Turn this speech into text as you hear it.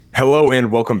Hello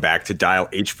and welcome back to Dial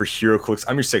H for HeroClix.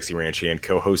 I'm your sexy ranch and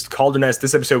co-host Calderness.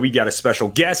 This episode we got a special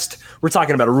guest. We're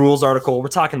talking about a rules article. We're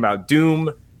talking about Doom,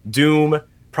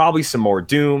 probably some more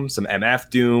Doom, some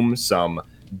MF Doom, some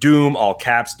Doom, all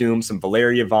caps Doom, some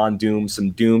Valeria Von Doom,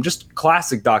 some Doom, just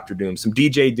classic Dr. Doom, some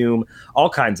DJ Doom, all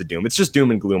kinds of Doom. It's just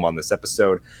Doom and gloom on this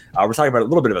episode. We're talking about a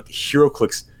little bit about the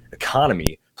HeroClix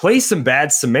economy. Play some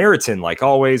Bad Samaritan like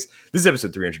always. This is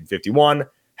episode 351.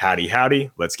 Howdy, howdy.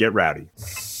 Let's get rowdy.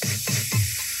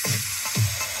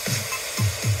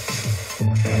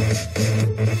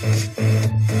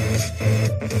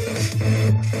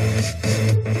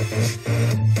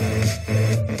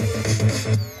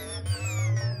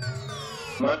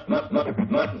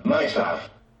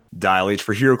 Dial H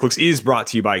for HeroClix is brought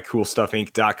to you by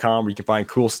CoolStuffInc.com, where you can find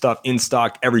cool stuff in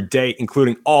stock every day,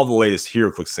 including all the latest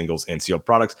HeroClix singles and sealed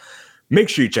products. Make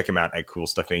sure you check them out at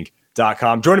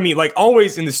CoolStuffInc.com. Joining me, like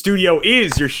always, in the studio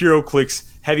is your HeroClix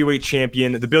heavyweight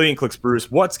champion, the Billion Clicks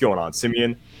Bruce. What's going on,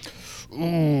 Simeon?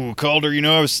 Ooh, Calder,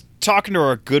 I was talking to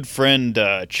our good friend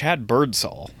Chad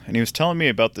Birdsall, and he was telling me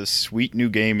about this sweet new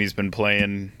game he's been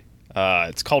playing.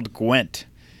 It's called Gwent.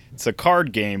 It's a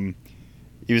card game.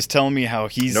 He was telling me how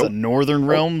he's a Northern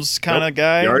Realms kind of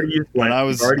guy. And I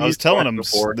was telling him the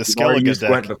Skellige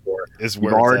deck is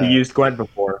where You've already used Gwent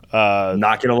before.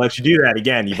 Not going to let you do that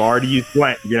again. You've already used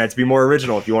Gwent. You're going to have to be more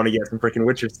original if you want to get some freaking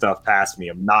Witcher stuff past me.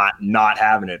 I'm not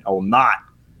having it. I will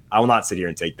not sit here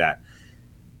and take that.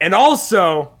 And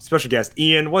also, special guest,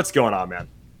 Ian, what's going on, man?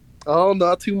 Oh,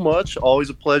 not too much.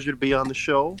 Always a pleasure to be on the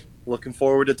show. Looking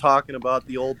forward to talking about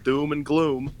the old doom and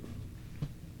gloom.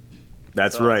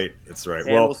 That's right. That's right.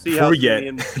 And well, we'll see before how we get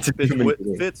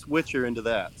to fits Witcher into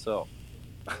that. So.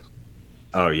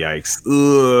 Oh, yikes.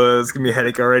 Ugh, it's going to be a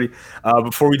headache already.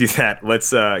 Before we do that,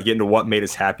 let's get into what made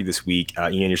us happy this week.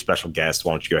 Ian, your special guest,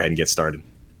 why don't you go ahead and get started?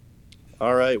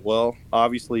 All right. Well,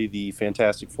 obviously the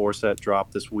Fantastic Four set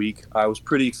dropped this week. I was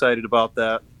pretty excited about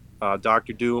that.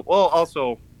 Dr. Doom. Well,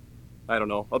 also, I don't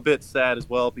know, a bit sad as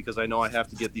well because I know I have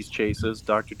to get these chases.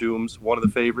 Dr. Doom's one of the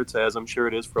favorites, as I'm sure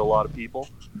it is for a lot of people.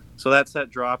 So that set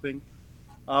dropping.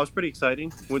 It was pretty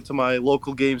exciting. Went to my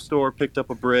local game store, picked up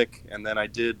a brick, and then I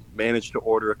did manage to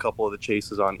order a couple of the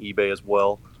chases on eBay as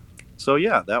well. So,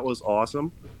 yeah, that was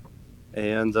awesome.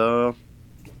 And,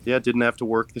 didn't have to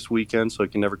work this weekend, so I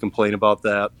can never complain about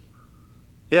that.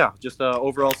 Yeah, just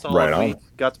overall solid week.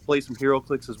 Got to play some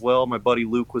HeroClix as well. My buddy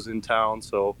Luke was in town,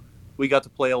 so we got to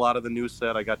play a lot of the new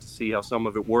set. I got to see how some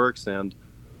of it works, and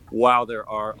wow, there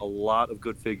are a lot of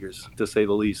good figures, to say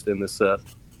the least, in this set.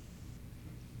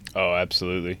 Oh,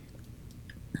 absolutely.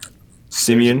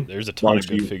 Simeon, there's a ton of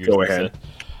good figures. Go ahead.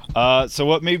 So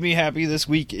what made me happy this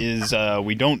week is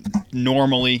we don't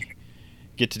normally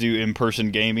get to do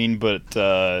in-person gaming,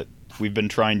 but we've been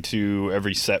trying to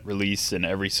every set release and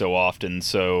every so often.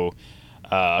 So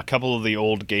a couple of the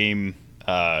old game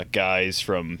guys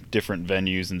from different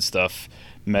venues and stuff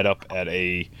met up at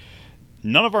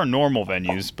none of our normal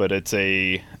venues, but it's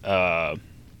a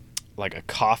like a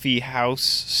coffee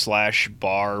house /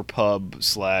 bar pub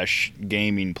 /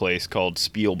 gaming place called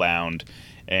Spielbound,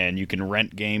 and you can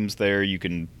rent games there. You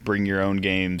can bring your own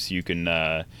games. You can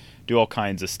do all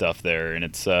kinds of stuff there, and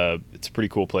it's a pretty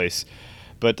cool place.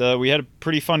 But we had a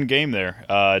pretty fun game there.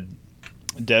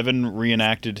 Devin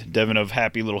of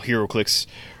Happy Little HeroClix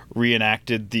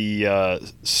reenacted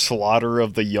the slaughter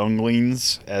of the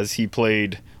younglings as he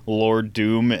played Lord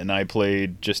Doom, and I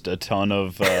played just a ton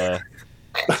of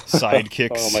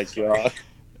sidekicks. Oh my god!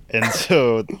 And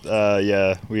so,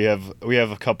 we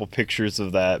have a couple pictures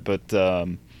of that, but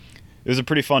it was a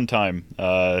pretty fun time.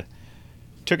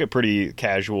 Took it pretty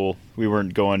casual. We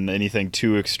weren't going anything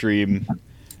too extreme.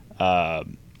 But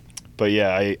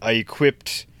yeah, I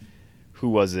equipped. Who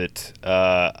was it?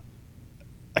 I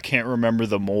can't remember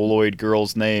the Moloid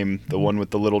girl's name. The one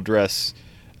with the little dress,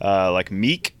 like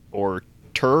Meek or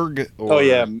Turg or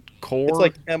Core. It's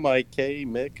like M-I-K,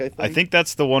 Mick, I think. I think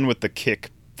that's the one with the kick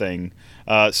thing.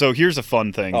 So here's a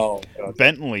fun thing. Oh, God.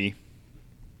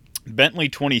 Bentley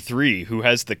 23, who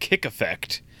has the kick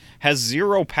effect, has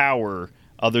 0 power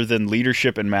other than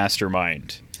leadership and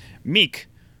mastermind. Meek,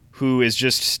 who is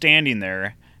just standing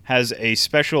there, has a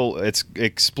special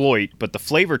exploit, but the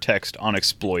flavor text on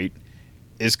exploit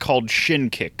is called Shin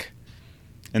Kick.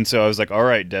 And so I was like, all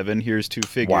right, Devin, here's 2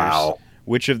 figures. Wow.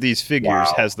 Which of these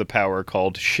figures has the power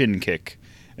called Shin Kick?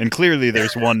 And clearly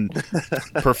there's one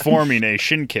performing a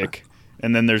Shin Kick,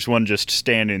 and then there's one just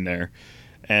standing there.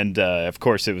 And, of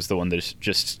course, it was the one that's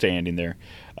just standing there.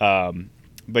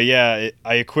 But, yeah,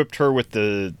 I equipped her with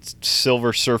the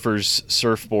Silver Surfer's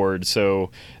surfboard, so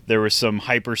there was some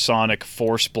hypersonic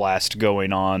force blast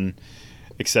going on.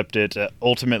 except it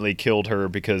ultimately killed her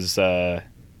because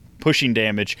pushing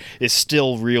damage is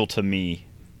still real to me.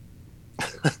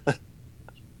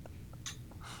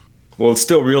 Well, it's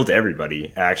still real to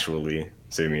everybody, actually,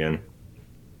 Simeon.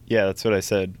 Yeah, that's what I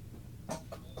said.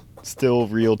 Still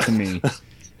real to me.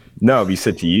 No, you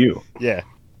said to you. Yeah.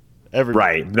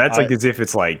 Everybody. Right. That's like as if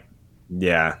it's like,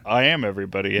 yeah. I am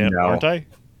everybody, No. aren't I?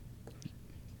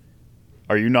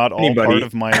 Are you not all Anybody. part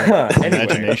of my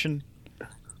imagination? This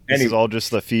is Anyway. all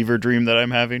just the fever dream that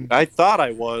I'm having? I thought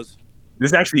I was.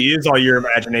 This actually is all your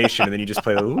imagination, and then you just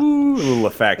play a little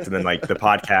effect, and then like the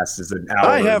podcast is an hour.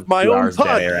 I have my 2 own hours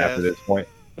dead air podcast. after this point.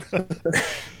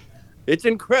 It's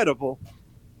incredible.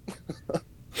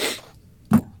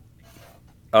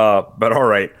 But all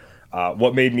right.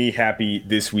 What made me happy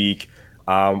this week?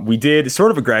 We did sort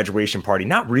of a graduation party.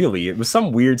 Not really. It was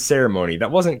some weird ceremony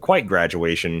that wasn't quite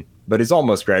graduation, but it's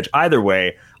almost grad. Either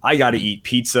way, I got to eat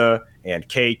pizza and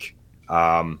cake,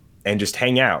 and just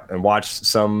hang out and watch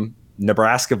some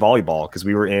Nebraska volleyball because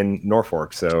we were in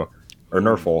Norfolk, or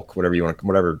Norfolk,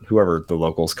 whoever the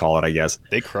locals call it, I guess.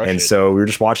 They crushed And it. so we were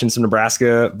just watching some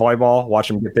Nebraska volleyball, watch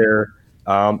them get there.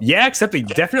 Yeah, except they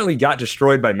definitely got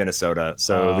destroyed by Minnesota.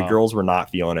 So the girls were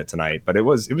not feeling it tonight, but it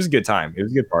was a good time. It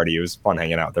was a good party. It was fun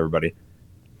hanging out with everybody.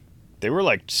 They were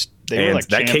like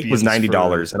That cake was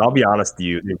 $90, and I'll be honest with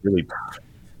you, it really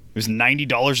It was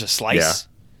 $90 a slice.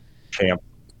 champ.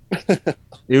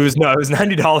 It was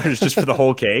 $90 just for the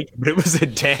whole cake, but it was a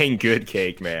dang good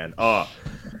cake, man. Oh,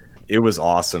 it was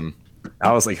awesome.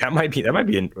 I was like, that might be a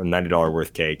 $90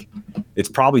 worth cake. It's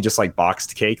probably just like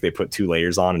boxed cake. They put 2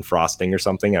 layers on and frosting or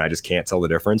something, and I just can't tell the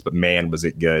difference. But man, was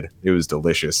it good! It was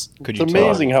delicious. Could It's you tell?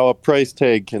 amazing how a price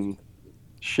tag can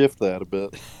shift that a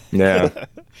bit. Yeah,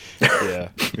 Yeah,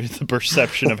 the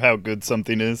perception of how good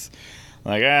something is.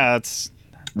 Like, it's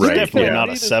right. definitely Yeah. not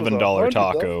a This was $7 $100.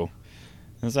 taco.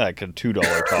 It's like a $2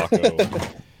 taco.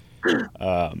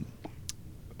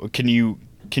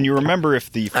 Can you remember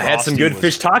if the I had some frosting good was-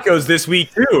 fish tacos this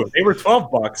week too. They were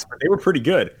 $12, but they were pretty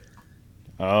good.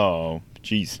 Oh,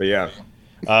 jeez. But yeah,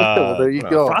 Well, there you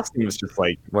go. frosting was just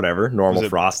like whatever, normal Was it-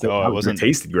 frosting. oh, it It wasn't-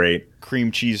 tasted great.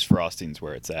 Cream cheese frosting's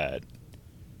where it's at.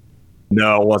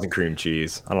 No, it wasn't cream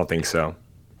cheese. I don't think so.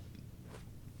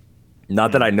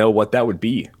 Not that I know what that would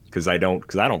be, because I don't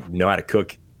know how to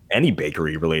cook any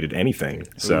bakery related anything.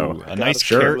 So Ooh, a nice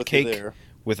sure. carrot With you cake there.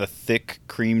 with a thick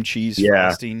cream cheese Yeah.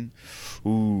 frosting.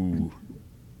 Ooh.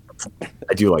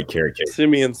 I do like carrot cake.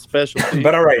 Simeon's specialty.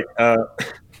 But all right,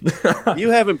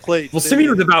 You haven't played Well, Simeon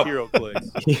was about-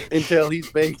 HeroClix until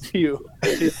he's baked you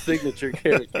his signature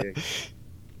carrot cake.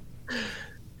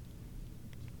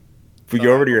 if we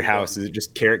go over to your house, is it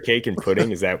just carrot cake and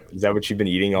pudding? Is that what you've been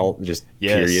eating all just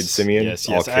Yes, period, Simeon? yes,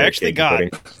 All yes. I carrot actually cake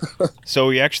and got- pudding? So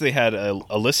we actually had a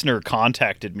listener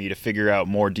contacted me to figure out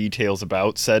more details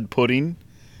about said pudding.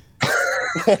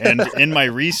 And in my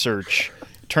research,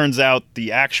 turns out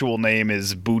the actual name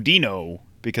is budino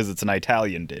because it's an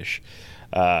Italian dish.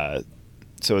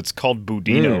 So it's called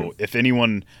budino. If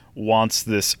anyone wants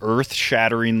this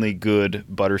earth-shatteringly good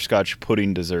butterscotch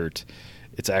pudding dessert,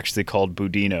 it's actually called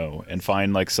budino. And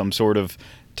find like some sort of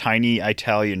tiny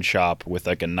Italian shop with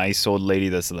like a nice old lady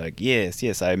that's like,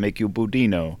 yes, I make you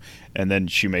budino. And then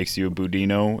she makes you a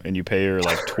budino and you pay her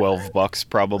like $12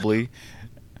 probably.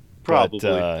 Probably.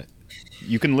 But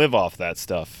you can live off that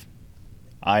stuff.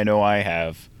 I know I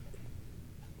have.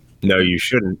 No, you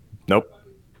shouldn't.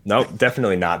 Nope,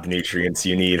 definitely not the nutrients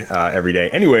you need every day.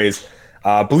 Anyways,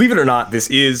 believe it or not, this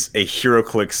is a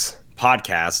HeroClix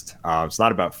podcast. It's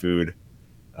not about food.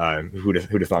 Who'd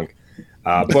have thunk?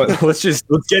 But let's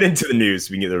get into the news.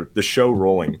 We can get the show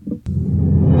rolling.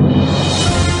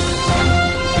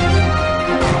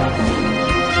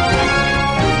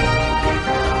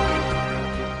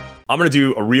 I'm going to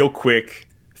do a real quick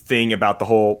thing about the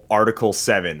whole Article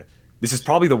 7. This is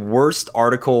probably the worst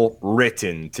article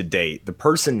written to date. The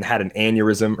person had an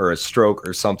aneurysm or a stroke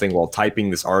or something while typing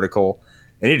this article,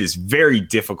 and it is very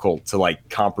difficult to like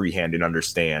comprehend and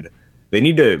understand. They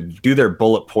need to do their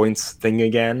bullet points thing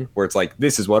again, where it's like,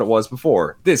 this is what it was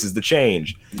before. This is the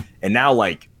change. And now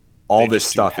like all They this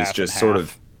just do stuff half is just and sort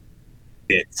half. of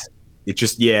it's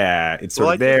just, yeah, it's sort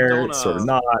Well, of I just there, don't, it's sort of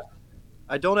not.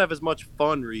 I don't have as much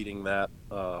fun reading that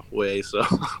way, so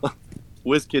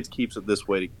WizKids keeps it this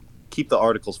way to keep the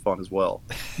articles fun as well.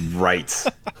 Right.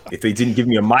 If they didn't give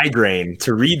me a migraine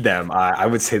to read them, I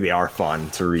would say they are fun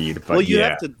to read. But Well, you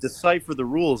yeah, have to decipher the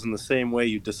rules in the same way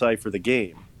you decipher the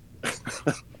game.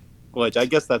 Which I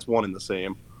guess that's one and the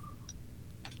same.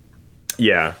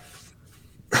 yeah.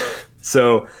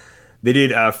 So they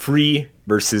did free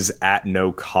versus at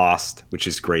no cost, which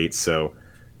is great. So,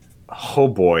 oh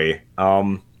boy,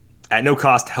 At no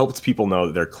cost helped people know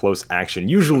that their close action,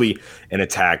 usually an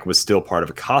attack, was still part of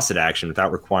a costed action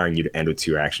without requiring you to end with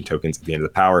 2 action tokens at the end of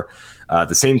the power. At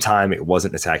the same time, it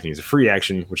wasn't attacking as a free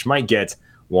action, which might get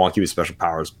wonky with special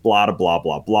powers, blah, blah,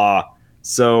 blah, blah.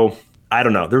 So I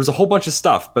don't know. There was a whole bunch of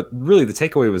stuff, but really the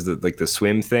takeaway was the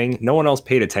swim thing. No one else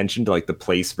paid attention to like the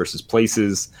place versus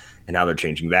places and how they're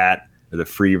changing that, or the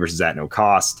free versus at no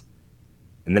cost.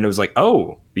 And then it was like,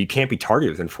 oh, but you can't be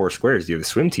targeted within 4 squares. You have the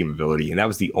swim team ability. And that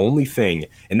was the only thing.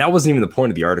 And that wasn't even the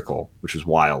point of the article, which was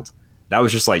wild. That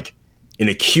was just like in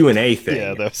a Q&A thing.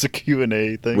 Yeah, that was a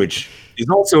Q&A thing. Which is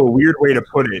also a weird way to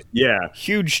put it. Yeah.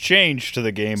 Huge change to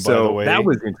the game, So by the way. that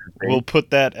was interesting. We'll put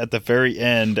that at the very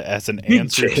end as an Big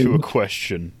answer to a change.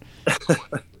 question.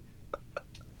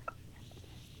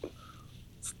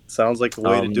 Sounds like a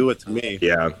way to do it to me.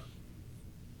 Yeah.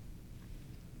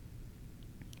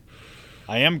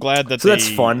 I am glad that So that's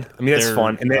fun. I mean, that's they're,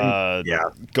 fun. And then,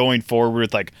 going forward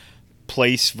with like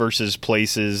place versus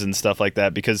places and stuff like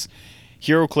that, because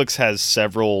HeroClix has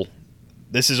several.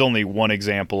 This is only one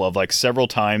example of like several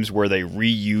times where they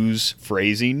reuse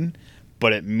phrasing,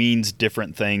 but it means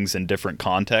different things in different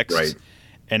contexts. Right.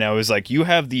 And I was like, you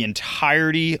have the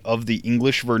entirety of the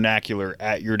English vernacular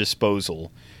at your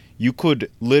disposal. You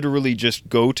could literally just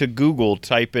go to Google,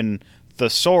 type in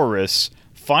thesaurus,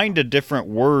 find a different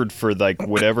word for like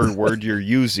whatever word you're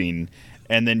using,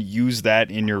 and then use that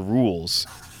in your rules.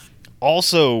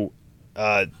 Also,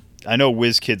 I know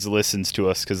WizKids listens to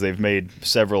us because they've made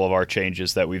several of our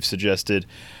changes that we've suggested.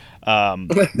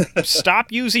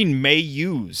 Stop using may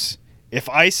use. If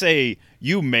I say,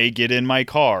 you may get in my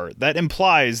car, that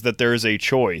implies that there is a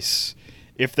choice.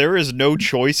 If there is no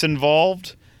choice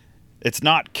involved, it's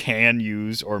not can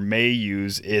use or may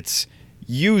use, it's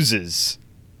uses.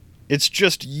 It's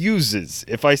just uses.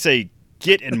 If I say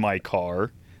get in my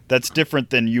car, that's different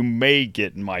than you may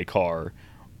get in my car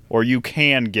or you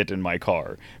can get in my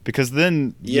car, because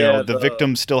then the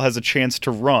victim still has a chance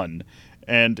to run.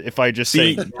 And if I just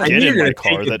say get in my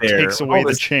car, that takes away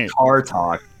the chance. Car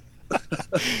talk.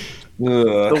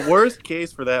 The worst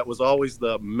case for that was always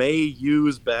the may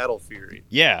use Battle Fury.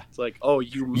 Yeah. It's like, oh,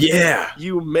 you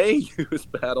may use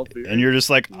Battle Fury. And you're just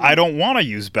like, I don't want to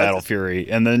use Battle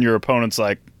Fury. And then your opponent's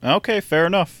like, okay, fair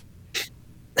enough.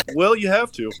 Well, you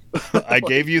have to. I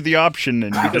gave you the option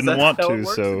and you didn't want to,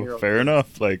 so fair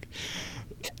enough. Like,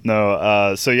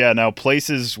 no. So yeah, now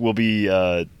places will be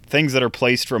things that are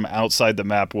placed from outside the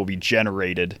map will be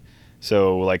generated.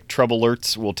 So, like, trouble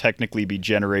alerts will technically be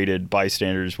generated,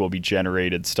 bystanders will be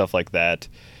generated, stuff like that.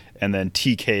 And then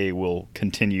TK will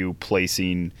continue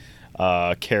placing,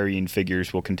 carrying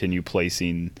figures will continue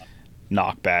placing,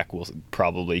 knockback will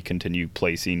probably continue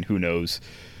placing, who knows.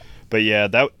 But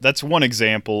yeah, that's one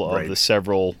example of the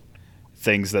several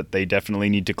things that they definitely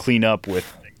need to clean up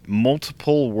with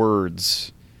multiple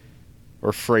words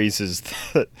or phrases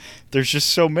that there's just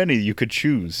so many you could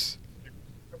choose.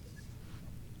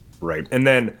 Right. And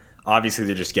then obviously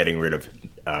they're just getting rid of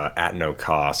at no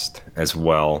cost as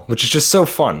well, which is just so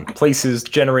fun. Places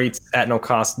generates at no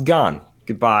cost, gone.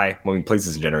 Goodbye. Well, I mean,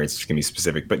 places generates, just going to be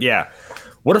specific. But yeah,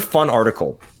 what a fun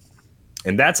article.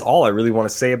 And that's all I really want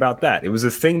to say about that. It was a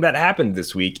thing that happened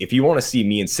this week. If you want to see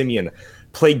me and Simeon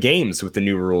play games with the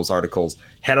new rules articles,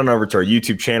 head on over to our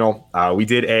YouTube channel. We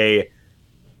did a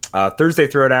Thursday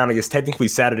Throwdown, I guess technically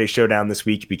Saturday Showdown this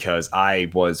week because I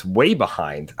was way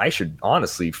behind. I should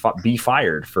honestly be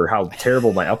fired for how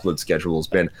terrible my upload schedule has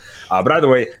been. But either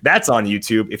way, that's on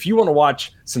YouTube. If you want to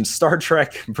watch some Star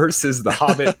Trek versus The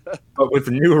Hobbit, but with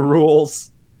new rules,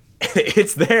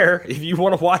 it's there. If you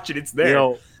want to watch it, it's there. You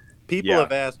know, people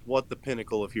have asked what the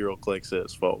pinnacle of HeroClix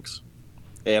is, folks.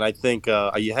 And I think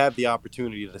you have the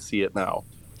opportunity to see it now.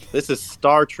 This is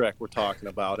Star Trek we're talking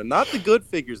about, and not the good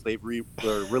figures they've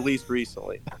released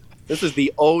recently. This is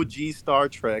the OG Star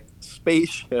Trek,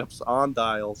 spaceships on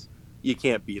dials. You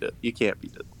can't beat it. You can't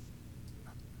beat it.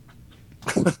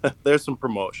 There's some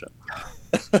promotion.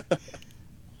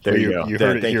 There you go. You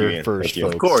heard it here first,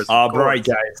 folks. Of course. All right,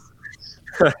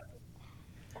 guys.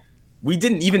 We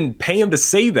didn't even pay him to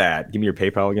say that. Give me your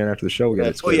PayPal again after the show.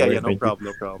 No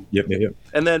problem. Yep.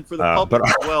 And then for the public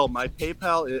as well, my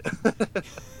PayPal is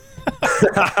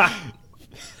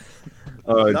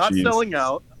not selling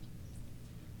out.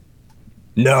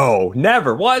 No,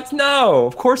 never. What? No,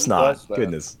 of course not.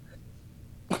 Goodness.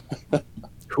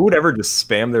 Who would ever just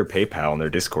spam their PayPal on their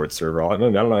Discord server? I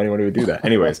don't know anyone who would do that.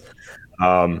 Anyways,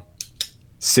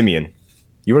 Simeon,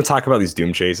 you want to talk about these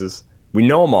Doom chases? We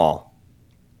know them all.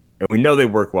 And we know they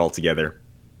work well together.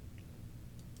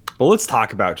 But let's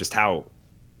talk about just how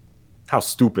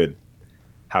stupid.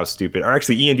 Or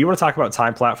actually, Ian, do you want to talk about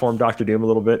Time Platform Dr. Doom a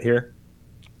little bit here?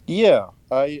 Yeah.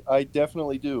 I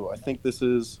definitely do. I think this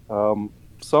is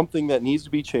something that needs to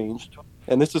be changed,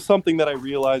 and this is something that I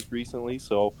realized recently.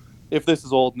 So, if this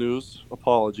is old news,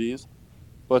 apologies.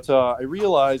 But I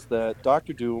realized that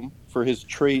Doctor Doom, for his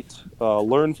trait,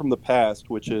 learn from the past,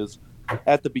 which is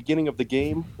at the beginning of the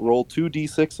game, roll two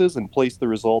d6s and place the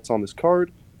results on this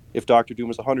card. If Doctor Doom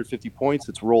is 150 points,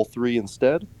 it's roll 3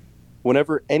 instead.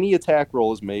 Whenever any attack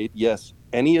roll is made, yes,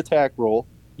 any attack roll,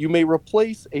 you may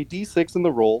replace a d6 in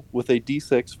the roll with a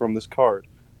d6 from this card.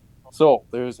 So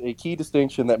there's a key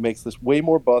distinction that makes this way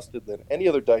more busted than any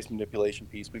other dice manipulation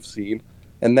piece we've seen,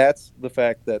 and that's the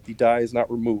fact that the die is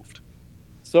not removed.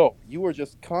 So you are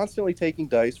just constantly taking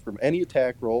dice from any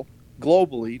attack roll,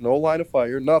 globally, no line of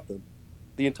fire, nothing,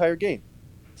 the entire game.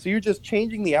 So you're just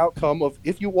changing the outcome of,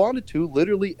 if you wanted to,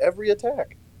 literally every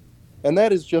attack. And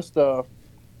that is just, I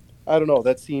don't know,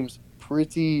 that seems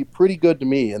pretty good to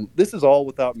me. And this is all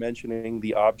without mentioning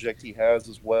the object he has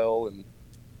as well, and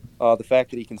the fact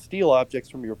that he can steal objects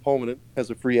from your opponent as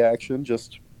a free action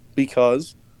just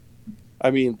because.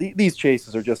 I mean, these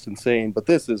chases are just insane, but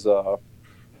this is, I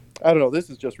don't know,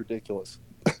 this is just ridiculous.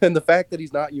 And the fact that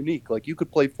he's not unique, like you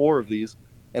could play 4 of these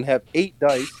and have 8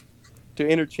 dice to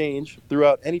interchange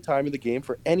throughout any time in the game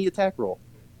for any attack roll.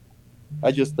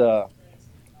 I just,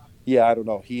 yeah, I don't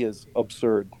know. He is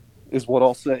absurd, is what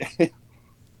I'll say.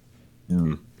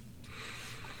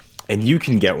 And you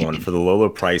can get one for the low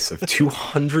price of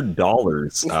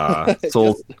 $200.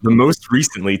 Sold the most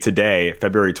recently today,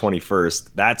 February 21st.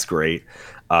 That's great.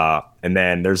 And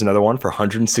then there's another one for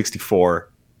 164,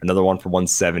 another one for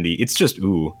 170. It's just,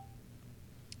 ooh.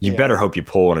 You better hope you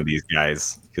pull one of these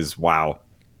guys, because wow.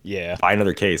 Yeah. Buy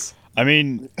another case. I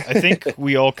mean, I think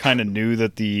we all kind of knew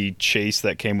that the chase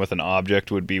that came with an object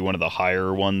would be one of the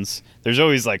higher ones. There's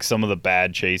always like some of the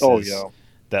bad chases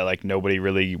that like nobody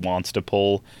really wants to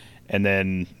pull. And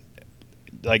then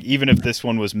like even if this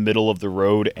one was middle of the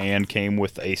road and came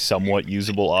with a somewhat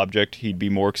usable object, he'd be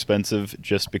more expensive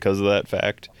just because of that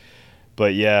fact.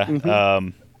 But yeah,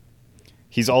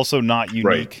 he's also not unique.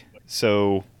 Right.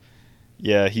 So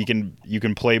yeah, you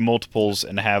can play multiples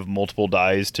and have multiple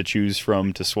dies to choose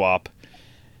from to swap.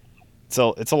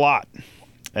 So it's a lot.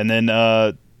 And then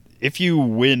if you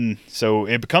win, so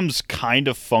it becomes kind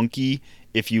of funky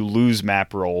if you lose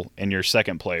map roll in your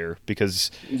second player,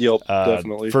 because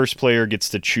definitely. First player gets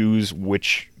to choose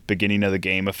which beginning of the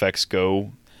game effects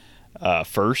go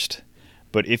first.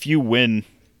 But if you win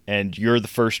and you're the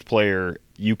first player,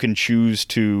 you can choose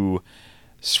to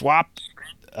swap.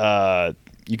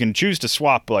 You can choose to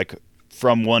swap like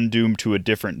from one Doom to a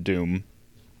different Doom.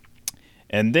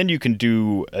 And then you can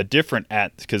do a different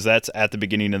because that's at the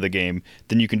beginning of the game.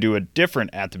 Then you can do a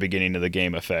different at the beginning of the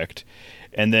game effect.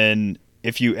 And then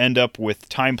if you end up with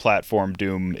Time Platform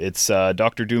Doom, it's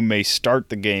Dr. Doom may start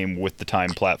the game with the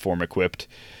Time Platform equipped.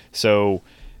 So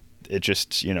it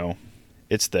just,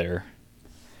 it's there.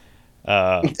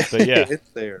 But yeah. It's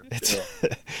there.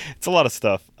 It's a lot of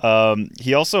stuff.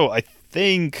 He also, I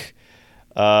think,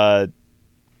 10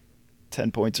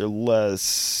 points or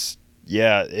less.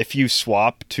 Yeah, if you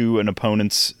swap to an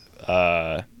opponent's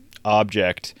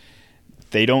object,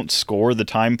 they don't score the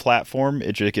time platform.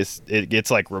 It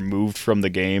gets like removed from the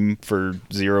game for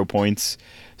 0 points.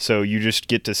 So you just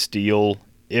get to steal.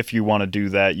 If you want to do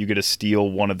that, you get to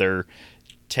steal one of their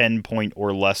 10 point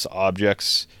or less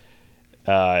objects,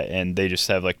 and they just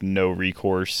have like no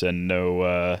recourse and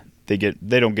no. They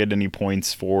don't get any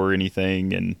points for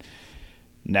anything, and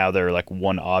now they're like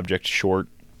one object short.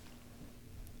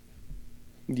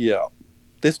 Yeah,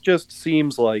 this just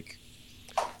seems like.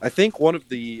 I think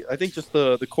just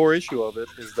the core issue of it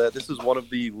is that this is one of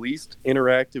the least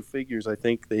interactive figures I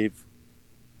think they've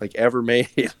like ever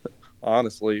made.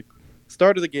 Honestly,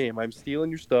 start of the game, I'm stealing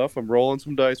your stuff. I'm rolling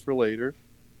some dice for later.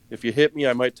 If you hit me,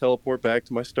 I might teleport back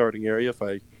to my starting area if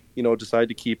I, decide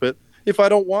to keep it. If I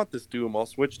don't want this Doom, I'll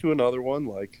switch to another one.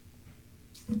 Like,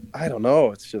 I don't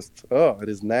know. It's just, it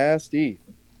is nasty.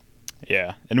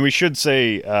 Yeah, and we should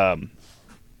say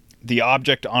the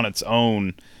object on its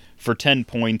own, for 10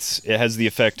 points, it has the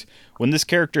effect, when this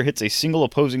character hits a single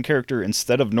opposing character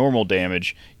instead of normal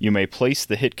damage, you may place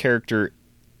the hit character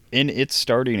in its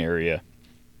starting area.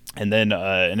 And then,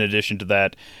 in addition to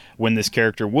that, when this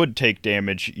character would take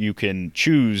damage, you can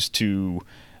choose to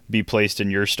be placed in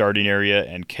your starting area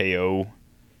and KO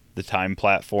the time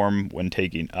platform when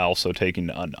taking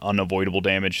unavoidable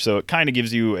damage. So it kind of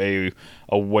gives you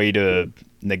a way to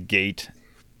negate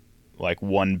like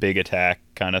one big attack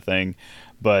kind of thing.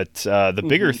 But the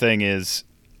bigger thing is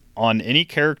on any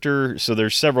character, so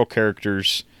there's several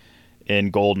characters in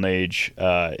Golden Age.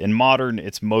 In Modern,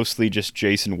 it's mostly just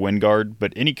Jason Wingard,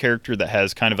 but any character that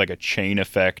has kind of like a chain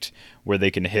effect where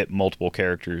they can hit multiple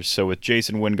characters. So with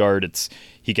Jason Wingard,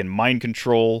 he can mind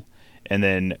control, and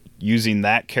then using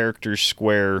that character's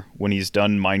square, when he's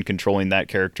done mind controlling that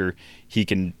character, he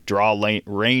can draw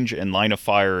range and line of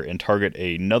fire and target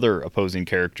another opposing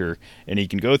character, and he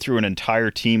can go through an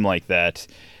entire team like that.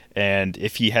 And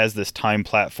if he has this time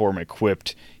platform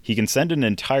equipped, he can send an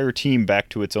entire team back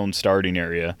to its own starting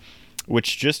area,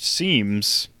 which just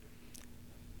seems,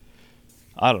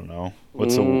 I don't know,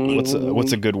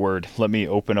 what's a good word? Let me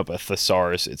open up a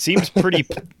thesaurus. It seems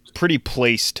pretty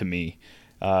placed to me.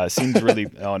 It seems really.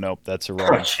 Oh no, that's a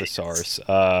wrong thesaurus.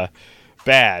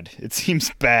 Bad. It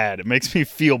seems bad. It makes me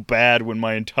feel bad when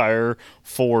my entire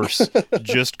force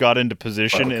just got into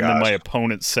position and then my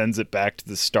opponent sends it back to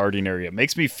the starting area. It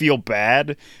makes me feel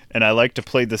bad, and I like to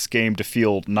play this game to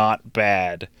feel not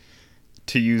bad,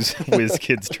 to use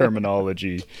WizKids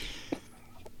terminology.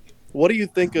 What do you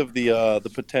think of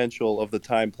the potential of the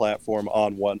time platform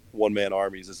on one-man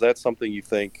armies? Is that something you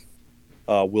think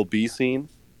will be seen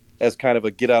as kind of a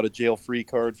get-out-of-jail-free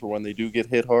card for when they do get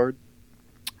hit hard?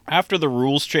 After the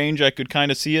rules change, I could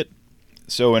kind of see it.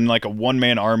 So in like a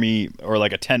one-man army or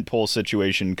like a tentpole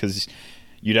situation, because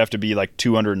you'd have to be like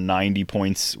 290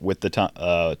 points with the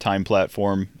time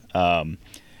platform.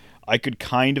 I could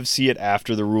kind of see it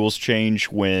after the rules change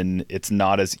when it's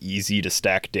not as easy to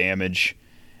stack damage,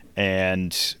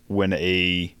 and when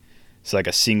it's like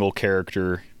a single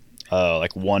character,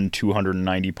 like one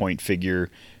 290 point figure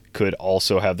could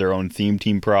also have their own theme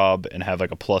team prob and have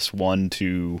like a +1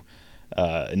 to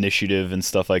initiative and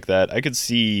stuff like that. I could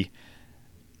see.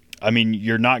 I mean,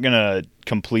 you're not gonna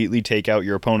completely take out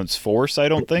your opponent's force, I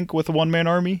don't think, with a one-man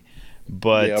army,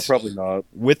 but yeah, probably not.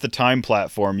 With the time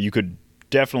platform, you could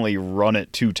definitely run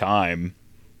it 2 time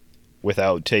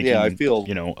without taking, I feel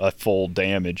a full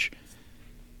damage.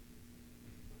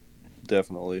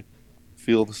 Definitely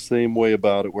feel the same way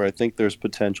about it, where I think there's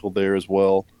potential there as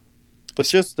well. But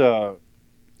just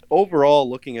overall,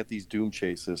 looking at these Doom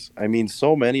chases, I mean,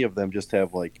 so many of them just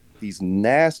have like these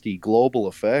nasty global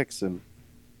effects, and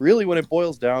really when it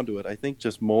boils down to it, I think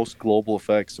just most global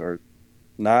effects are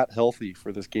not healthy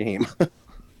for this game.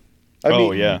 I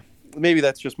mean, maybe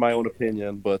that's just my own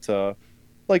opinion, but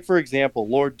like for example,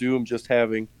 Lord Doom just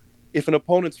having, if an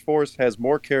opponent's force has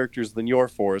more characters than your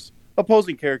force,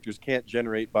 opposing characters can't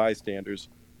generate bystanders.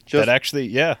 That actually,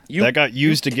 that got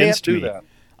used against me. That.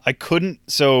 I couldn't,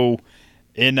 so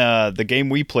in the game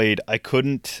we played, I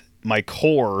couldn't, my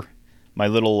core, my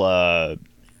little,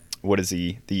 what is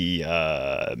he, the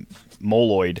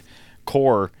Moloid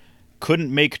core,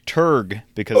 couldn't make Turg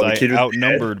because I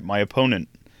outnumbered my opponent.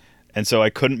 And so I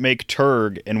couldn't make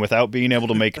Turg, and without being able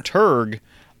to make Turg,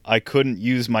 I couldn't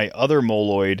use my other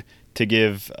Moloid to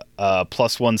give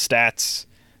 +1 stats.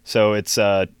 So it's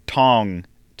Tong.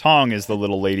 Tong is the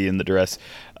little lady in the dress.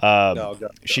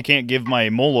 She can't give my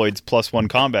Moloids +1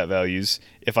 combat values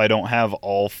if I don't have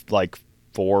all like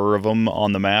 4 of them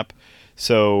on the map.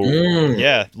 So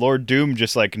Lord Doom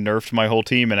just like nerfed my whole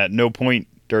team, and at no point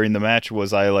during the match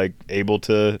was I like able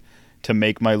to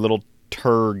make my little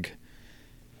Turg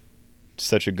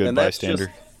such a good bystander.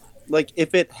 Just, like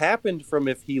if it happened from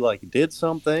if he like did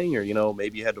something, or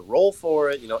maybe you had to roll for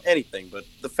it, anything, but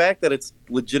the fact that it's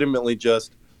legitimately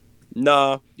just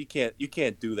you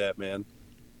can't do that, man.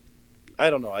 I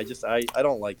don't know. I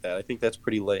don't like that. I think that's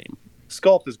pretty lame.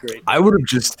 Sculpt is great. I would have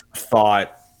just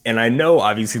thought, and I know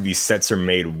obviously these sets are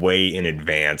made way in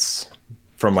advance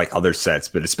from like other sets,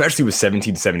 but especially with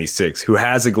 1776, who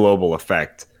has a global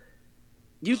effect,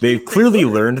 they've clearly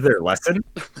learned their lesson.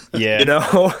 Yeah.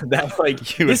 That like,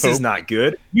 this is not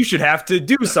good. You should have to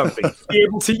do something to be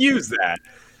able to use that.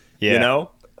 Yeah.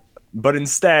 But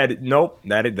instead, nope,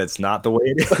 that's not the way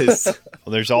it is.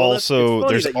 Well, there's also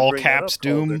there's all caps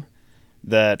Doom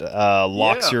that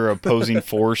locks your opposing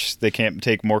force. They can't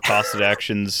take more costed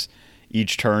actions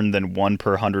each turn than 1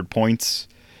 per 100 points.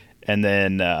 And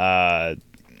then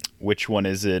which one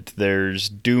is it? There's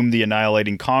Doom the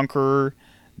Annihilating Conqueror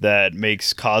that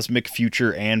makes cosmic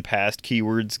future and past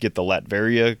keywords get the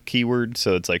Latveria keyword.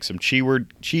 So it's like some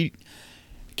keyword cheating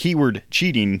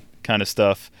kind of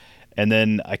stuff. And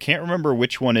then I can't remember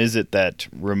which one is it that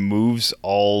removes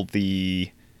all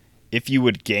the if you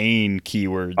would gain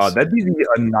keywords. That'd be the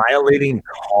Annihilating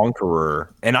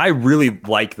Conqueror. And I really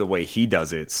like the way he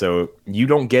does it. So you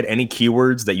don't get any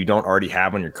keywords that you don't already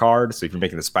have on your card. So if you're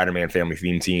making the Spider-Man family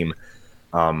theme team,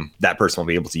 that person will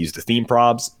be able to use the theme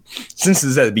probs. Since this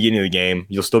is at the beginning of the game,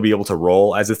 you'll still be able to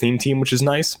roll as a theme team, which is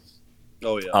nice.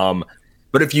 Oh, yeah.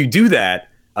 But if you do that,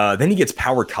 Then he gets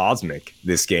Power Cosmic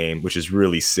this game, which is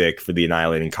really sick for the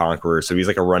Annihilating Conqueror. So he's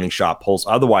like a running shot pulse.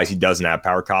 Otherwise, he doesn't have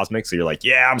Power Cosmic. So you're like,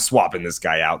 yeah, I'm swapping this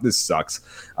guy out. This sucks.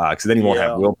 Because then he won't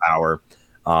have willpower.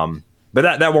 But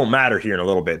that won't matter here in a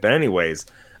little bit. But anyways,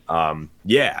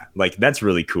 yeah, like that's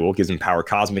really cool. Gives him Power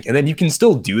Cosmic. And then you can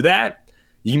still do that.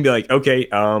 You can be like, okay,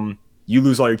 you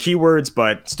lose all your keywords,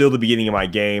 but still the beginning of my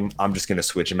game. I'm just going to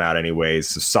switch him out anyways.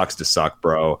 So sucks to suck,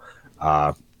 bro.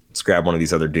 Let's grab one of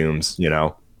these other Dooms, you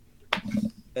know?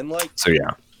 And like, so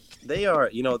yeah, they are,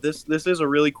 this is a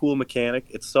really cool mechanic.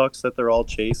 It sucks that they're all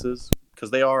chases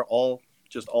because they are all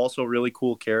just also really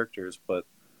cool characters. But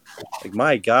like,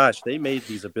 my gosh, they made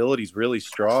these abilities really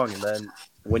strong. And then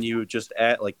when you just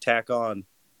tack on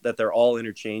that they're all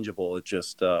interchangeable, it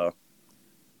just, I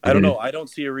don't know. I don't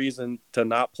see a reason to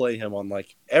not play him on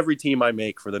like every team I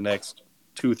make for the next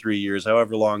 2-3 years,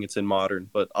 however long it's in Modern.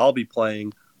 But I'll be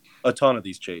playing a ton of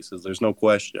these chases. There's no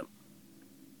question.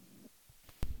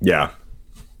 Yeah.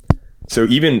 So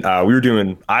even I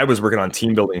was working on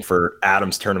team building for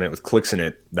Adam's tournament with Clicks in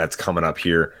it that's coming up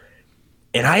here.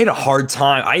 And I had a hard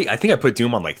time. I think I put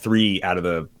Doom on like 3 out of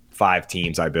the 5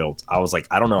 teams I built. I was like,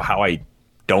 I don't know how I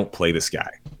don't play this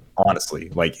guy. Honestly,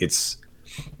 like it's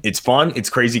fun. It's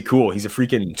crazy cool. He's a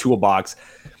freaking toolbox.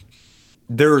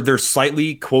 They're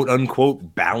slightly quote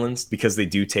unquote balanced because they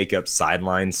do take up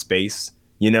sideline space,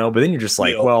 but then you're just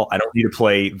like, well, I don't need to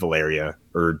play Valeria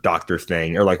or Dr.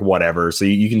 Thing or like whatever. So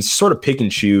you can sort of pick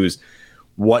and choose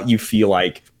what you feel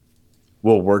like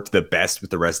will work the best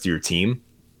with the rest of your team.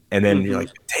 And then you're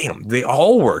like, damn, they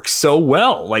all work so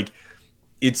well. Like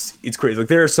it's crazy. Like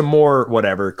there are some more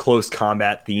close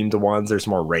combat themed ones. There's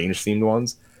more range themed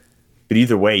ones. But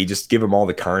either way, you just give them all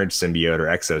the Carnage symbiote or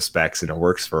Exo specs, and it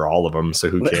works for all of them. So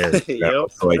who cares?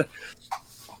 So like,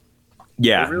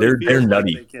 yeah, really they're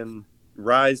nutty. Like they can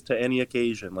rise to any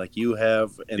occasion. Like you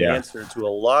have an answer to a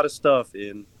lot of stuff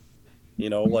in,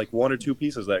 like 1 or 2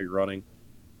 pieces that you're running.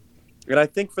 And I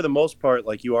think for the most part,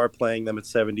 like you are playing them at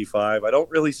 75. I don't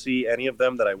really see any of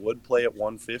them that I would play at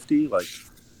 150. Like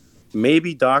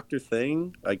maybe Dr.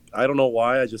 Thing. I don't know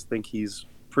why. I just think he's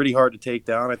pretty hard to take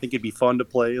down. I think it'd be fun to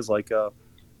play as like a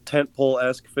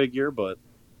tentpole-esque figure, but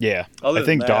yeah, I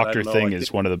think Dr. Thing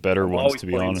is one of the better ones, to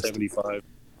be honest. 75.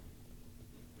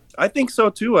 I think so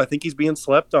too. I think he's being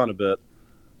slept on a bit.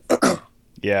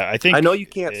 Yeah, I know you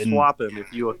can't swap him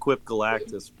if you equip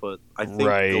Galactus, but I think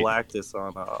Galactus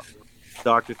on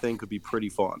Dr. Thing could be pretty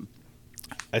fun.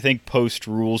 I think post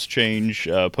rules change,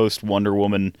 post Wonder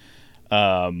Woman,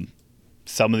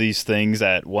 some of these things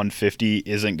at 150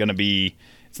 isn't going to be.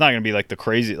 It's not going to be like the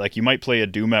crazy. Like you might play a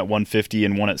Doom at 150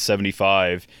 and one at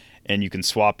 75, and you can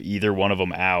swap either one of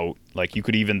them out. Like you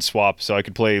could even swap. So I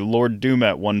could play Lord Doom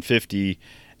at 150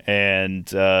 and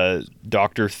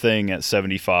Dr. Thing at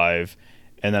 75,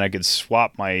 and then I could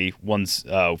swap my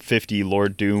 150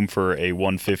 Lord Doom for a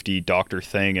 150 Dr.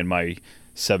 Thing and my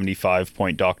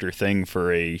 75-point Dr. Thing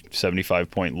for a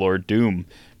 75-point Lord Doom,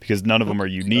 because none of them are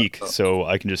unique. So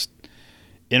I can just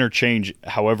interchange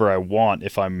however I want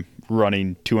if I'm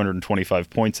running 225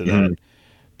 points of that.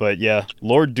 But yeah,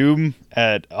 Lord Doom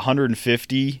at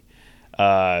 150,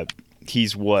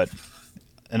 he's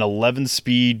an 11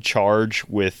 speed charge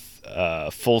with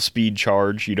full speed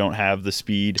charge. You don't have the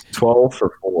speed. 12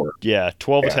 for 4. Yeah,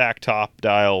 12 attack top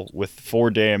dial with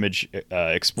 4 damage,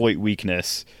 exploit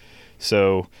weakness.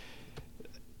 So,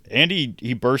 and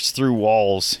he bursts through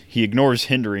walls. He ignores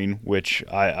hindering, which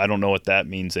I don't know what that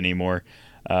means anymore.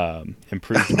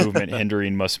 Improved movement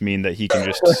hindering must mean that he can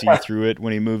just see through it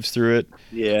when he moves through it.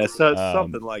 Yeah, so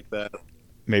something like that.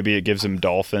 Maybe it gives him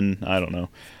dolphin. I don't know.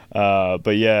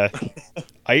 But yeah,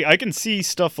 I can see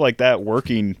stuff like that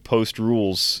working post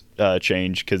rules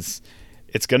change, because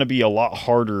it's going to be a lot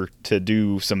harder to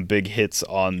do some big hits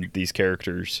on these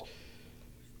characters.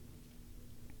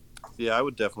 Yeah, I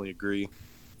would definitely agree.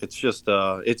 It's just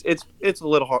it's a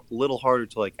little harder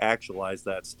to like actualize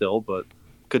that still, but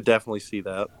could definitely see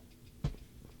that.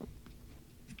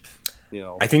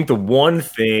 I think the one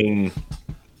thing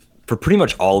for pretty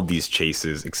much all of these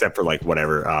chases, except for like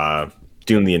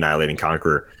Doom the Annihilating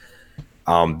Conqueror,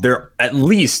 they're at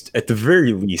the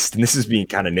very least, and this is being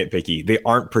kind of nitpicky, they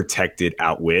aren't protected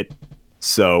outwit.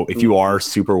 So if you are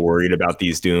super worried about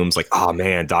these Dooms, like, oh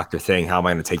man, Dr. Thing, how am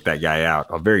I going to take that guy out?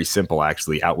 Oh, very simple,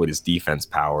 actually. Outwit his defense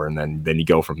power, and then you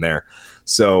go from there.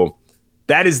 So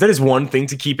that is one thing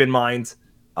to keep in mind.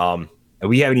 And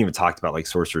we haven't even talked about like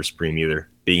Sorcerer Supreme either.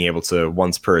 Being able to,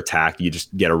 once per attack, you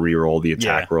just get a reroll. The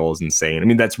attack roll is insane. I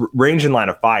mean, that's range and line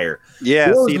of fire.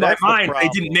 Yeah, see, that's my mind. They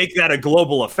didn't make that a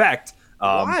global effect.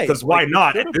 Because why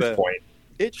not at this point?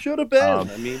 It should have been.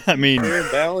 I mean, fair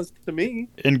and balanced to me.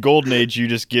 in Golden Age, you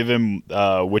just give him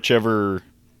whichever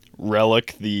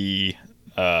relic, the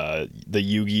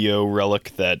Yu-Gi-Oh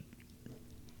relic that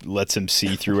lets him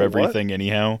see through everything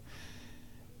anyhow.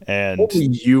 And only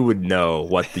you would know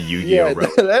what the Yu-Gi-Oh Yeah,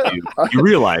 relic that- is. You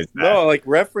realize that. No, like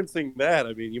referencing that.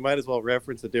 I mean, you might as well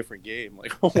reference a different game.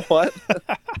 Like what?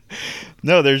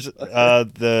 no, there's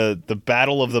the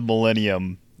Battle of the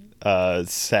Millennium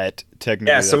set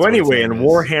technically. Yeah, so that's what its anyway, in name is.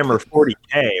 Warhammer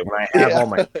 40K, when I have all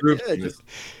my troops, Yeah, just-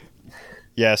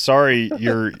 Yeah, sorry,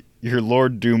 your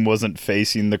Lord Doom wasn't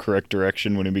facing the correct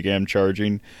direction when he began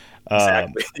charging.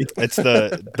 exactly. It's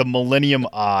the Millennium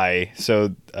Eye.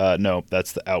 So no,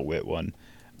 that's the Outwit one.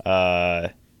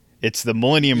 It's the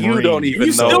Millennium You Ring. don't even You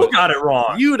know still it. got it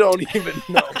wrong. You don't even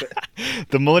know it.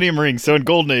 The Millennium Ring. So in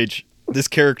Golden Age, this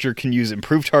character can use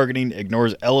improved targeting,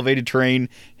 ignores elevated terrain,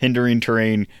 hindering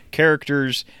terrain,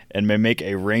 characters, and may make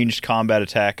a ranged combat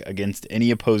attack against any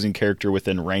opposing character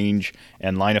within range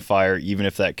and line of fire, even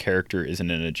if that character is in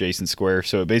an adjacent square.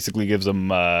 So it basically gives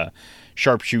them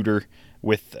sharpshooter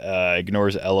with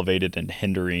ignores elevated and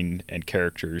hindering and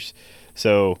characters.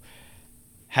 So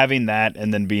having that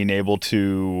and then being able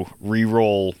to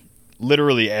reroll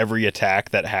literally every attack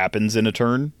that happens in a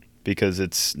turn, because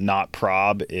it's not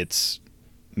prob, it's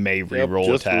may reroll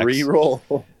just attacks.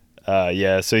 reroll.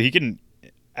 Yeah, so he can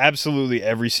absolutely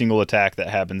every single attack that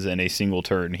happens in a single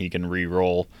turn he can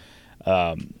reroll,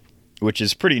 which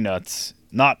is pretty nuts.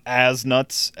 Not as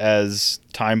nuts as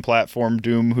Time Platform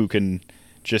Doom, who can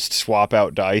just swap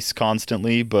out dice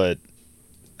constantly, but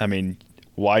I mean,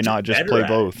 why not just better play at it.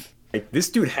 both? Like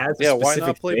this dude has a Yeah, why specific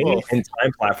not play thing, both? and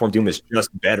Time Platform Doom is just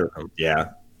better. Yeah.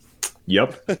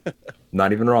 Yep.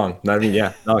 Not even wrong. Not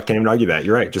even No, I can't even argue that.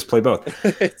 You're right. Just play both.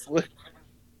 It's li-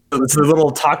 It's a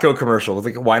little taco commercial. It's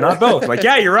like, why not both? Like,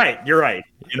 yeah, you're right. You're right.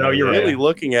 You're Yeah. really right.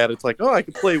 looking at it, it's like, oh, I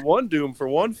could play one Doom for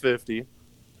 150,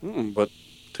 but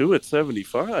two at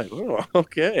 75. Oh,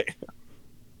 okay.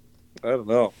 I don't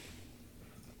know.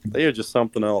 They are just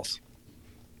something else.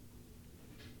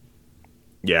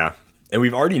 Yeah. And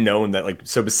we've already known that, like,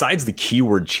 so besides the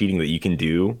keyword cheating that you can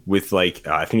do with, like,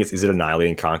 I think is it Annihilate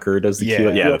and Conquer does the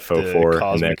keyword? Yeah, the Foe 4 and then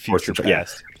Cosmic Force Future Control.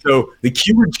 Past. So the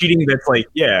keyword cheating that's like,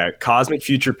 Cosmic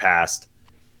Future Past,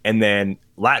 and then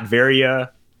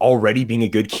Latveria already being a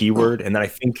good keyword. And then I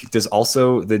think does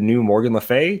also the new Morgan Le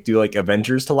Fay do like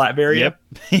Avengers to Latveria?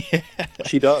 Yep.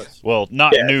 She does. Well,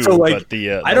 not Yeah, new, so, like, but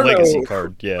the I don't legacy know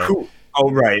card. Yeah.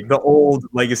 Oh, right. The old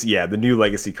legacy. Yeah, the new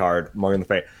legacy card, Morgan Le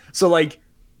Fay. So, like,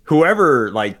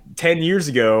 whoever, like, 10 years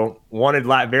ago wanted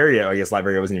Latveria, I guess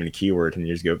Latveria wasn't even a keyword 10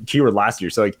 years ago, keyword last year.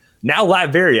 So, like, now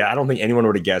Latveria, I don't think anyone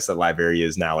would have guessed that Latveria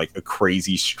is now, like, a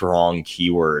crazy strong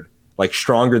keyword. Like,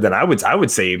 stronger than I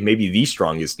would say maybe the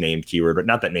strongest named keyword, but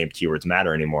not that named keywords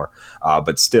matter anymore.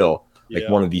 But still, like,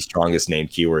 one of the strongest named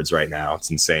keywords right now. It's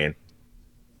insane.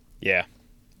 Yeah.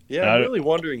 Yeah, I'm really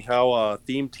wondering how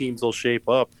theme teams will shape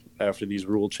up after these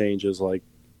rule changes. Like,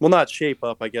 well, not shape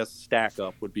up, I guess stack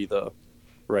up would be the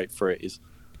right phrase.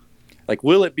 Like,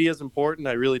 will it be as important?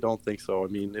 I really don't think so. I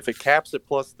mean, if it caps at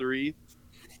 +3,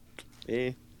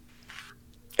 And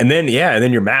then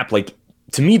your map, like,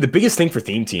 to me, the biggest thing for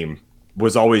theme team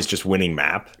was always just winning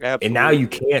map. Absolutely. And now you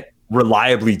can't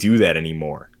reliably do that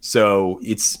anymore. So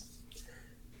it's,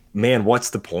 man, what's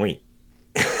the point?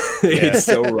 It's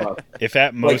so rough. If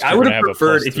at most Like, I you're would gonna have have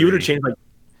preferred a if you would have +3, changed, like,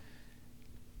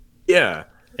 yeah.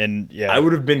 and yeah, I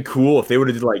would have been cool if they would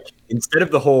have did, like, instead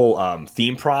of the whole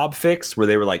theme prob fix where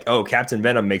they were like, oh, Captain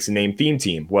Venom makes a name theme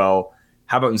team. Well,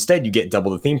 how about instead you get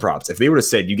double the theme props? If they would have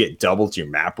said you get double to your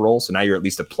map roll, so now you're at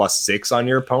least a +6 on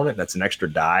your opponent, that's an extra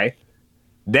die,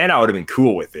 then I would have been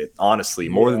cool with it, honestly,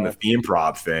 more than the theme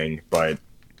prob thing. But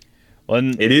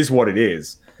it is what it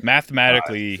is.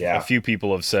 mathematically, yeah. a few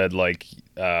people have said like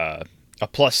a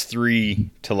 +3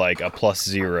 to like a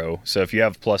 +0. So if you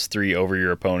have +3 over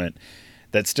your opponent,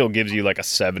 that still gives you like a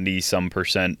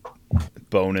 70%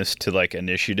 bonus to like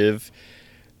initiative.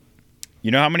 You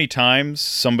know how many times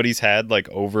somebody's had like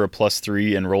over a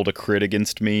 +3 and rolled a crit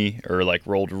against me, or like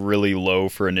rolled really low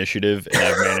for initiative, and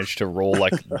I've managed to roll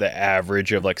like the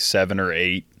average of like 7 or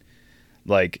 8.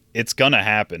 Like, it's gonna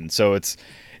happen. So it's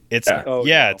it's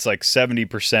like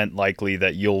 70% likely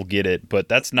that you'll get it, but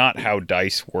that's not how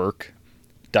dice work.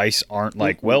 Dice aren't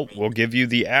like, well, we'll give you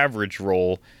the average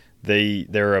roll.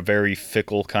 They're a very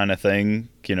fickle kind of thing,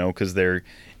 you know, because they're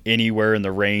anywhere in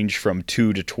the range from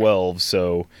 2 to 12.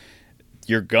 So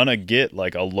you're gonna get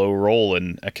like a low roll,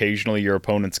 and occasionally your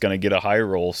opponent's gonna get a high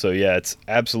roll. So yeah, it's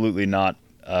absolutely not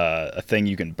a thing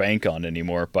you can bank on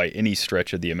anymore by any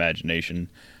stretch of the imagination.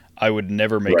 I would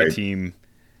never make a team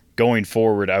going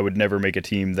forward, I would never make a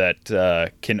team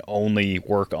that can only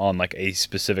work on like a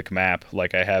specific map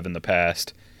like I have in the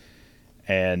past.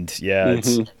 And yeah,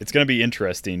 it's going to be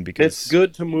interesting because it's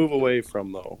good to move away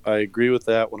from, though. I agree with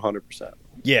that 100%.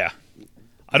 Yeah,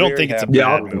 I don't think it's a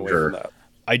bad move.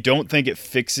 I don't think it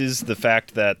fixes the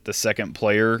fact that the second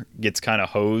player gets kind of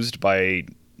hosed by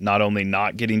not only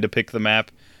not getting to pick the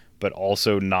map, but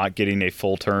also not getting a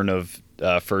full turn of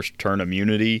first turn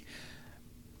immunity.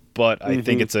 But I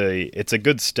think it's a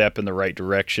good step in the right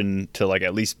direction to like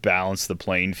at least balance the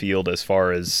playing field as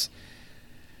far as.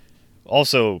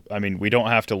 Also, I mean, we don't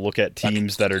have to look at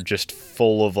teams that are just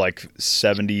full of like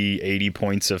 70, 80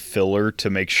 points of filler to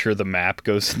make sure the map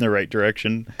goes in the right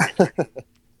direction.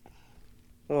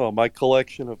 Oh, my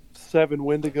collection of 7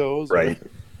 Wendigos. Right.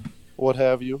 What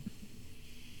have you.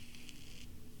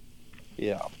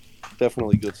 Yeah,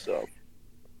 definitely good stuff.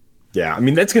 Yeah, I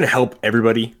mean, that's going to help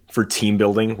everybody for team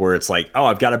building where it's like, oh,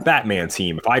 I've got a Batman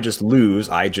team. If I just lose,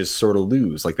 I just sort of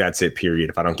lose. Like, that's it, period.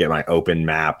 If I don't get my open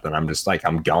map, then I'm just like,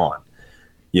 I'm gone.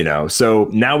 You know, so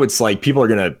now it's like people are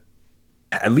going to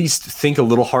at least think a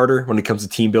little harder when it comes to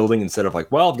team building instead of like,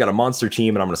 well, I've got a monster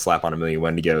team and I'm going to slap on a million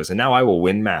Wendigos and now I will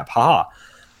win map. Haha.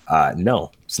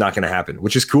 No, it's not going to happen,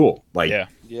 which is cool. Like, yeah,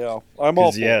 I'm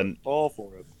all for it. All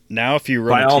for it. Now, if you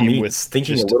run by a team means, with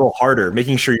thinking a little harder,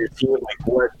 making sure your team like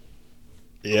what?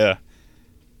 Yeah.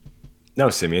 No,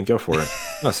 Simeon, go for it.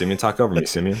 No, Simeon, talk over me,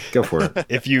 Simeon. Go for it.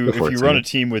 If you run a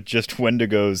team with just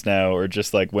Wendigos now, or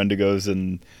just like Wendigos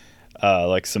and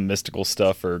like some mystical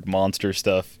stuff or monster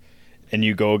stuff, and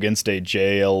you go against a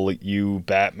JLU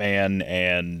Batman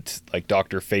and like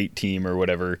Dr. Fate team or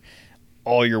whatever,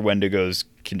 all your Wendigos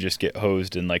can just get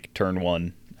hosed in like turn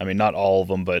 1. I mean, not all of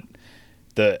them, but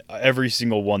every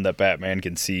single one that Batman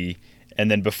can see, and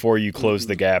then before you close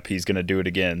the gap, he's going to do it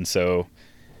again. So,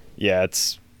 yeah,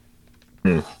 it's...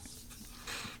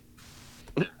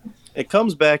 It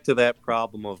comes back to that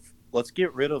problem of let's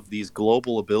get rid of these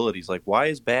global abilities. Like, why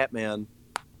is Batman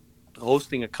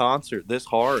hosting a concert this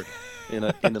hard in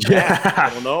the map? I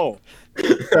don't know.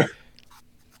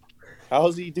 How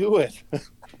does he do it?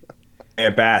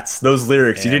 And Bats, those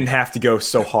lyrics, you didn't have to go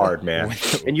so hard, man.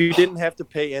 And you didn't have to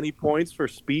pay any points for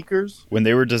speakers? When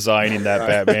they were designing that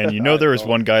Batman, you know there was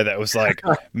one guy that was like,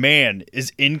 man,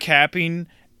 is in-capping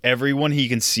everyone he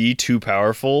can see too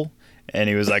powerful? And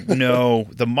he was like, no,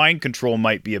 the mind control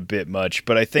might be a bit much,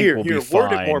 but I think we'll be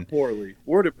fine.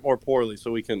 Word it more poorly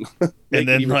so we can make and then,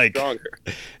 it even like, stronger.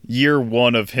 Year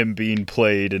 1 of him being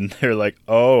played, and they're like,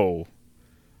 oh,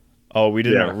 we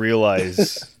didn't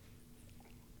realize...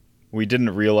 We didn't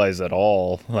realize at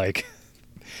all, like,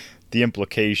 the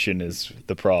implication is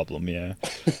the problem, yeah.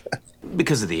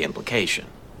 Because of the implication.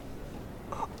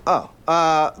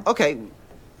 Okay.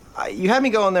 You had me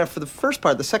going there for the first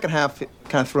part. The second half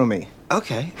kind of threw me.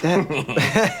 Okay, that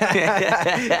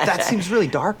seems really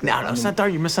dark. No, it's not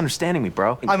dark. You're misunderstanding me,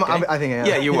 bro. I think I am.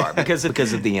 Yeah, you are, because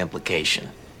of the implication.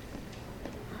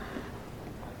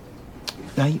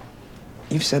 Now,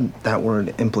 you've said that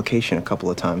word implication a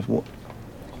couple of times.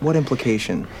 What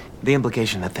implication? The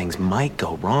implication that things might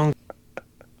go wrong.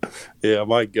 Yeah,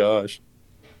 my gosh.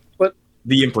 But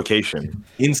the implication.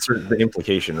 Insert the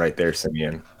implication right there,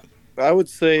 Simeon. I would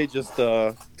say just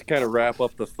to kind of wrap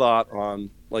up the thought on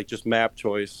like just map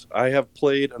choice. I have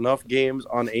played enough games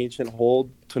on Ancient Hold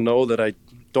to know that I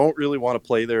don't really want to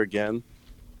play there again.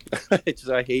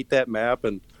 I hate that map,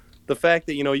 and the fact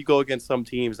that you go against some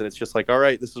teams and it's just like, all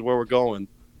right, this is where we're going.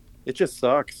 It just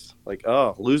sucks. Like,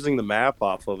 losing the map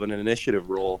off of an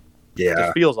initiative roll. Yeah. It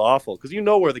just feels awful because you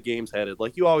know where the game's headed.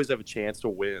 Like, you always have a chance to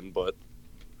win, but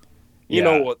you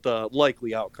know what the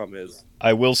likely outcome is.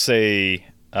 I will say,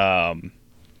 I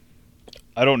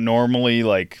don't normally,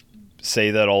 like, say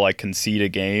that I'll, like, concede a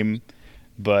game,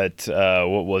 but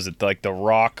what was it? Like, the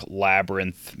Rock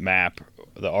Labyrinth map,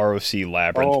 the ROC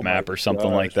Labyrinth map or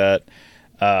something like that.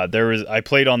 I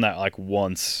played on that, like,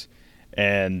 once.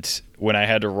 And when I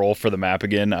had to roll for the map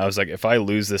again, I was like, if I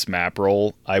lose this map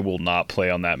roll, I will not play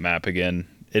on that map again.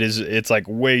 It's like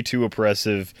way too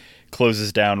oppressive,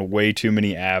 closes down way too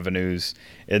many avenues,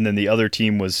 and then the other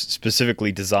team was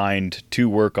specifically designed to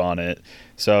work on it.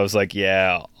 So I was like,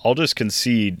 yeah, I'll just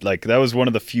concede. Like, that was one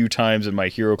of the few times in my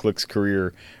HeroClix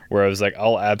career where I was like,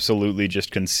 I'll absolutely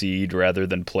just concede rather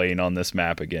than playing on this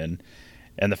map again.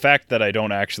 And the fact that I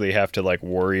don't actually have to, like,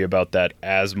 worry about that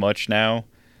as much now,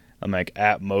 I'm like,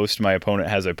 at most, my opponent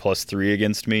has a +3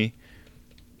 against me.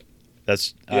 I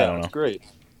don't know. It's great.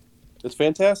 It's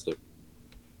fantastic.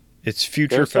 It's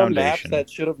future There's foundation. Some maps that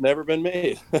should have never been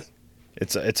made.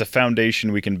 It's a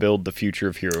foundation we can build the future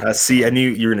of Hero. See, I knew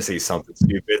you were going to say something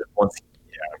stupid.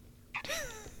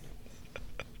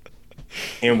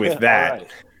 And with All that, right.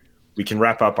 we can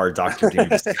wrap up our Dr. Doom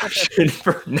discussion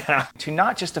for now. To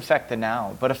not just affect the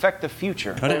now, but affect the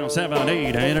future. Down 7,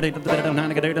 8, 9, 6, 1, 1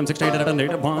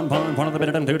 of the bit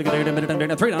of 2, 3,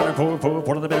 4,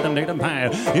 4 of the bit of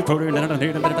 5. You put it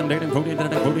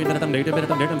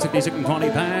 66 and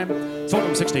 25. Sold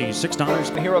them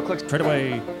 $66. HeroClix Trade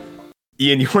away.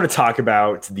 Ian, you want to talk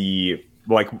about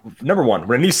number one,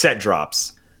 when a new set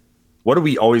drops, what do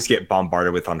we always get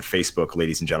bombarded with on Facebook,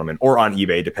 ladies and gentlemen, or on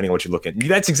eBay, depending on what you look at?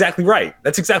 That's exactly right.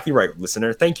 That's exactly right,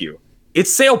 listener. Thank you.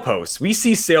 It's sale posts. We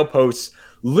see sale posts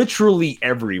literally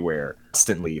everywhere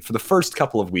constantly for the first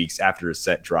couple of weeks after a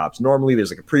set drops. Normally,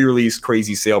 there's like a pre-release,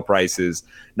 crazy sale prices,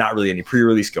 not really any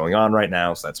pre-release going on right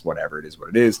now, so that's whatever. It is what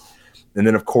it is. And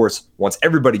then, of course, once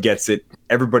everybody gets it,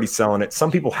 everybody's selling it.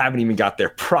 Some people haven't even got their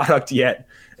product yet,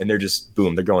 and they're just,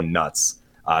 boom, they're going nuts.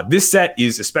 This set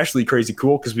is especially crazy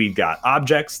cool because we've got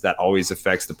objects that always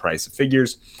affects the price of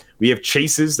figures. We have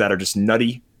chases that are just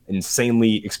nutty,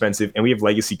 insanely expensive, and we have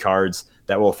legacy cards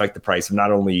that will affect the price of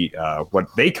not only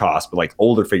what they cost, but like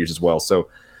older figures as well. So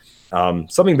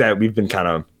something that we've been kind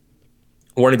of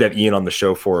wanting to have Ian on the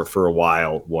show for a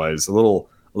while was a little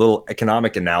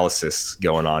economic analysis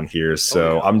going on here.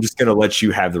 So I'm just going to let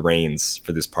you have the reins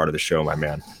for this part of the show, my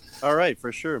man. All right,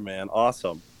 for sure, man.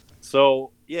 Awesome. So,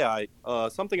 yeah,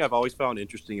 something I've always found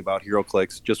interesting about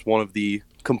HeroClix, just one of the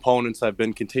components I've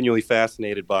been continually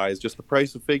fascinated by, is just the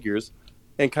price of figures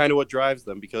and kind of what drives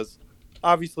them. Because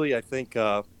obviously, I think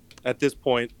at this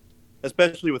point,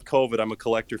 especially with COVID, I'm a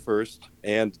collector first.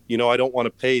 And, I don't want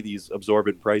to pay these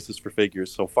absorbent prices for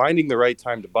figures. So finding the right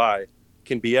time to buy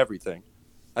can be everything.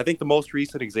 I think the most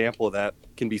recent example of that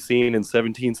can be seen in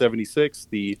 1776,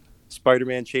 the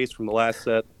Spider-Man chase from the last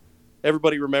set.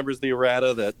 Everybody remembers the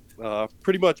errata that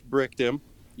pretty much bricked him.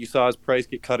 You saw his price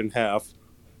get cut in half.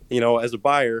 As a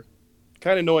buyer,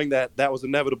 kind of knowing that that was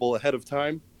inevitable ahead of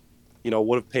time,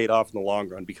 would have paid off in the long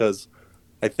run, because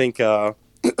I think, just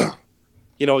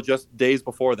days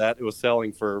before that, it was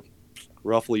selling for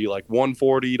roughly like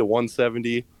 140 to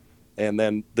 170. And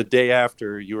then the day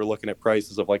after, you were looking at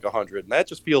prices of like 100. And that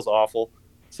just feels awful.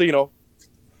 So,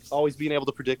 always being able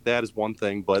to predict that is one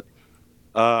thing. But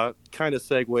kind of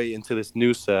segue into this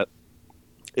new set.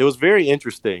 It was very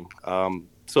interesting.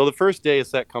 So the first day a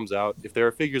set comes out, if there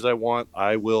are figures I want,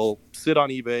 I will sit on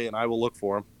eBay and I will look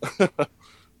for them.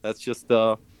 That's just,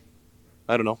 I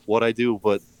don't know what I do.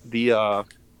 But the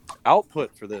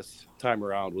output for this time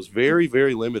around was very,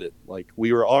 very limited. Like,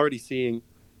 we were already seeing,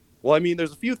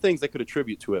 there's a few things that could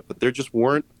attribute to it, but there just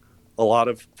weren't a lot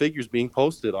of figures being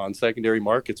posted on secondary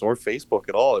markets or Facebook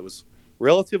at all. It was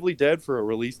relatively dead for a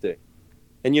release day.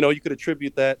 And, you could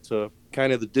attribute that to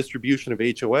kind of the distribution of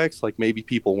HOX, like maybe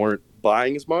people weren't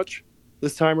buying as much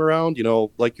this time around.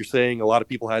 Like you're saying, a lot of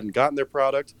people hadn't gotten their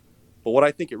product. But what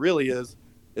I think it really is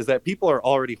that people are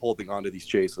already holding on to these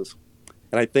chases.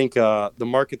 And I think the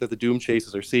market that the Doom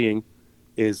chases are seeing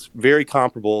is very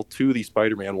comparable to the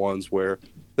Spider-Man ones, where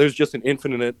there's just an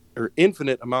infinite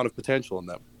amount of potential in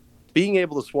them. Being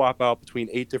able to swap out between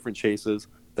 8 different chases,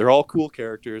 they're all cool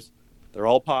characters. They're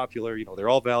all popular, they're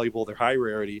all valuable, they're high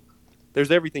rarity.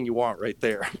 There's everything you want right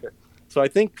there. So I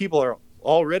think people are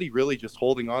already really just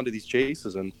holding on to these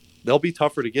chases, and they'll be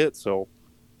tougher to get. So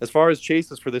as far as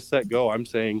chases for this set go, I'm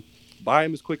saying buy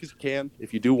them as quick as you can.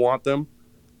 If you do want them,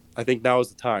 I think now is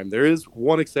the time. There is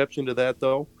one exception to that,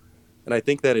 though, and I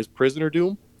think that is Prisoner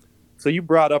Doom. So you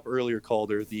brought up earlier,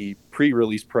 Calder, the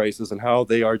pre-release prices and how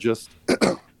they are just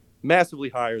massively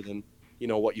higher than,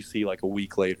 what you see like a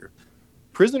week later.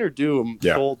 Prisoner Doom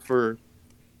sold for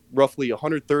roughly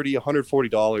 $130,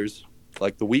 $140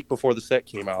 like the week before the set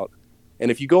came out. And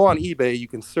if you go on eBay, you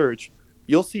can search,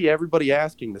 you'll see everybody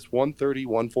asking this $130,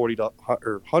 $140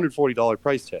 or $140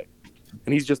 price tag.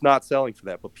 And he's just not selling for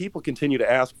that. But people continue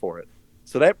to ask for it.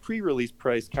 So that pre-release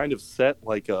price kind of set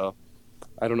like a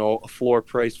floor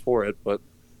price for it. But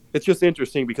it's just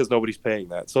interesting because nobody's paying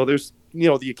that. So there's,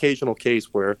 the occasional case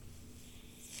where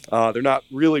they're not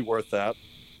really worth that.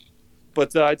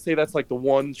 But I'd say that's like the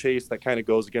one chase that kind of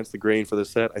goes against the grain for this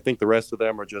set. I think the rest of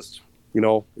them are just,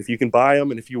 if you can buy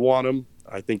them and if you want them,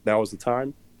 I think now is the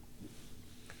time.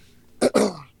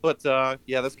 But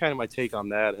that's kind of my take on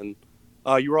that. And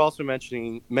you were also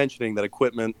mentioning that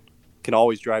equipment can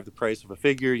always drive the price of a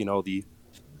figure. The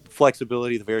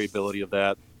flexibility, the variability of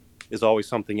that is always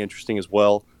something interesting as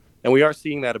well. And we are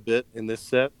seeing that a bit in this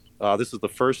set. This is the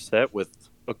first set with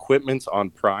equipment on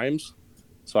primes.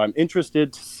 So I'm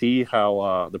interested to see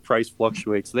how the price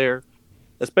fluctuates there,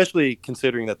 especially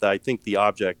considering that I think the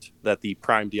object that the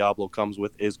Prime Diablo comes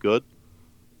with is good.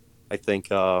 I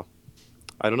think, I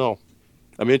don't know.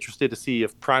 I'm interested to see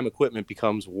if Prime equipment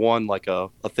becomes one, like a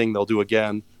thing they'll do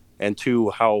again, and two,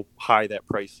 how high that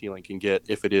price ceiling can get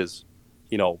if it is,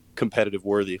 competitive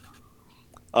worthy.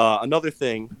 Another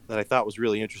thing that I thought was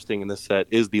really interesting in this set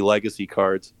is the legacy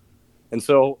cards. And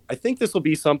so I think this will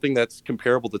be something that's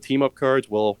comparable to team up cards,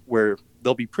 where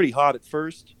they'll be pretty hot at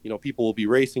first. People will be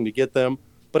racing to get them.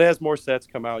 But as more sets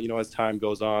come out, as time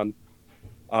goes on,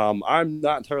 I'm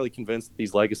not entirely convinced that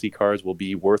these legacy cards will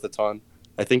be worth a ton.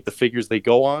 I think the figures they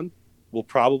go on will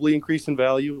probably increase in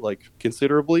value, like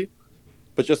considerably.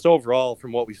 But just overall,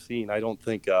 from what we've seen, I don't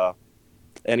think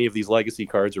any of these legacy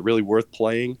cards are really worth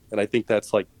playing. And I think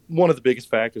that's like one of the biggest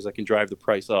factors that can drive the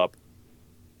price up.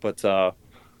 But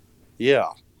yeah,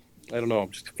 I don't know. I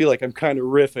just feel like I'm kind of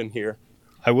riffing here.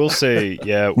 I will say,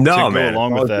 yeah, No, to man. go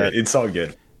along with that, It's all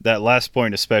good. that last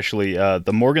point especially,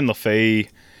 the Morgan Le Fay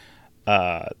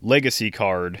legacy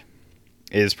card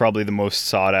is probably the most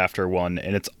sought after one,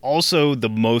 and it's also the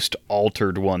most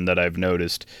altered one that I've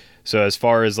noticed. So as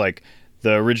far as like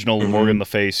the original Morgan Le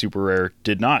Fay super rare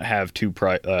did not have 2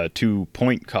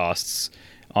 point costs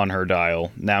on her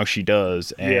dial. Now she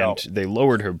does, and they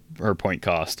lowered her point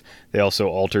cost. They also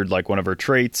altered like one of her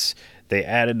traits. They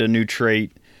added a new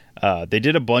trait. They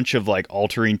did a bunch of like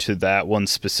altering to that one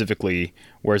specifically,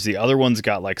 whereas the other ones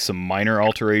got like some minor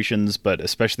alterations, but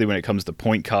especially when it comes to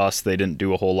point costs, they didn't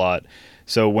do a whole lot.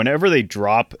 So whenever they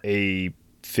drop a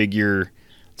figure,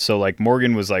 so like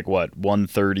Morgan was like what,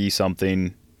 130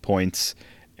 something points,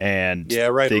 and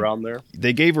around there.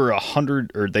 They gave her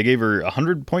 100, or they gave her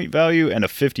 100 point value and a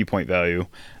 50 point value,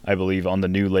 I believe, on the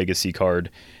new legacy card.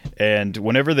 And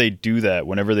whenever they do that,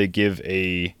 whenever they give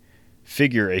a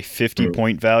figure a 50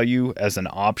 point value as an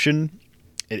option,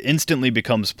 it instantly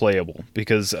becomes playable,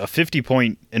 because a 50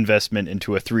 point investment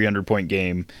into a 300 point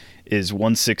game is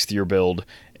 1/6 your build.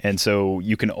 And so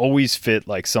you can always fit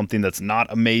like something that's not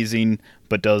amazing,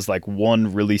 but does like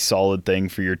one really solid thing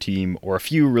for your team, or a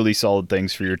few really solid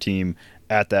things for your team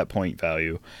at that point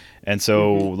value. And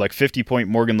so like 50 point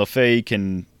Morgan Le Fay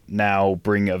can now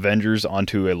bring Avengers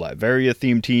onto a Latveria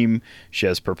themed team. She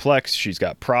has Perplex. She's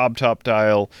got Prob top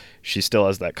dial. She still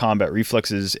has that combat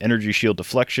reflexes, energy shield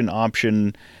deflection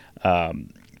option,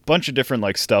 bunch of different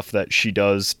like stuff that she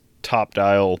does top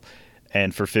dial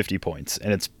and for 50 points.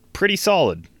 And it's pretty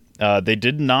solid. They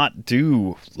did not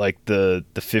do like the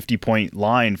 50 point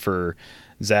line for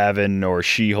Zavin or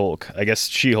She-Hulk. I guess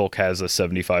She-Hulk has a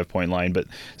 75 point line, but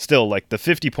still like the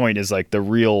 50 point is like the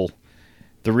real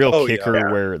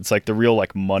kicker, where it's like the real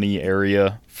like money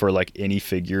area for like any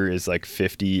figure is like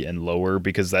 50 and lower,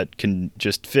 because that can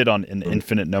just fit on an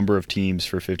infinite number of teams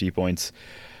for 50 points.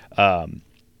 But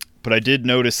I did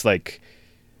notice like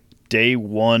day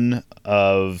one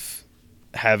of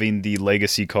having the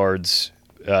legacy cards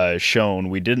shown,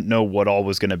 we didn't know what all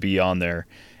was going to be on there.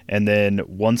 And then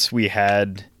once we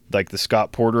had like the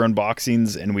Scott Porter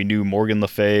unboxings and we knew Morgan Le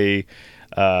Fay,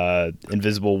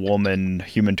 Invisible Woman,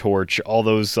 Human Torch, all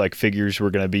those like figures were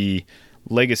going to be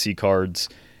legacy cards,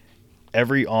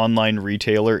 every online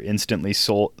retailer instantly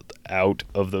sold out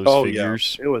of those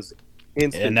figures. It was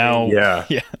instant. And now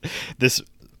this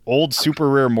old super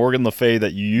rare Morgan Le Fay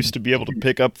that you used to be able to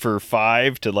pick up for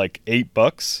 $5 to like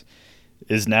 $8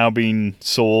 is now being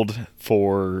sold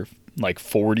for like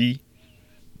 40.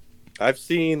 I've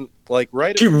seen like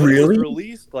right when it was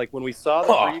released, like when we saw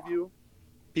the preview,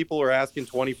 people were asking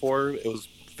 24. It was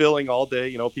filling all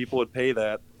day. People would pay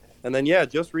that. And then,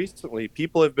 just recently,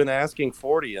 people have been asking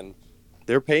 40, and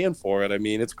they're paying for it. I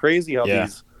mean, it's crazy how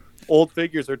these old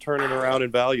figures are turning around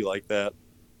in value like that.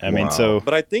 I mean,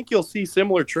 But I think you'll see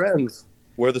similar trends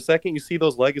where the second you see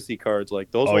those legacy cards,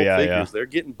 like those old figures, they're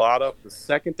getting bought up the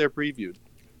second they're previewed.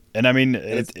 And I mean,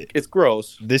 it's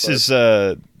gross. This is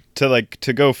to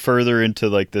go further into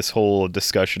like this whole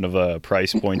discussion of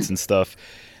price points and stuff.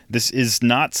 This is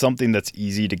not something that's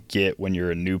easy to get when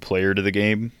you're a new player to the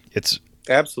game. It's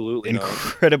absolutely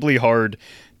incredibly hard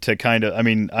to kind of. I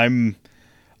mean, I'm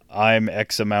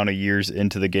X amount of years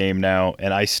into the game now,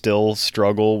 and I still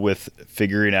struggle with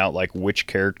figuring out like which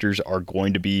characters are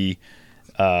going to be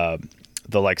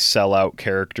the like sellout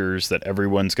characters that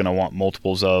everyone's going to want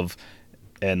multiples of,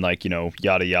 and like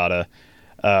yada yada.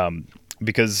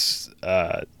 Because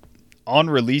on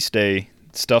release day,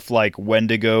 stuff like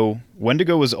Wendigo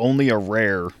was only a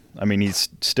rare. I mean, he's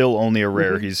still only a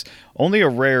rare. He's only a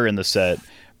rare in the set,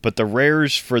 but the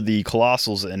rares for the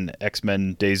Colossals in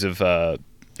X-Men Days of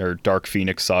or Dark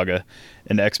Phoenix Saga,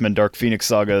 in X-Men Dark Phoenix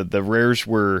Saga, the rares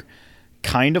were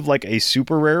kind of like a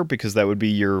super rare, because that would be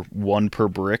your 1 per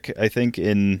brick. I think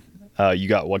you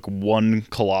got like 1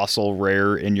 colossal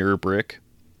rare in your brick.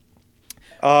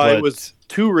 It was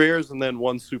 2 rares and then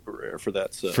 1 super rare for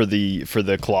that set. for the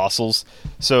Colossals.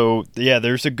 So yeah,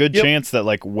 there's a good chance that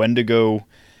like Wendigo,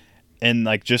 and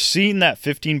like just seeing that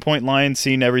 15-point line,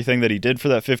 seeing everything that he did for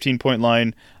that 15-point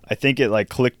line, I think it like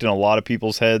clicked in a lot of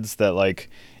people's heads that like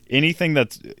anything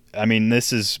that's, I mean,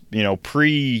 this is, you know,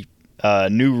 pre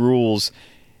new rules,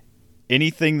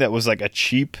 anything that was like a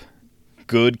cheap,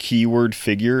 good keyword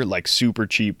figure, like super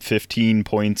cheap, 15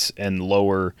 points and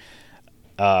lower,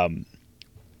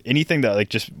 anything that like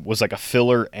just was like a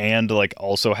filler and like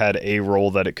also had a role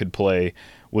that it could play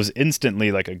was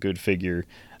instantly like a good figure.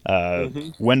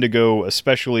 Wendigo,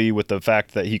 especially with the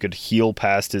fact that he could heal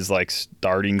past his like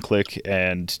starting click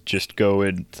and just go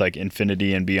in like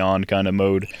infinity and beyond kind of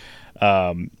mode,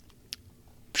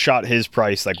 shot his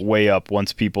price like way up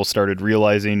once people started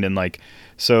realizing, and like,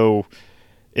 so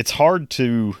it's hard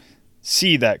to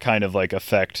see that kind of like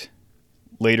effect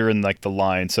later in like the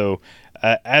line. So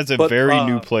as a very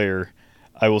new player,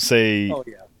 I will say,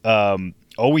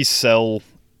 always sell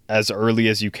as early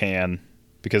as you can,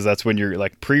 because that's when you're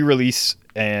like pre-release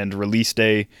and release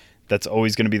day. That's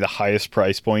always going to be the highest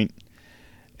price point.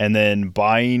 And then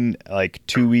buying like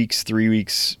 2 weeks, 3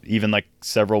 weeks, even like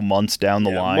several months down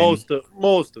the line. Most of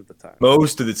the time.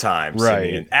 Most of the time, right?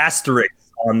 Simeon. Asterisk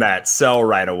on that, sell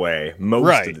right away.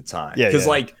 Most of the time, because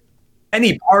like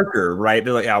Penny Parker, right?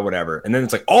 They're like, yeah, whatever. And then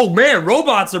it's like, oh man,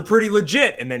 robots are pretty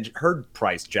legit. And then her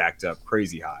price jacked up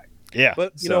crazy high. Yeah.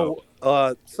 But, you know,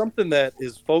 something that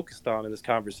is focused on in this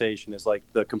conversation is like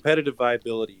the competitive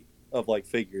viability of like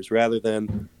figures rather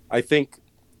than, I think,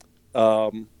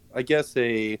 I guess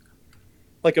a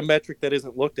metric that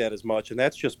isn't looked at as much. And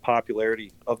that's just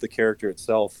popularity of the character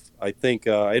itself. I think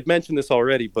I had mentioned this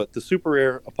already, but the super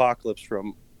rare Apocalypse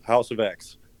from House of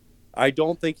X, I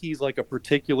don't think he's like a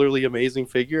particularly amazing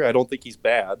figure. I don't think he's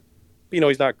bad. You know,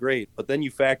 he's not great. But then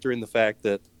you factor in the fact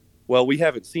that, well, we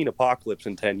haven't seen Apocalypse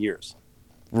in 10 years.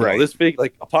 Right. You know, this big,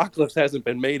 like, Apocalypse hasn't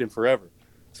been made in forever.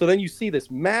 So then you see this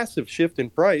massive shift in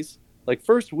price. Like,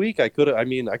 first week, I could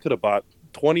have bought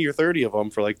 20 or 30 of them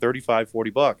for like $35,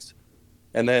 $40.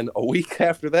 And then a week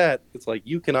after that, it's like,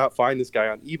 you cannot find this guy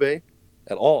on eBay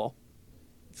at all.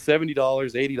 $70,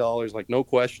 $80, like, no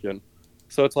question.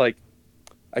 So it's like,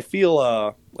 I feel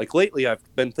like lately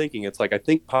I've been thinking, it's like, I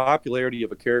think popularity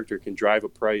of a character can drive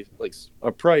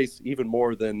a price even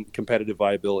more than competitive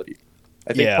viability.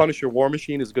 I think Punisher War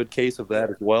Machine is a good case of that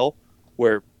as well,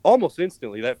 where almost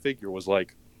instantly that figure was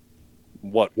like,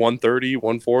 what, 130,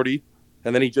 140,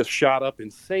 and then he just shot up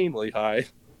insanely high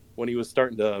when he was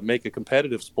starting to make a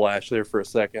competitive splash there for a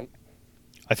second.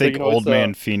 I think Old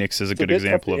Man Phoenix is a good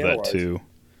example of that too.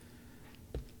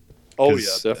 Oh yeah,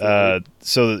 definitely.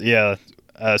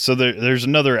 So there's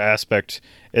another aspect,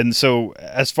 and so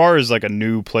as far as like a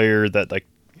new player that like,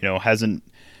 you know,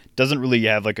 doesn't really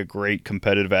have like a great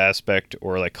competitive aspect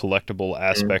or like collectible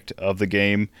aspect of the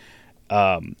game,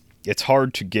 it's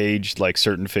hard to gauge like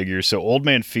certain figures. So Old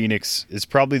Man Phoenix is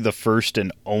probably the first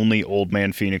and only Old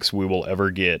Man Phoenix we will ever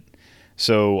get.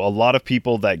 So a lot of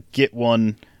people that get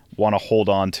one want to hold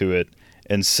on to it,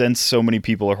 and since so many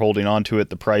people are holding on to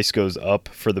it, the price goes up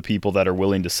for the people that are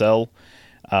willing to sell.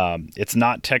 It's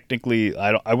not technically,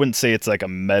 I wouldn't say it's like a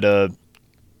meta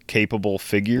capable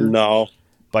figure. No.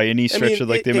 By any stretch of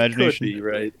like the imagination. It could be,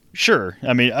 right? Sure.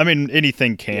 I mean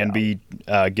anything can be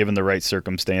given the right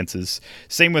circumstances.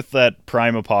 Same with that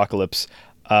Prime Apocalypse.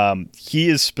 He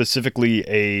is specifically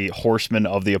a horseman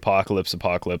of the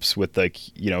Apocalypse with,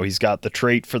 like, you know, he's got the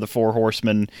trait for the 4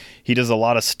 horsemen. He does a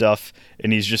lot of stuff,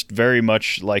 and he's just very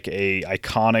much like a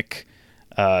iconic,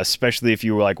 especially if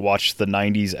you like watch the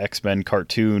 90s X-Men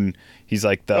cartoon. He's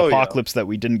like the Apocalypse that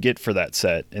we didn't get for that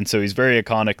set, and so he's very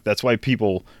iconic. That's why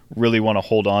people really want to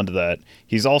hold on to that.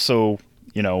 He's also,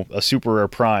 you know, a super rare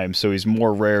Prime, so he's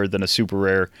more rare than a super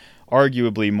rare,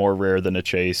 arguably more rare than a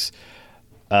Chase.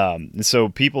 And so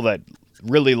people that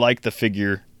really like the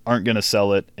figure aren't going to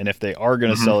sell it, and if they are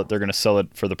going to sell it, they're going to sell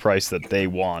it for the price that they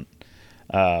want.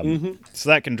 So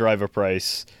that can drive a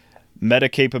price. Meta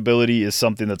capability is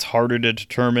something that's harder to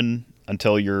determine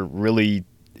until you're really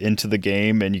into the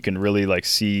game and you can really like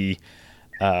see,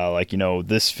 like, you know,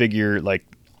 this figure, like,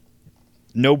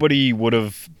 nobody would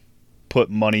have put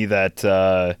money that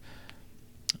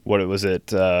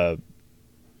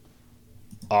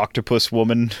Octopus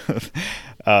Woman,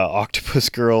 Octopus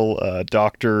Girl,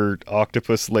 Doctor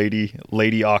Octopus Lady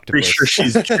Octopus. Pretty sure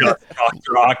she's Doctor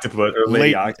Octopus or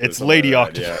Lady Octopus. It's Lady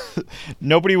Octopus. Yeah.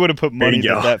 Nobody would have put money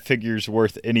that figure's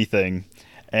worth anything.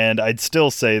 And I'd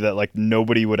still say that like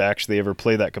nobody would actually ever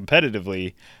play that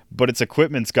competitively, but its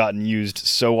equipment's gotten used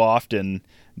so often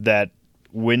that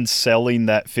when selling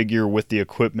that figure with the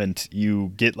equipment,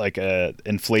 you get like a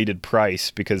inflated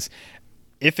price, because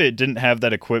if it didn't have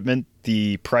that equipment,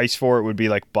 the price for it would be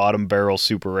like bottom barrel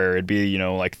super rare. It'd be,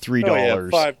 like $3. Oh, yeah,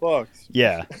 $5.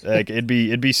 Yeah, like it'd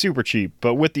be super cheap.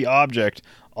 But with the object,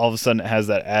 all of a sudden it has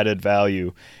that added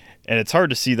value, and it's hard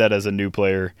to see that as a new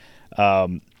player.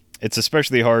 It's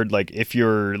especially hard like if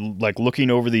you're like looking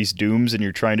over these dooms and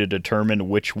you're trying to determine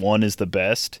which one is the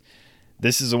best.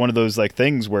 This is one of those like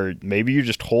things where maybe you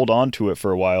just hold on to it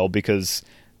for a while, because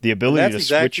the ability to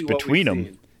switch between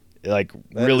them like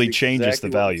really changes the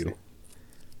value.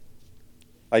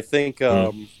 I think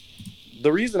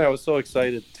the reason I was so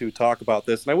excited to talk about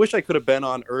this, and I wish I could have been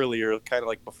on earlier, kind of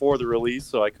like before the release,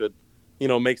 so I could,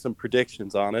 make some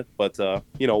predictions on it. But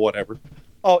whatever.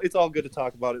 Oh, it's all good to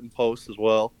talk about it in post as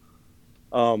well.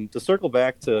 To circle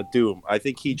back to Doom, I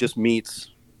think he just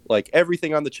meets like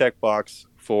everything on the checkbox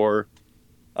for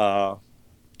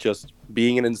just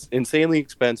being insanely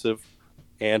expensive,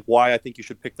 and why I think you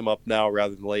should pick them up now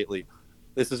rather than lately.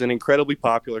 This is an incredibly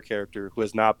popular character who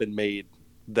has not been made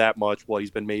that much. Well,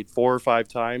 he's been made 4 or 5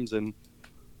 times in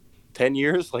 10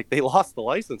 years. Like, they lost the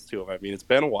license to him. I mean, it's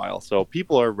been a while. So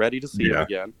people are ready to see him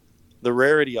again. The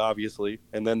rarity, obviously,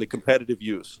 and then the competitive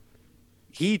use.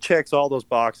 He checks all those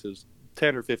boxes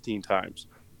 10 or 15 times.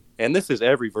 And this is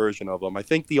every version of him. I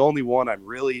think the only one I'm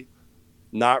really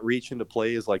not reaching to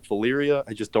play is like Valeria.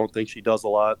 I just don't think she does a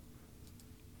lot.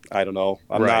 I don't know.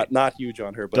 I'm not huge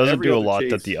on her, but doesn't every do a other lot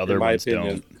chase, that the other in my ones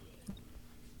opinion, don't.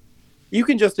 You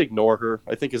can just ignore her,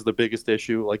 I think, is the biggest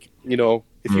issue. Like,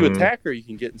 if you attack her, you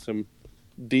can get in some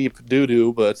deep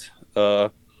doo-doo, but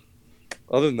other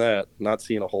than that, not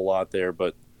seeing a whole lot there.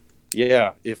 But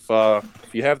yeah, if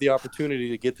you have the opportunity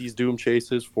to get these Doom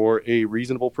chases for a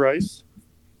reasonable price,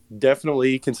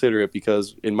 definitely consider it,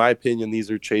 because in my opinion,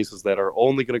 these are chases that are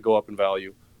only going to go up in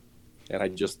value. And I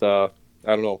just, I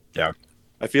don't know. Yeah.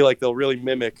 I feel like they'll really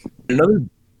mimic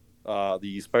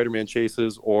the Spider-Man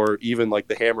chases, or even like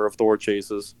the Hammer of Thor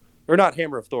chases, or not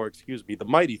Hammer of Thor, excuse me, the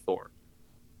Mighty Thor,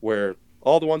 where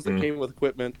all the ones that came with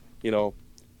equipment, it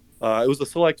was a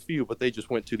select few, but they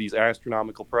just went to these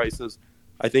astronomical prices.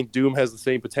 I think Doom has the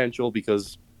same potential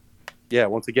because,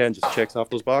 once again, just checks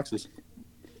off those boxes.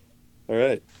 All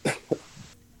right.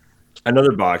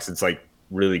 Another box that's like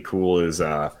really cool is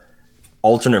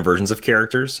alternate versions of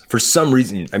characters. For some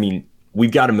reason, I mean,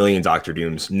 we've got a million Doctor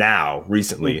Dooms now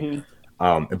recently,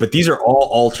 but these are all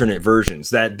alternate versions.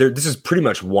 This is pretty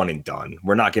much one and done.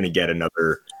 We're not going to get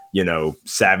another,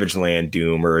 Savage Land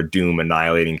Doom or a Doom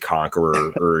Annihilating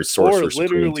Conqueror or a Sorcerer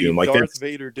Supreme Doom. Like Darth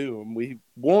Vader Doom. We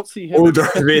won't see him. Or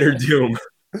Darth Vader Doom.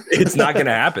 It's not going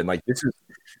to happen. Like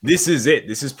this is it.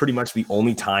 This is pretty much the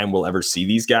only time we'll ever see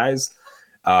these guys.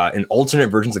 And alternate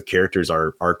versions of characters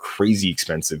are crazy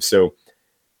expensive. So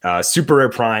Super Rare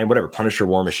Prime, whatever, Punisher,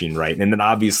 War Machine, right? And then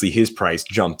obviously his price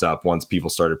jumped up once people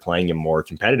started playing him more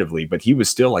competitively, but he was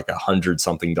still like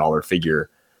 $100-something figure,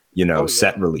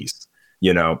 set release.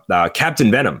 Captain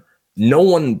Venom. No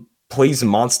one plays a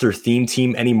monster theme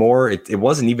team anymore. It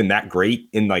wasn't even that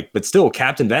great but still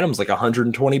Captain Venom's like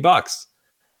 $120.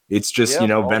 It's just,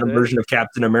 Venom version of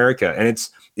Captain America. And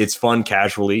it's fun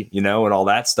casually, and all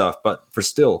that stuff. But for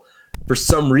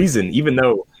some reason, even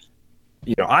though,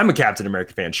 I'm a Captain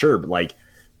America fan, sure, but like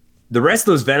the rest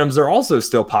of those Venoms are also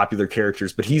still popular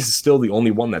characters, but he's still the only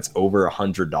one that's over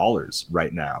 $100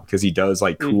 right now, because he does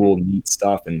like cool, neat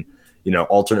stuff and,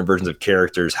 alternate versions of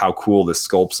characters, how cool the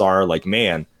sculpts are. Like,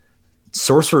 man,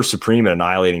 Sorcerer Supreme and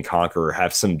Annihilating Conqueror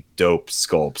have some dope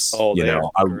sculpts. Oh,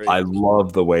 I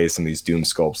love the way some of these Doom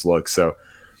sculpts look. So,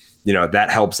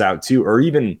 that helps out too. Or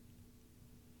even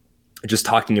just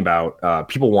talking about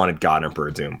people wanted God Emperor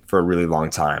Doom for a really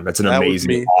long time. That's an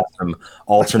amazing, awesome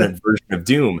alternate version of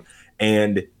Doom.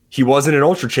 And he wasn't an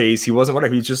Ultra Chase. He wasn't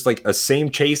whatever. He's just like a same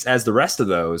chase as the rest of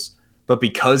those. But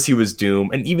because he was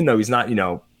Doom, and even though he's not,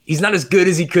 he's not as good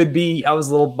as he could be, I was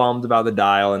a little bummed about the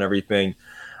dial and everything.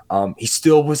 He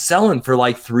still was selling for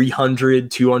like 300,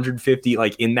 250,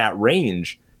 like in that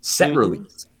range, set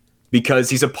release. Because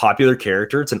he's a popular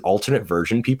character. It's an alternate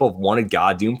version. People have wanted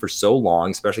God Doom for so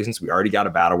long, especially since we already got a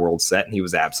Battle World set and he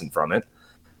was absent from it.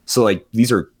 So like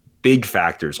these are big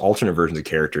factors. Alternate versions of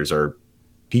characters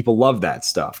people love that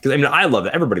stuff. Because I love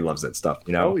that. Everybody loves that stuff,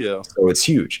 Oh yeah. So it's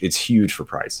huge. It's huge for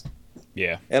price.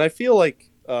 Yeah. And I feel like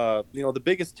the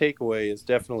biggest takeaway is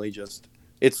definitely just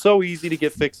it's so easy to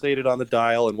get fixated on the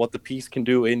dial and what the piece can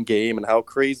do in game and how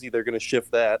crazy they're going to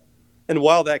shift that. And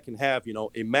while that can have,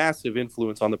 a massive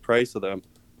influence on the price of them,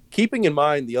 keeping in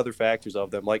mind the other factors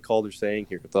of them, like Calder's saying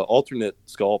here, the alternate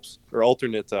sculpts or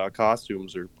alternate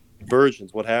costumes or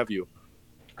versions, what have you,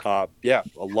 yeah,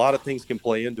 a lot of things can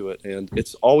play into it, and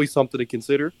it's always something to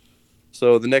consider.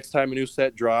 So the next time a new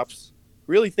set drops,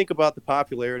 really think about the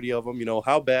popularity of them. You know,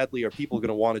 how badly are people going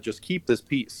to want to just keep this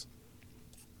piece?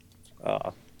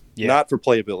 Not for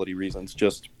playability reasons,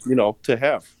 just, you know, to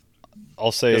have.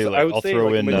 I'll say, like, I'll throw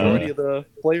like in the majority of the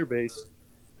player base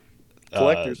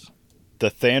collectors. The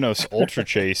Thanos Ultra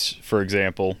Chase, for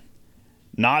example,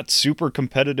 not super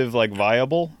competitive, like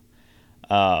viable,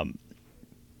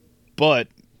 but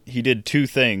he did two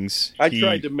things. I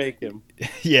tried to make him.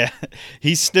 Yeah,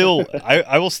 he's still.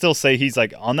 I will still say he's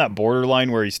like on that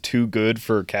borderline where he's too good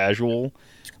for casual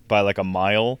by like a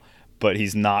mile, but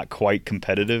he's not quite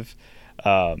competitive.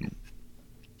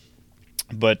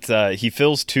 But he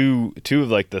fills two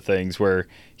of like the things where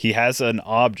he has an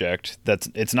object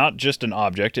it's not just an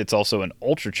object, it's also an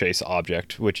Ultra Chase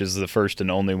object, which is the first and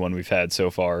only one we've had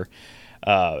so far.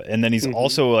 And then he's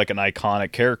also like an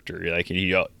iconic character. Like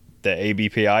the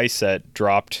ABPI set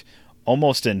dropped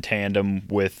almost in tandem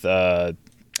with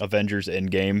Avengers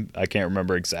Endgame. I can't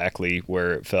remember exactly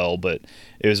where it fell, but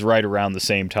it was right around the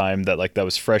same time that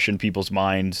was fresh in people's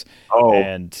minds. Oh,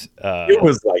 and it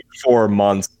was like 4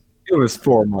 months. It was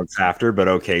 4 months after, but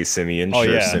okay, Simeon. Oh,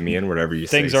 sure, yeah. Simeon, whatever you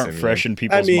say. Things aren't Simeon. fresh in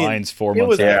people's minds 4 months after. It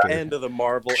was after. the end of the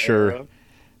Marvel era.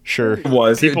 Sure. It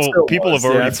was. People have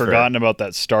already that's forgotten fair. about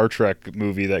that Star Trek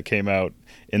movie that came out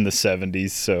in the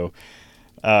 70s. So,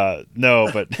 no,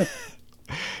 but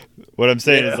what I'm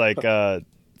saying is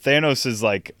Thanos has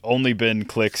only been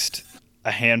clixed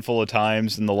a handful of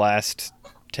times in the last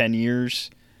 10 years.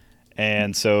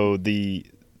 And so the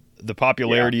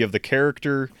popularity of the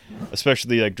character,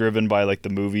 especially driven by the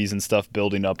movies and stuff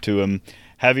building up to him,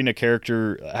 having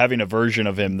a version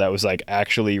of him that was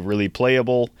actually really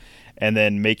playable, and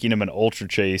then making him an Ultra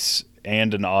Chase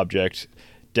and an object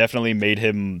definitely made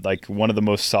him one of the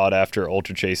most sought after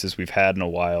Ultra Chases we've had in a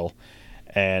while.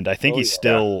 And I think he's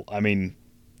still, I mean,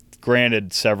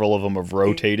 granted, several of them have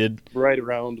rotated. Right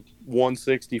around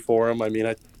 160 for him. I mean,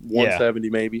 170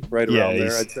 maybe, right around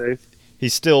there, I'd say.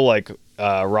 He's still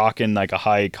rocking a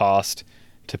high cost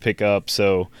to pick up.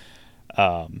 So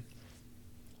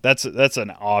that's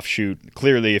an offshoot.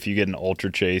 Clearly, if you get an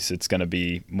Ultra Chase, it's going to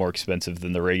be more expensive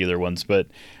than the regular ones. But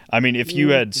I mean, if you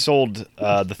had sold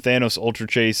the Thanos Ultra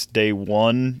Chase day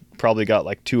one, probably got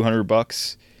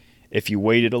 $200. If you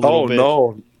waited a little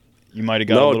bit, you might have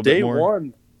got a little bit more.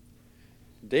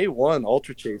 Day one,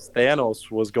 Ultra Chase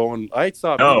Thanos was going. I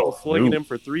saw people slinging him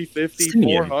for 350,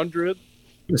 400.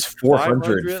 It was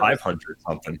 400, 500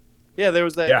 something. Yeah, there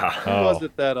was that. Yeah. Who was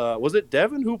it that? Was it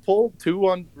Devin who pulled 2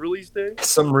 on release day?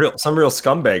 Some real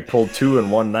scumbag pulled 2 in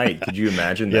one night. Could you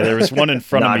imagine that? Yeah, there was one in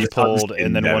front of me pulled,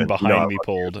 and then Devin. one behind me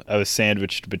pulled. I was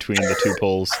sandwiched between the two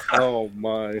pulls. Oh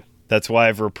my! That's why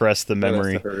I've repressed the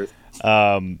memory.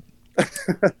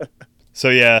 So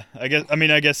yeah, I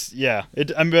guess yeah.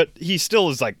 But he still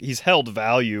is he's held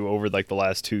value over the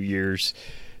last 2 years,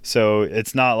 so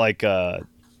it's not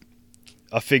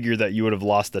a figure that you would have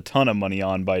lost a ton of money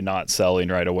on by not selling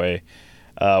right away.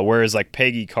 Whereas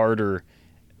Peggy Carter,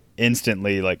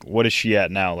 instantly, what is she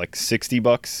at now?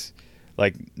 $60?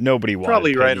 Nobody wanted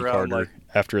probably Peggy right around Carter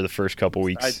after the first couple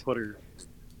weeks. I'd put her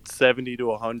 70 to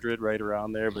 100, right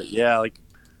around there. But yeah,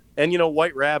 and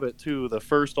White Rabbit too, the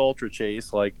first Ultra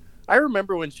Chase. I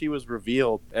remember when she was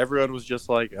revealed, everyone was just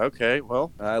okay,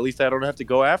 well, at least I don't have to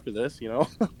go after this,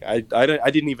 I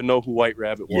didn't even know who White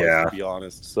Rabbit was, to be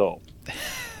honest. So,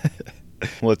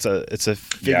 well, it's a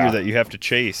figure that you have to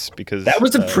chase because that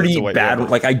was a pretty bad rabbit.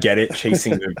 one. I get it,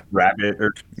 chasing a rabbit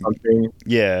or something.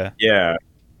 Yeah.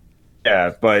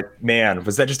 But man,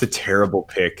 was that just a terrible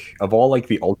pick of all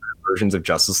the alternate versions of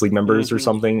Justice League members or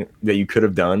something that you could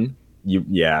have done? You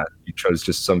chose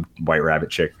just some White Rabbit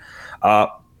chick.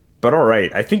 But all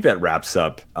right, I think that wraps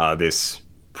up this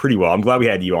pretty well. I'm glad we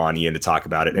had you on, Ian, to talk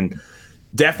about it, and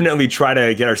definitely try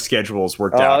to get our schedules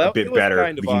worked out a bit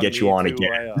better. We can get you on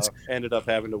again. I ended up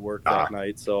having to work that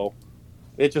night, so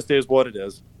it just is what it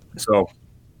is. So,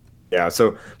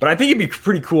 but I think it'd be a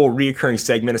pretty cool reoccurring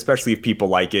segment, especially if people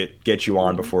like it. Get you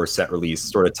on before a set release,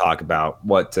 sort of talk about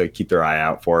what to keep their eye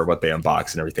out for, what they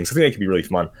unbox, and everything. So I think that could be really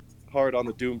fun. Hard on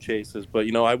the Doom chases, but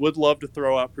I would love to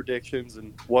throw out predictions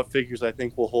and what figures I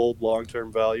think will hold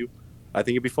long-term value. I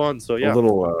think it'd be fun. So yeah, a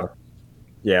little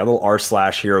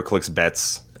r/HeroClix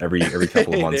bets every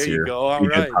couple of months there here. You go. All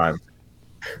right. Time.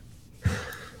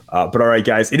 But all right,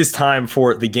 guys, it is time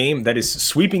for the game that is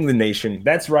sweeping the nation.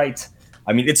 That's right.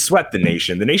 I mean, it swept the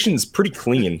nation. The nation's pretty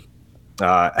clean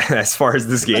as far as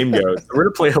this game goes. So we're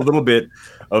gonna play a little bit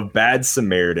of Bad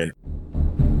Samaritan.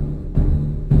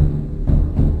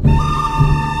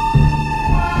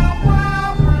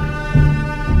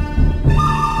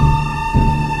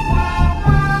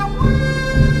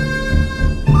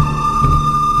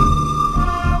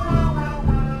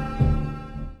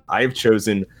 I have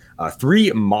chosen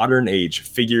 3 modern age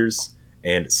figures,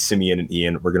 and Simeon and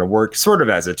Ian, we're going to work sort of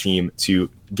as a team to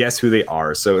guess who they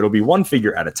are. So it'll be one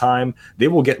figure at a time. They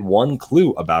will get one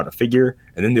clue about a figure,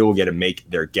 and then they will get to make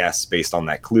their guess based on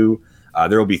that clue.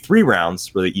 There will be 3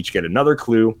 rounds where they each get another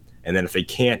clue, and then if they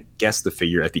can't guess the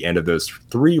figure at the end of those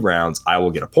 3 rounds, I will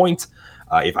get a point.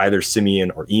 If either Simeon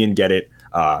or Ian get it,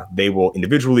 they will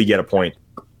individually get a point.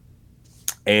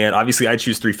 And obviously, I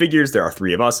choose 3 figures. There are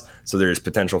 3 of us, so there is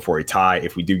potential for a tie.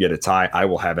 If we do get a tie, I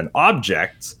will have an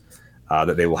object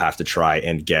that they will have to try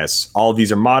and guess. All of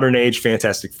these are modern age.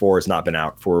 Fantastic Four has not been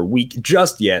out for a week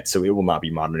just yet, so it will not be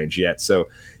modern age yet. So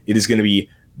it is going to be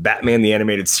Batman the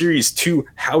Animated Series 2,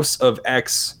 House of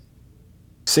X,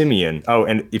 Simeon. Oh,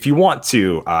 and if you want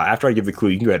to, after I give the clue,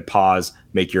 you can go ahead and pause,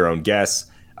 make your own guess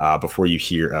before you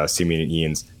hear Simeon and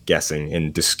Ian's guessing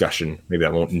and discussion. Maybe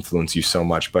that won't influence you so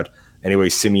much, but anyway,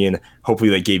 Simeon, hopefully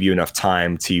that gave you enough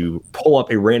time to pull up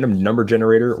a random number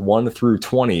generator 1 through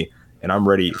 20, and I'm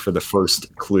ready for the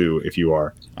first clue if you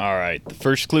are. All right. The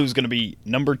first clue is going to be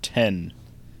number 10.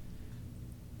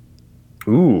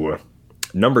 Ooh.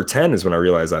 Number 10 is when I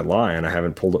realized I lie and I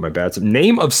haven't pulled up my bad. So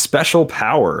name of special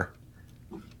power.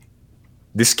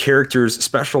 This character's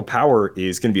special power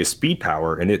is going to be a speed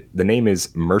power, and the name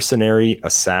is Mercenary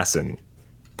Assassin.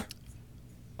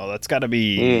 Oh, that's got to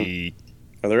be...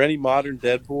 Are there any modern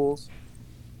Deadpools?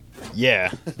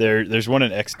 Yeah, there's one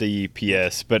in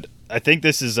XDPS, but I think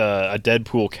this is a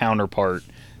Deadpool counterpart,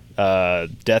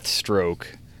 Deathstroke,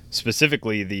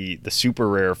 specifically the super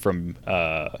rare from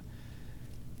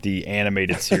the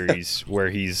animated series where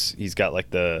he's got like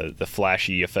the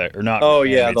flashy effect, or not? Oh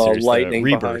yeah, the series, lightning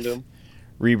Rebirth, behind him.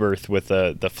 Rebirth with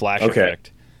the flash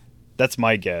effect. That's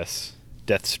my guess.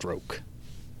 Deathstroke.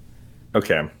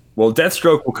 Okay. Well,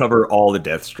 Deathstroke will cover all the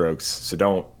Deathstrokes, so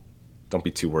don't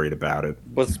be too worried about it.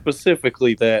 But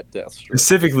specifically that Deathstroke.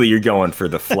 Specifically, you're going for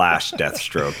the Flash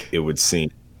Deathstroke, it would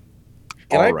seem.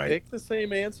 Can all I right. pick the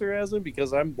same answer as him?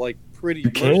 Because I'm like pretty.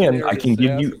 You can. I can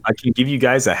give you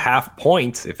guys a half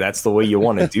point if that's the way you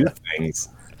want to do things.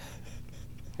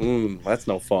 That's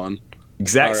no fun.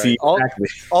 Exactly. All right, Exactly.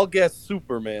 I'll guess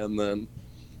Superman then.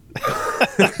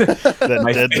 That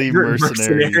My deadly favorite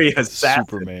mercenary assassin.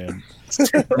 Superman.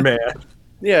 Superman.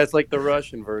 Yeah, it's like the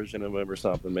Russian version of him or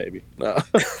something, maybe. No.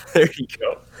 There you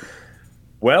go.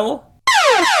 Well,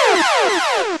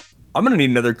 I'm going to need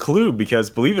another clue because,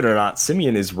 believe it or not,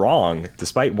 Simeon is wrong,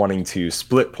 despite wanting to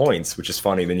split points, which is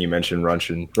funny. Then you mentioned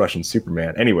Russian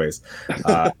Superman. Anyways,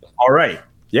 all right.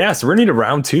 Yeah, so we're going to need a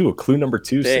round 2, clue number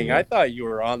 2. Dang, Simeon. I thought you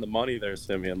were on the money there,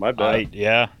 Simeon. My bad.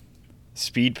 Yeah.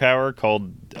 Speed power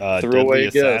called Throwaway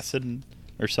Deadly Assassin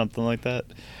or something like that.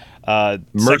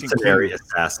 Mercenary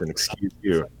Assassin, excuse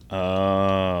you.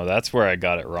 Oh, that's where I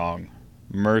got it wrong.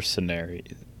 Mercenary.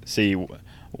 See,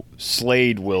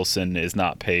 Slade Wilson is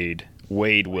not paid.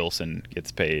 Wade Wilson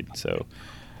gets paid. So,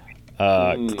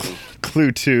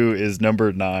 clue 2 is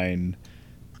number 9.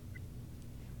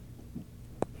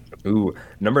 Ooh,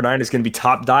 number 9 is going to be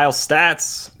top dial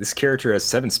stats. This character has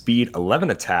 7 speed,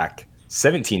 11 attack,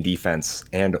 17 defense,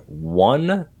 and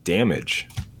 1 damage.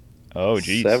 Oh,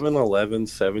 geez. 7, 11,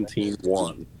 17,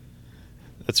 1.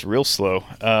 That's real slow.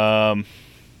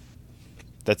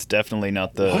 That's definitely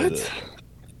not the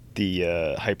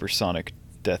hypersonic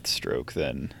Deathstroke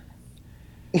then.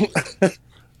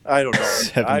 I don't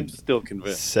know. I'm still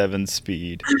convinced. 7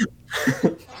 speed.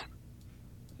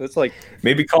 It's like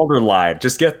Maybe Calder lied.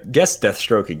 Just guess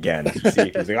Deathstroke again.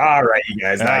 See, he's like, all right, you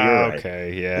guys, now you're right.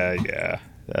 Okay, yeah.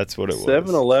 That's what it was.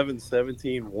 7, 11,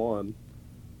 17, 1.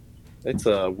 It's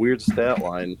a weird stat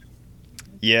line.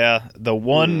 Yeah, the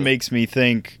 1 makes me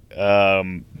think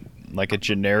like a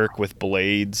generic with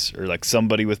blades or like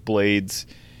somebody with blades.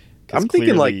 I'm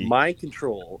thinking like Mind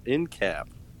Control in cap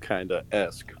kind of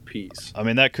esque piece. I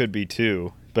mean, that could be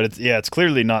too. But it's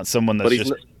clearly not someone that's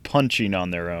just punching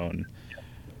on their own.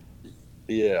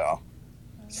 Yeah.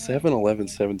 7, 11,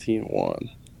 17, 1.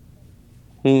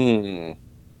 And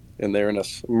they're in a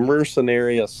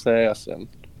mercenary assassin.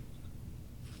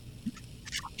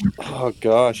 Oh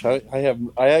gosh, I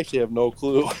actually have no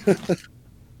clue.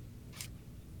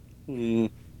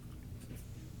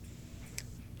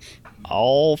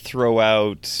 I'll throw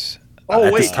out.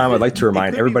 At this time, I'd like to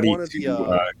remind everybody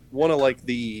one of like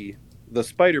the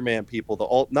Spider-Man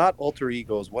people, not alter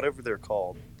egos, whatever they're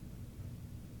called.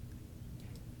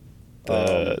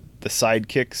 The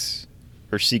sidekicks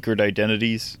or secret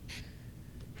identities.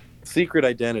 Secret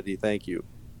identity, thank you.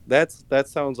 That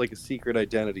sounds like a secret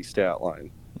identity stat line.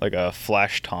 Like a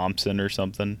Flash Thompson or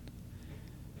something.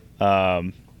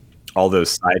 all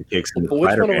those sidekicks in the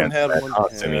Which one of them Spider-Man. had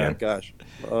one? Simeon. Gosh.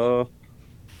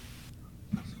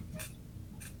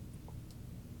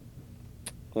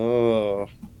 Hmm.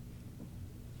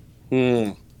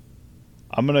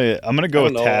 I'm gonna go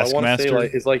with I want to say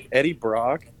Taskmaster. is like Eddie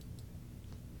Brock.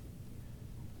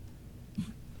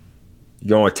 You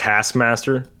going with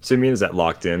Taskmaster? Simeon, is that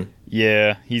locked in?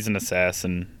 Yeah, he's an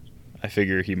assassin. I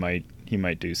figure he might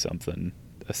do something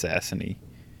assassin-y.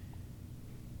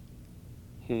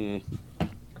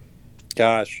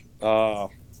 Gosh, I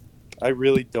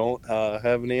really don't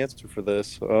have an answer for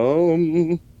this.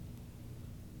 Yeah,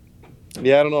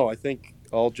 I don't know. I think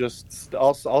I'll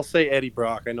say Eddie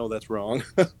Brock. I know that's wrong.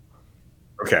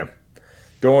 Okay.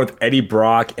 Going with Eddie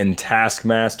Brock and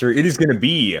Taskmaster. It is going to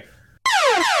be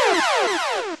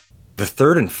the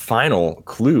third and final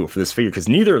clue for this figure because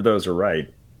neither of those are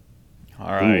right.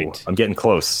 All right. Ooh, I'm getting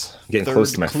close. I'm getting Third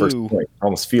close to my first clue. point. I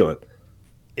almost feel it.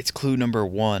 It's clue number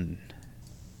 1.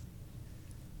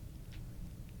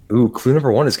 Ooh, clue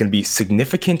number 1 is going to be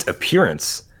significant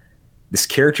appearance. This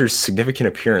character's significant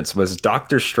appearance was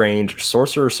Doctor Strange,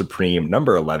 Sorcerer Supreme,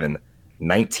 number 11,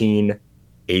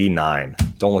 1989.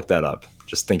 Don't look that up.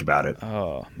 Just think about it.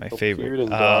 Oh, my Appeared favorite. in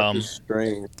Doctor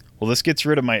Strange. Well, this gets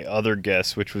rid of my other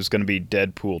guess, which was going to be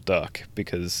Deadpool Duck,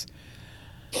 because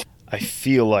I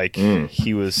feel like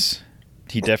he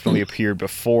definitely appeared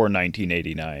before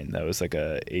 1989. That was like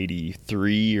a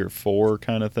 83 or 4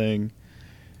 kind of thing.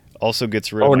 Also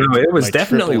gets rid of it was my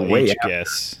definitely Triple way H after.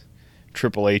 guess.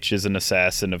 Triple H is an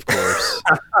assassin, of course.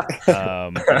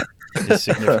 His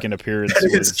significant appearance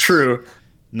was It's true.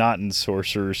 not in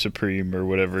Sorcerer Supreme or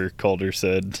whatever Calder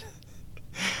said.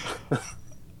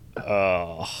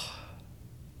 I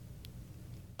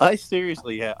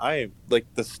seriously, I am like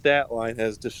the stat line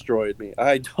has destroyed me.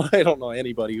 I don't know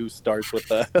anybody who starts with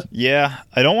that. Yeah,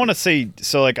 I don't want to say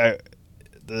so. Like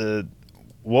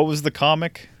what was the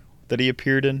comic that he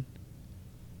appeared in?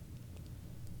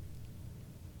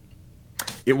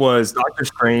 It was Doctor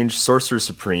Strange, Sorcerer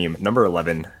Supreme, number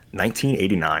 11,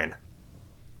 1989.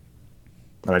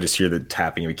 And I just hear the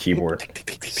tapping of a keyboard.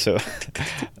 So,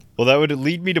 well, that would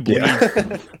lead me to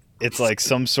believe it's like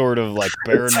some sort of like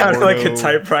Baron It sounded like a Mordo,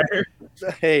 typewriter.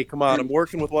 Hey, come on! I'm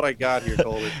working with what I got here,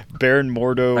 Colby. Baron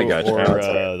Mordo, I got you.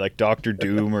 or like Doctor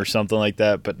Doom or something like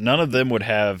that. But none of them would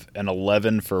have an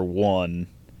 11 for 1,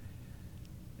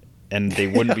 and they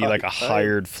wouldn't be like a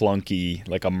hired flunky,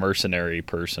 like a mercenary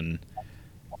person.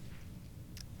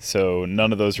 So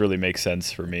none of those really make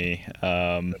sense for me.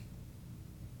 I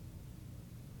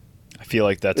feel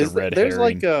like that's a red There's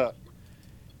herring. like a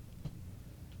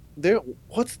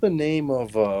what's the name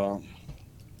of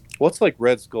what's like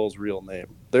Red Skull's real name?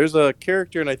 There's a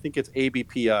character, and I think it's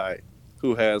ABPI,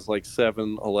 who has like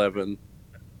 7, 11,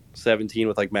 17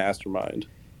 with like Mastermind.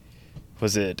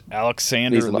 Was it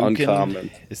Alexander He's an Lukin? uncommon.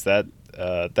 Is that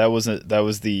that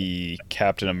was the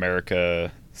Captain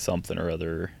America something or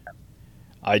other?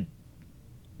 Baron.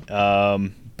 I'll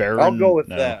go with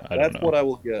No, that. I don't That's know. what I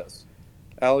will guess.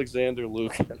 Alexander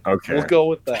Lukin. Okay. We'll go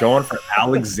with that. Going for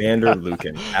Alexander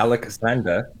Lukin.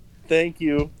 Alexander. Thank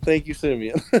you,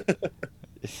 Simeon.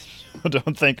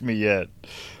 Don't thank me yet.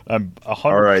 I'm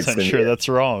 100% right, sure Simeon. that's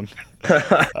wrong.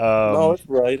 No, it's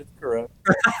right. It's correct.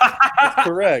 It's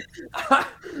correct.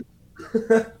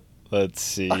 Let's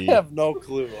see. I have no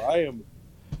clue.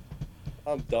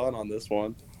 I'm done on this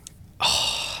one.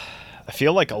 I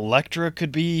feel like Elektra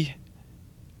could be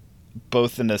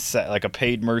both like a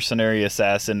paid mercenary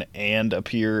assassin and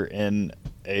appear in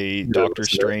a Doctor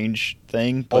Strange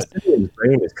thing. Well, But Simeon's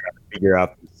brain is trying to figure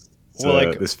out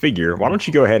this figure. Why don't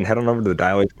you go ahead and head on over to the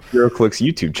Dial H HeroClix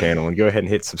YouTube channel and go ahead and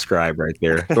hit subscribe right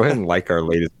there. Go ahead and like our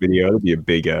latest video. It'll be a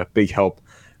big help.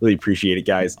 Really appreciate it,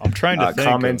 guys. I'm trying to think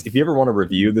comment of- if you ever want to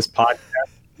review this podcast.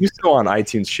 You still on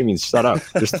iTunes? Shimmy, shut up.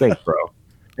 Just think, bro.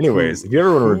 Anyways, if you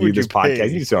ever want to who review would this you pay?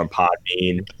 podcast, you can do it on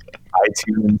Podbean,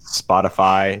 iTunes,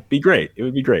 Spotify. Be great. It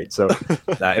would be great. So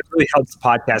it really helps the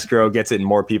podcast grow, gets it in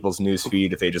more people's news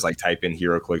feed if they just like type in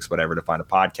HeroClix, whatever, to find a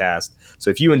podcast. So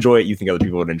if you enjoy it, you think other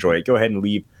people would enjoy it, go ahead and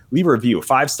leave a review.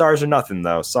 5 stars or nothing,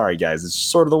 though. Sorry, guys. It's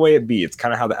sort of the way it be. It's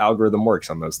kind of how the algorithm works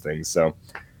on those things. So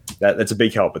that's a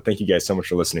big help. But thank you guys so much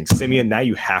for listening. Simeon, now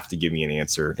you have to give me an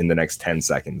answer in the next 10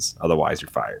 seconds. Otherwise,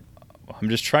 you're fired. I'm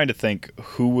just trying to think,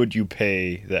 who would you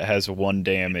pay that has 1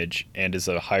 damage and is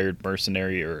a hired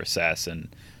mercenary or assassin?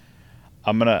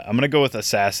 I'm gonna go with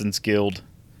Assassin's Guild.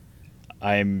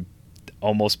 I'm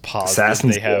almost positive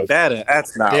Assassin's they have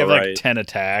That's not they have right. like 10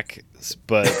 attacks,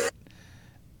 but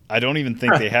I don't even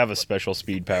think they have a special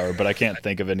speed power. But I can't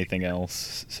think of anything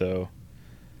else. So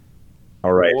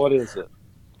All right. What is it?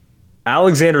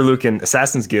 Alexander Lukin,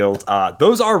 Assassin's Guild.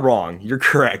 Those are wrong. You're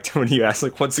correct when you ask,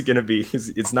 like, what's it going to be?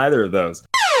 It's neither of those.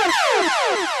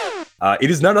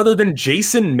 It is none other than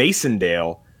Jason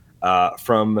Masondale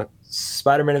from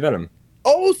Spider-Man and Venom.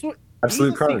 Oh, Oh, so Absolute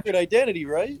he's a carnage. secret identity,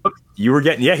 right? You were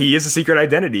getting, yeah, he is a secret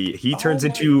identity. He Oh turns my-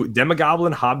 into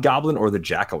Demogoblin, Hobgoblin, or the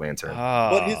Jack-o'-lantern.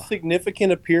 But his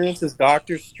significant appearance is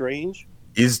Doctor Strange.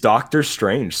 Is Doctor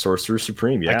Strange Sorcerer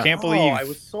Supreme? Yeah. I can't believe I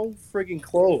was so friggin'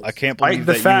 close. I can't Despite believe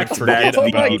the that you fact would forget that Oh my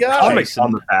about God. comic on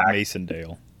Jason the back.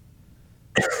 Masondale.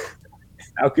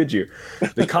 How could you?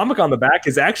 The comic on the back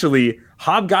is actually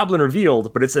Hobgoblin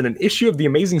revealed, but it's in an issue of the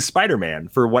Amazing Spider-Man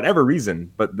for whatever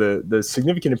reason. But the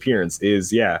significant appearance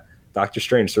is, yeah, Doctor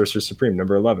Strange, Sorcerer Supreme,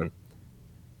 number 11.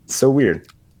 So weird.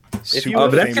 If you Super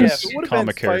would have that's famous it would have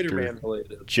comic been Spider-Man character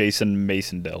related. Jason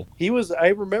Masondale. He was. I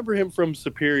remember him from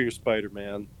Superior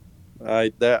Spider-Man.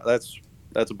 That's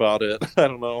about it. I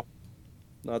don't know.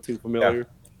 Not too familiar.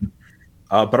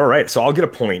 But all right, so I'll get a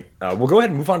point. We'll go ahead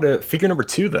and move on to figure number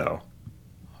 2, though.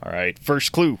 All right,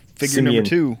 first clue. Figure Simeon. number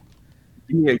 2.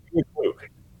 Give me a clue.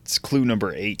 It's clue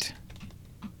number 8.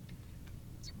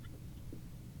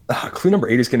 Clue number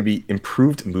 8 is going to be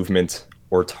improved movement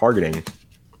or targeting.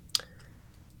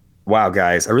 Wow,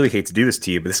 guys, I really hate to do this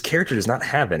to you, but this character does not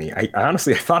have any. I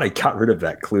honestly, I thought I got rid of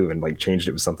that clue and like changed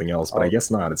it with something else, but I guess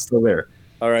not. It's still there.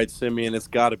 All right, Simeon, it's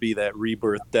got to be that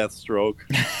Rebirth Deathstroke.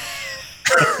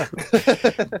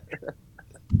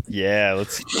 Yeah,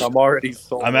 let's. I'm already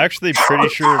sold. I'm actually pretty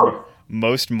sure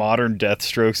most modern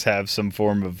Deathstrokes have some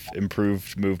form of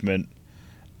improved movement.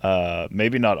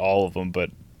 Maybe not all of them, but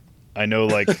I know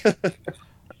like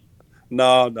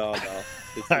No.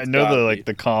 I know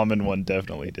the common one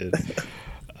definitely did.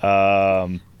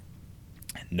 No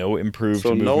improved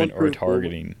So no movement or improved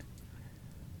targeting.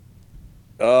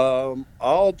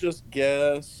 I'll just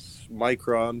guess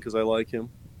Micron because I like him,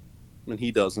 and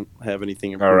he doesn't have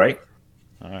anything improved. All right.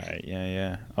 All right,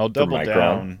 yeah. I'll double Micron.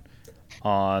 down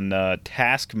on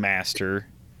Taskmaster,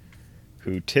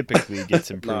 who typically gets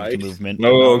improved Nice. movement,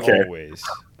 Oh, but not okay. always.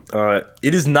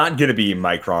 It is not going to be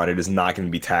Micron. It is not going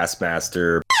to be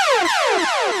Taskmaster.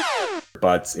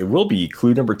 But it will be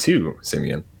clue number 2,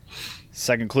 Simeon.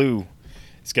 Second clue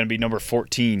is going to be number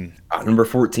 14. Number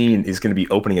 14 is going to be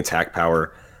opening attack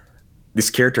power.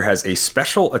 This character has a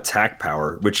special attack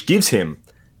power, which gives him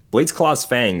Blade's Claw's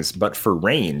Fangs, but for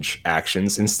range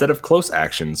actions instead of close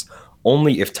actions,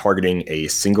 only if targeting a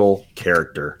single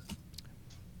character.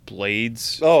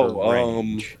 Blades. Oh, for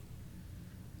range.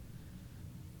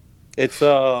 It's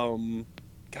God.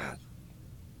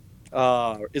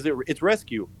 It's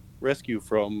Rescue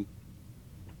from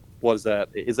what is that?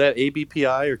 Is that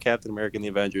ABPI or Captain America and the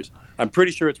Avengers? I'm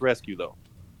pretty sure it's Rescue though.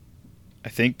 I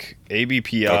think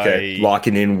ABPI Okay,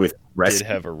 locking in with did rescue.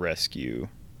 have a rescue.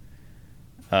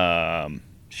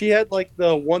 She had like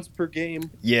the once per game.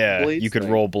 Yeah, Blades you could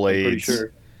thing. roll I'm pretty blades.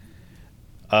 sure.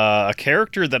 A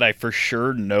character that I for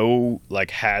sure know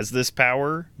like has this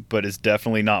power, but is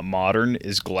definitely not modern,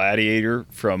 is Gladiator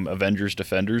from Avengers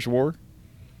Defenders War.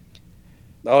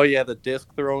 Oh yeah, the disc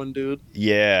throwing dude,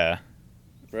 Yeah,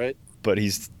 right? but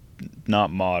he's not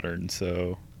modern,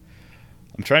 so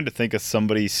I'm trying to think of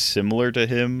somebody similar to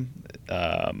him.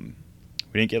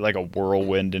 We didn't get like a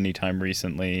Whirlwind anytime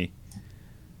recently.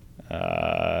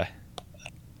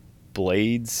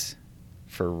 Blades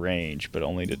for range, but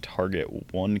only to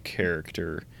target one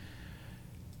character.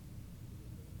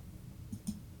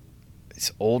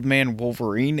 Is Old Man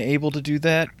Wolverine able to do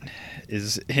that?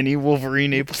 Is any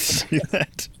Wolverine able to do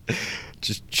that?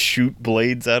 Just shoot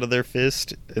blades out of their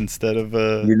fist instead of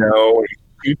You know,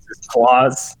 he shoots his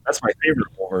claws. That's my favorite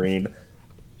Wolverine.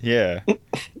 yeah,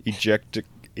 eject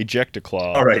a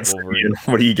claw. All right, Wolverine. Simeon,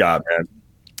 what do you got,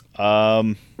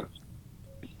 man?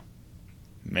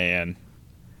 Man,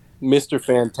 Mr.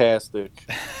 Fantastic.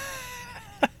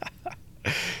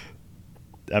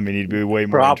 I mean, he'd be way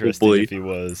more Probably. interesting if he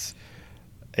was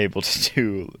able to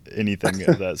do anything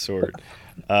of that sort.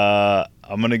 I'm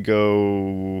gonna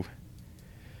go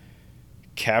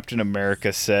Captain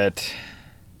America set.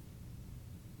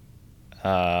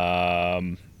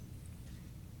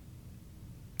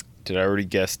 Did I already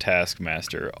guess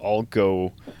Taskmaster? I'll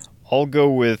go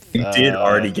with. You did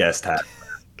already guess that.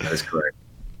 That is correct.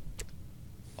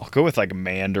 I'll go with like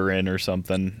Mandarin or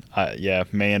something. Yeah,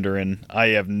 Mandarin. I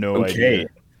have no Okay. idea.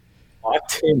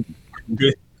 Locked in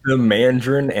with the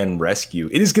Mandarin and Rescue.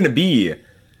 It is going to be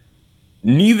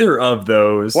neither of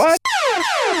those. What?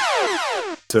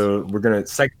 So we're going to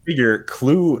second figure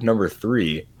clue number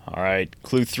 3. All right,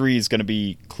 clue 3 is going to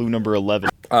be clue number 11.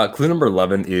 Clue number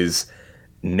 11 is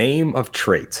name of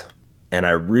trait. And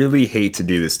I really hate to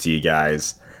do this to you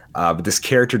guys, but this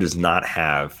character does not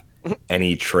have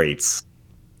any traits.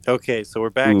 Okay, so we're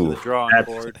back to the Ooh, drawing that's-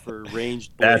 board for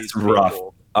ranged blades. That's rough.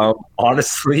 people.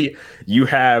 Honestly, you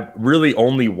have really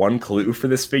only one clue for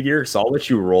this figure, so I'll let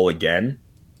you roll again.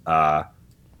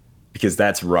 because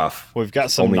that's rough. We've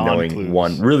got some only non-clues. knowing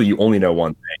one. Really, you only know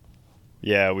one thing.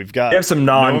 Yeah, we've got We have some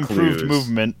no non-clues. improved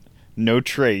movement, no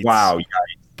traits. Wow,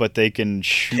 But they can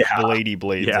shoot Blady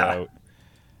blades out.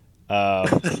 How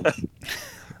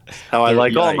I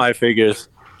like all my figures.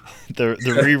 The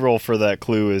reroll for that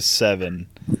clue is 7.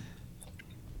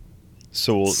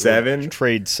 So we'll 7?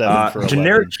 trade 7 for 11.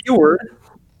 Generic keyword.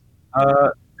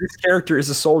 This character is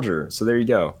a soldier, so there you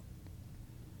go.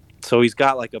 So he's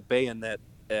got like a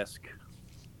bayonet-esque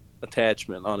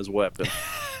attachment on his weapon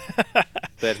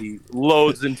that he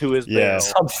loads into his barrel.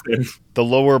 Something. The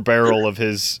lower barrel of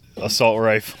his assault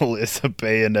rifle is a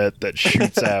bayonet that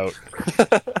shoots out.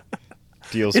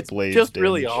 Deals It's blades just damage.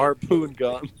 really a harpoon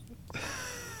gun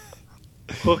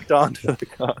hooked onto the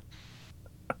gun.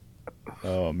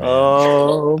 Oh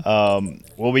man.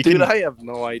 Well, we dude, can. I have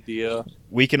no idea.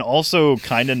 We can also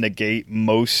kind of negate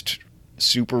most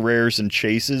super rares and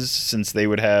chases since they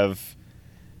would have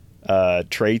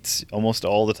traits almost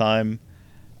all the time.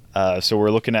 So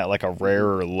we're looking at like a rare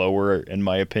or lower, in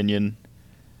my opinion.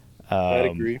 I'd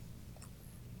agree.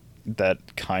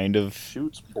 That kind of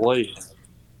Shoots blades.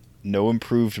 no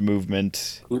improved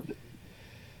movement.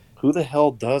 Who the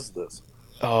hell does this?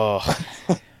 Oh,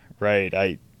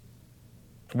 right.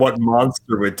 What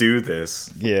monster would do this?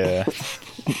 Yeah.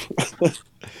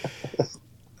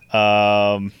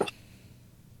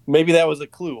 Maybe that was a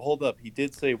clue. Hold up. He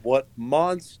did say what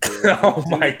monster. Oh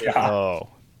my god. Oh.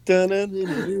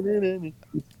 Dun-dun-dun-dun-dun-dun.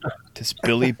 Does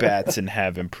Billy Batson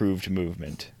have improved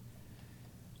movement?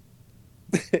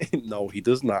 No, he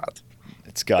does not.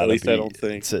 It's got to be. At least I don't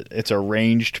think. It's a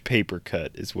ranged paper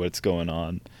cut is what's going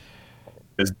on.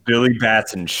 Does Billy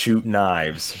Batson shoot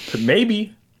knives?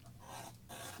 Maybe.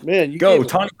 Man, you Go, gave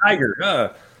Tawny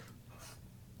Tiger.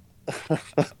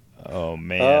 Oh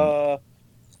man.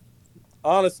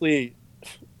 Honestly,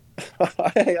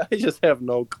 I just have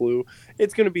no clue.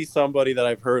 It's gonna be somebody that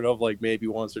I've heard of like maybe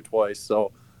once or twice.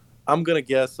 So I'm gonna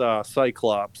guess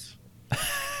Cyclops.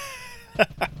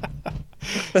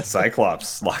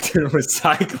 Cyclops. Locked in with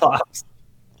Cyclops.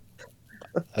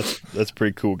 That's a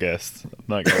pretty cool guess. I'm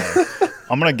not gonna lie.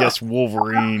 I'm gonna guess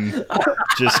Wolverine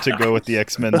just to go with the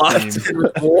X-Men Locked theme. in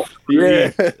with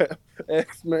Wolverine. Yeah,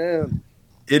 X-Men.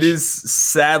 It is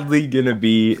sadly gonna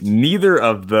be neither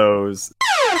of those.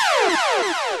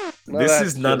 No, This that's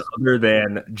is none just- other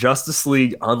than Justice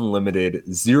League Unlimited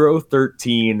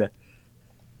 013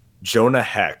 Jonah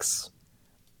Hex.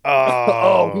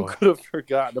 Oh, who Oh, could have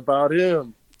forgotten about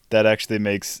him? that actually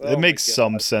makes Oh it my makes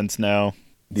some God. sense now.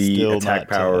 The Still attack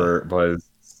not, power was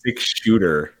 6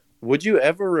 shooter. Would you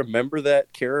ever remember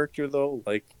that character though?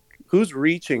 Like, who's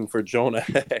reaching for Jonah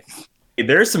Hex? Hey,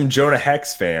 there's some Jonah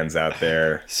Hex fans out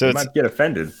there. So You it's- might get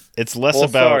offended. It's less Well,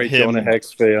 about sorry, him. Jonah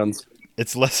Hex fans.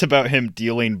 It's less about him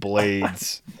dealing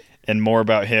blades and more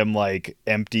about him like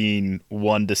emptying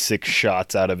 1 to 6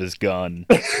 shots out of his gun.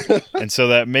 And so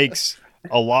that makes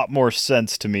a lot more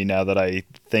sense to me now that I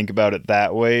think about it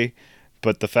that way.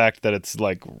 But the fact that it's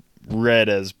like read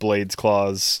as blades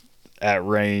claws at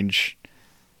range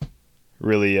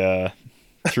really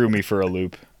threw me for a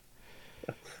loop.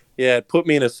 Yeah, it put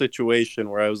me in a situation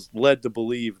where I was led to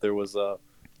believe there was a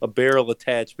barrel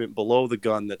attachment below the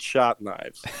gun that shot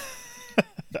knives.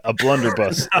 A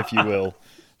blunderbuss, if you will,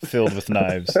 filled with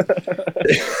knives.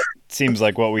 Seems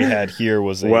like what we had here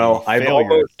was a Well, I've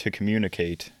failure almost- to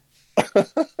communicate.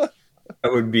 That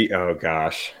would be, oh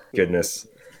gosh, goodness.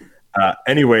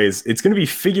 Anyways, it's going to be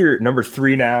figure number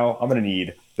 3 now. I'm going to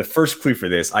need the first clue for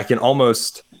this. I can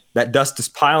almost, that dust is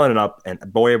piling up, and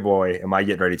boy, oh boy, am I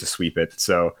getting ready to sweep it.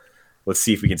 So let's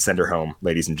see if we can send her home,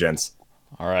 ladies and gents.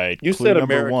 All right. You clue said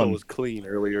number America 1. was clean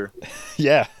earlier.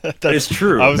 Yeah, That is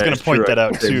true. I was That going is to point true. that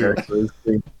out I think too. America is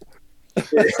clean.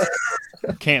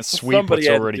 Can't sweep Somebody what's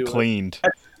had to already do it. cleaned.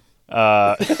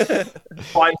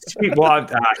 Fine, sweet. Well,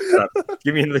 shut up.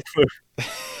 Give me the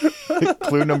clue.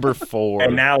 Clue number 4.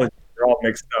 And now they're all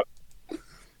mixed up.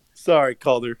 Sorry,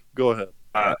 Calder. Go ahead.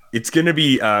 It's going to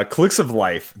be Clicks of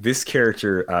Life. This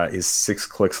character is 6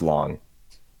 clicks long.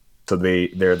 So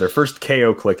their first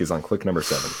KO click is on click number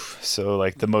 7. So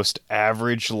like the most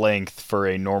average length for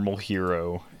a normal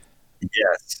hero.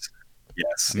 Yes.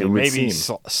 I mean, maybe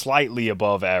slightly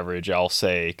above average, I'll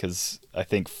say, because I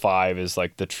think 5 is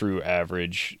like the true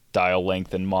average dial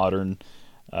length in modern.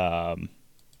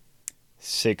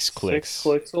 6 clicks. 6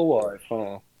 clicks alive,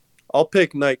 huh? I'll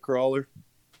pick Nightcrawler.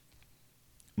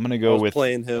 I'm gonna I go was with.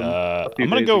 playing him a few I'm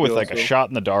gonna days go with ago, like a so- shot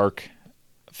in the dark.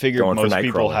 Figure Going for most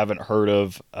people Nightcrawler. haven't heard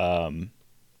of.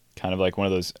 Kind of like one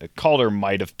of those. Calder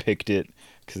might have picked it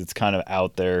because it's kind of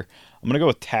out there. I'm gonna go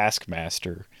with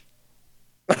Taskmaster.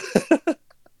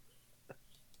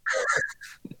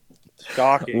 Shot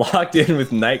Shocking. Locked in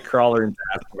with Nightcrawler and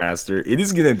Taskmaster. It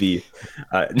is going to be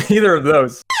neither of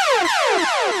those.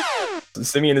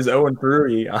 Simeon is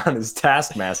 0-3 on his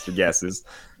Taskmaster guesses.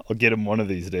 I'll get him one of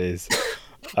these days.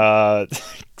 Second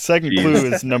clue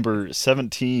is number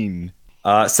 17.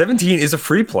 17 is a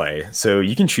free play, so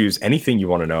you can choose anything you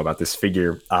want to know about this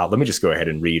figure. Let me just go ahead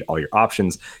and read all your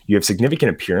options. You have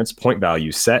significant appearance, point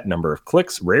value, set, number of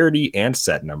clicks, rarity, and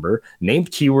set number,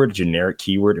 named keyword, generic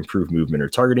keyword, improved movement or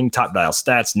targeting, top dial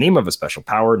stats, name of a special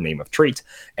power, name of trait,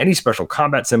 any special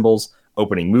combat symbols,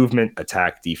 opening movement,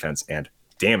 attack, defense, and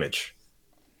damage.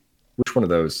 Which one of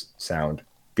those sound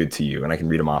good to you? And I can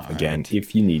read them off again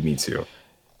if you need me to.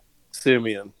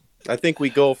 Simeon. I think we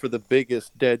go for the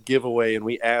biggest dead giveaway and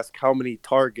we ask how many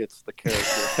targets the character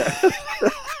has.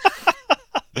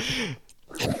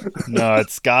 No,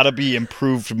 it's got to be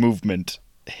improved movement.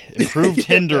 Improved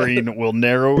hindering will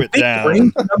narrow it down.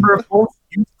 Range number of holes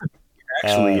used to be,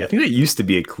 actually, I think that used to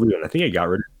be a clue, and I think I got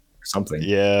rid of it or something.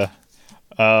 Yeah.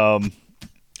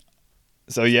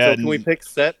 So yeah, So can we pick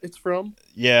set it's from?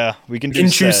 yeah, we can You do can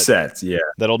choose set. sets, yeah.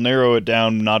 That'll narrow it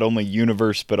down. Not only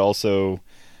universe, but also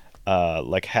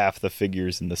like half the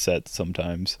figures in the set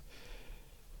sometimes.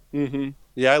 Mm-hmm.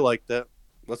 Yeah, I like that.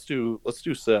 Let's do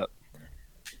set.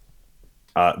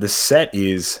 The set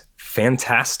is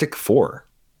Fantastic Four.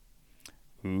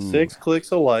 Ooh. 6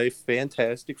 clicks of life,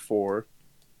 Fantastic Four.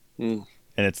 And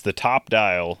it's the top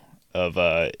dial of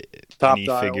Top any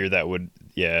dial. figure that would,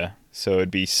 yeah. So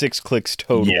it'd be 6 clicks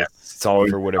total Yes, it's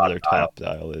always for whatever their top top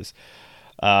dial is.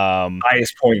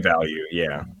 highest point value,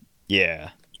 yeah.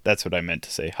 Yeah, that's what I meant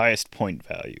to say. Highest point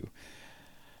value.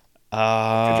 Good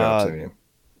job, Simeon.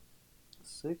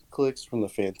 6 clicks from the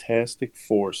Fantastic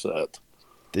Four set.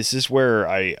 This is where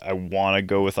I want to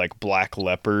go with like Black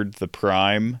Leopard, the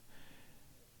Prime,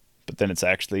 but then it's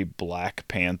actually Black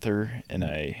Panther, and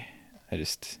I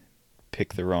just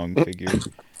pick the wrong figure.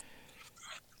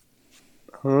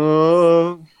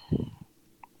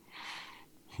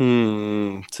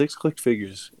 6 click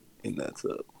figures in that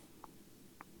set.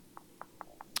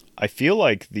 I feel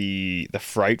like the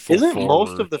Frightful Isn't Four,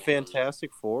 most of the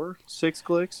Fantastic Four 6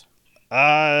 clicks?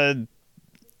 no,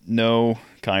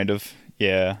 kind of.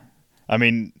 Yeah. I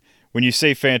mean, when you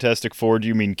say Fantastic Four, do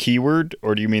you mean keyword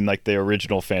or do you mean like the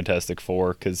original Fantastic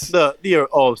Four? Because the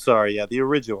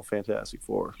original Fantastic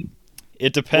Four.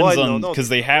 it depends Well, on no, because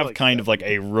they I have like kind that. of like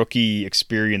a rookie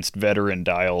experienced veteran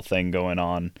dial thing going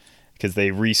on because they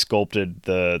resculpted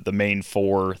the main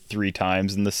 4 3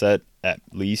 times in the set at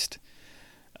least.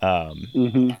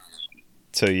 Mm-hmm.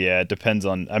 So yeah, it depends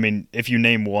on. I mean, if you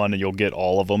name one, you'll get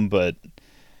all of them, but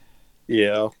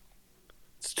Yeah.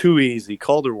 It's too easy.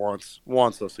 Calder wants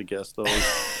us to guess those.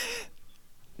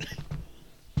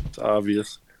 It's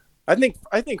obvious. I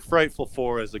think Frightful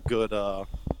Four is a good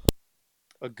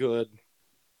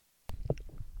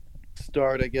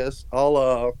start, I guess.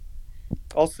 I'll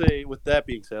say, with that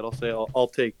being said, I'll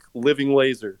take Living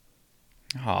Laser.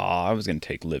 I was gonna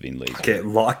take Living Laser. Okay,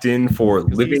 locked in for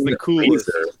 'Cause Living he's the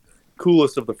Laser.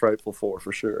 coolest of the Frightful Four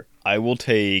for sure. I will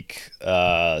take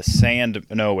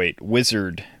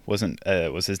Wizard. Was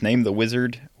his name the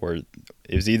Wizard, or it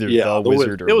was either the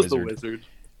Wizard or it was Wizard. the Wizard.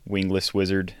 Wingless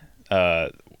Wizard.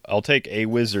 I'll take a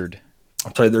Wizard.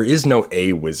 I'll tell you, there is no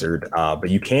A Wizard, but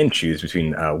you can choose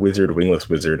between Wizard, Wingless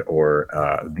Wizard, or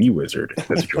the Wizard. If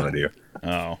that's what you want to do.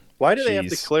 Oh, Why do they have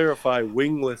to jeez. clarify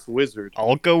Wingless Wizard?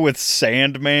 I'll go with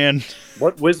Sandman.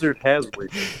 What wizard has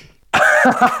wings?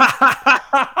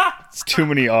 It's too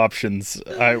many options.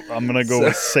 I'm gonna go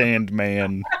with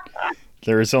Sandman.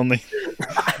 There's only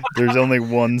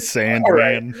one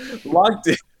Sandman. Locked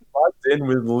in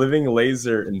with Living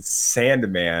Laser and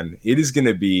Sandman. It is going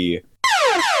to be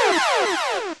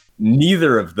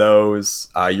neither of those.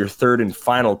 Your third and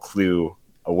final clue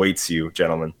awaits you,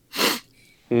 gentlemen.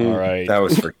 All right. That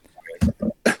was for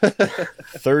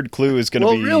Third clue is gonna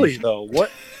Well, be really though,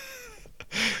 what?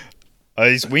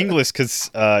 He's wingless because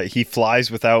he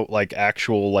flies without like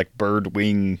actual like bird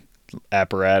wing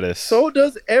apparatus. So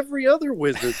does every other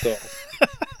wizard though.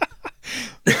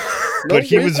 No but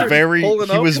he was wizard's very pulling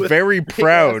up with very big-ass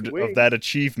proud of wings. that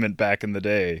achievement back in the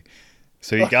day.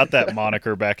 So he got that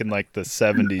moniker back in like the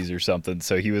 70s or something.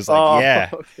 So he was like, Oh, "Yeah,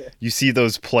 okay. you see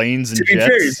those planes and to be jets."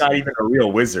 fair, he's not even a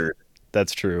real wizard.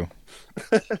 That's true.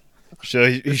 So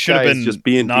he should guy have is been just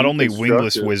being not only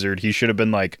wingless deconstructed. wizard. He should have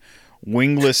been like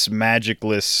wingless,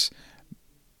 magicless,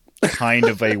 kind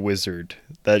of a wizard.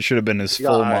 That should have been his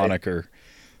full Guy. moniker.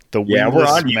 The Yeah, we're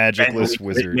wingless, on you, magicless Ben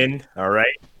wizard. Whitman, all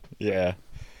right. Yeah.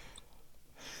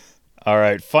 All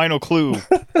right. Final clue.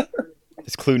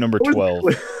 It's clue number 12.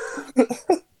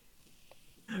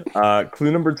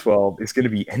 Clue number 12 is going to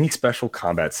be any special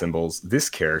combat symbols. This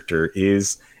character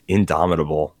is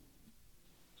indomitable.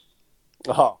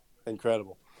 Oh,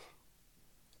 incredible.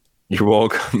 You're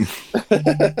welcome.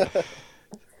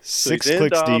 Six So he's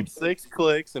clicks Indom, deep. 6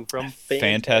 clicks, and from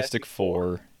Fantastic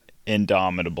Four.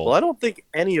 Indomitable. Well, I don't think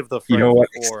any of the You know what?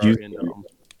 Four are Excuse in me. them.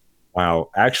 Wow.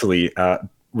 Actually,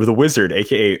 with the wizard,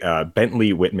 aka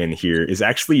Bentley Whitman here, is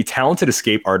actually a talented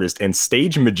escape artist and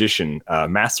stage magician,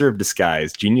 master of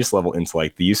disguise, genius level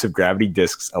intellect, the use of gravity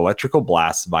discs, electrical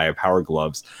blasts via power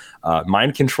gloves,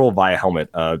 mind control via helmet.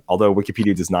 Although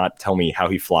Wikipedia does not tell me how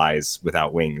he flies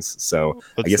without wings, so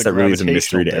What's I guess the that really is a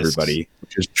mystery to gravitational discs? everybody,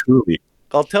 which is truly.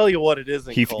 I'll tell you what it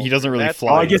isn't. He called. doesn't really That's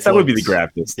fly. Oh, I he guess that would be the floats.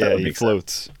 grav disc. That Yeah, would he make sense.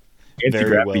 floats.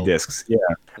 Anti-gravity well. discs. Yeah.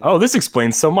 Oh, this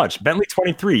explains so much. Bentley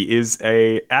 23 is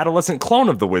a adolescent clone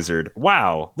of the wizard.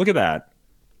 Wow, look at that.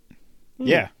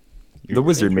 Yeah. The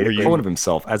wizard made Were a you- clone of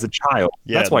himself as a child.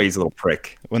 Yeah, That's why he's a little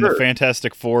prick. When the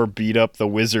Fantastic Four beat up the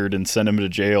wizard and sent him to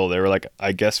jail, they were like,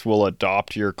 I guess we'll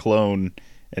adopt your clone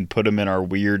and put him in our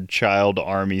weird child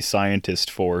army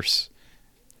scientist force.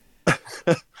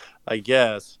 I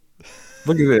guess.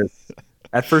 Look at this.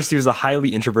 At first, he was a highly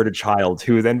introverted child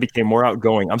who then became more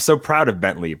outgoing. I'm so proud of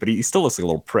Bentley, but he still looks like a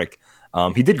little prick.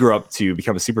 He did grow up to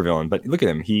become a supervillain, but look at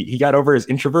him. He got over his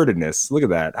introvertedness. Look at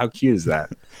that. How cute is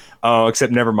that? Oh,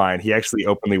 except never mind. He actually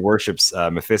openly worships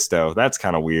Mephisto. That's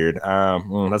kind of weird.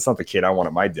 That's not the kid I want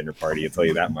at my dinner party, I'll tell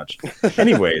you that much.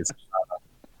 Anyways,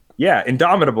 yeah,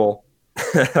 Indomitable.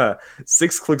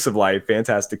 6 clicks of life.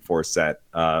 Fantastic Four set.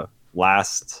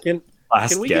 Last Can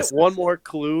we guess. get one more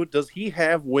clue? Does he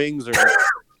have wings or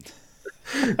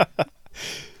not?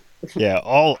 Yeah,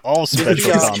 all special This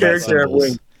combat character have symbols.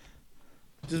 wings.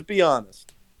 Just be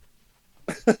honest.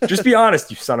 Just be honest,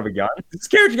 you son of a gun. This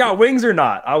character got wings or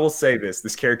not? I will say this: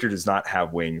 this character does not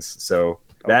have wings. So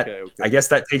that Okay. I guess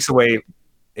that takes away.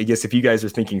 I guess if you guys are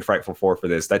thinking Frightful Four for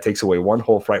this, that takes away one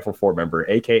whole Frightful Four member,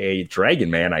 aka Dragon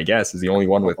Man. I guess is the only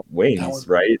one with wings,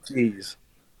 right? Jeez.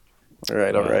 All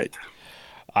right. All right.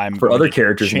 I'm For going other to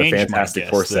characters in the change my Fantastic guess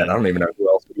Four set, then. I don't even know who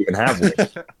else would even have wings.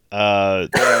 Yeah,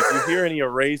 if you hear any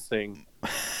erasing,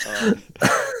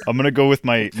 I'm gonna go with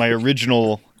my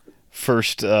original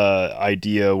first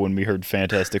idea when we heard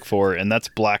Fantastic Four, and that's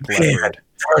Black Leopard.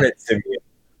 Darn it, Simeon.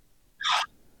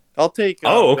 I'll take.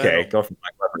 Oh, okay. Venom. Go for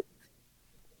Black Leopard.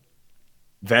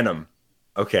 Venom.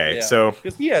 Okay, Yeah, so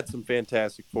because he had some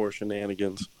Fantastic Four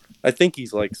shenanigans. I think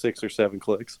he's like 6 or 7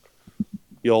 clicks.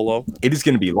 YOLO. it is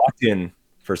going to be locked in,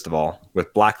 first of all,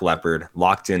 with Black Leopard,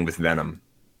 locked in with Venom.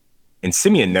 And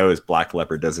Simeon knows Black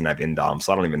Leopard doesn't have Indom,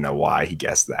 so I don't even know why he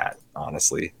guessed that,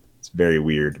 honestly. It's very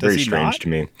weird, Does very he strange not? to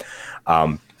me.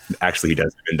 Actually, he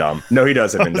does have Indom. No, he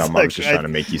does have I was Indom. I like, was just I- trying to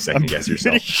make you second I'm guess pretty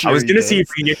yourself. sure I was he going to see does.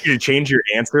 if we can get you to change your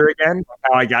answer again,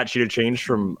 how I got you to change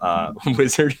from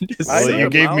Wizard to I Well, know you the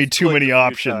gave me mouse too clicked many a few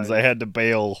options. times. I had to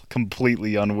bail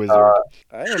completely on Wizard.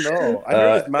 I don't know. I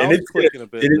heard his and mouse it's- clicking a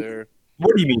bit it is- there.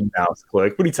 What do you mean mouse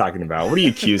click? What are you talking about? What are you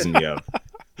accusing me of?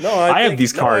 No, I have think-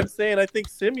 these no, I'm cards. saying I think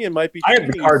Simeon might be. I have the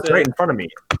cheating. You cards said- right in front of me.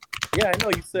 Yeah, I know.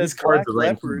 You said These cards Black are right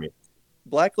in front of Leopard. me.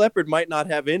 Black Leopard might not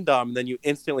have Indom, and then you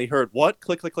instantly heard what?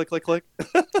 Click, click, click, click, click.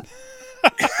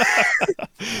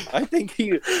 I think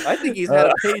he's had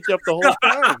a page up the whole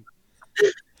time.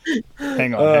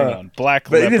 hang on. Black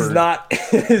But Leopard. it is not.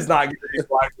 It is not going to be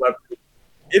Black Leopard.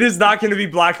 It is not going to be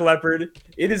Black Leopard.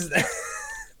 It is.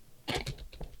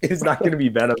 It is not going to be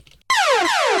Venom.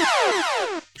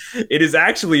 It is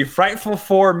actually Frightful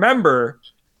Four member,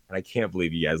 and I can't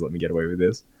believe you guys let me get away with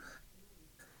this.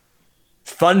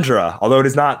 Thundra, although it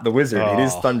is not the wizard, it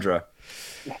is Oh. Thundra.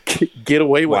 Get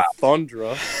away with Wow.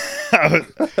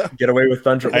 Thundra. Get away with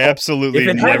Thundra. I absolutely If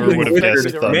it had never been would have Wizard,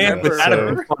 guessed Thunder. Man, would that have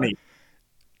so- been funny?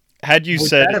 Had you Would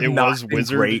said that have it not was been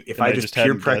Wizard, great if and I just just peer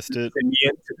hadn't guessed pressured it?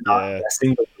 Simeon to not Yeah.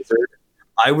 guessing the wizard?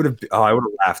 I would have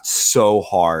laughed so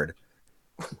hard.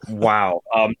 Wow.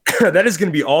 That is going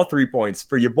to be all 3 points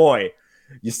for your boy,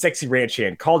 you sexy ranch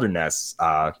hand Calderness,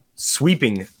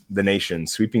 sweeping the nation,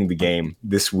 sweeping the game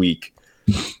this week.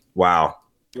 Wow.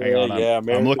 Hang on, yeah, I'm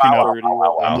man. looking up.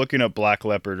 Wow. I'm looking up Black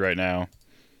Leopard right now.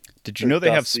 Did you know they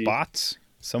have Dusty. spots?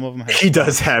 Some of them have. He spots.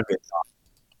 does have it.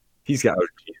 He's got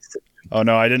OGs. Oh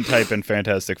no, I didn't type in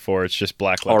Fantastic Four. It's just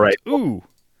Black All Leopard. right. Ooh,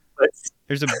 Let's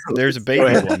there's a go baby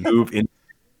ahead one. and move in.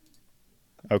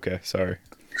 Okay, sorry.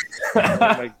 Oh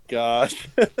my gosh.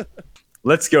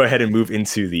 Let's go ahead and move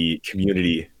into the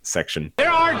community section. There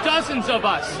are dozens of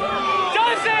us.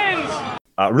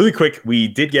 Dozens! Really quick, we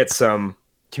did get some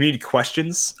community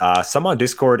questions, some on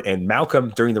Discord, and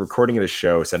Malcolm during the recording of the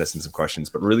show sent us in some questions.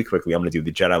 But really quickly, I'm going to do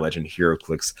the Jedi Legend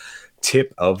HeroClix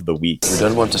tip of the week. You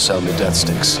don't want to sell me death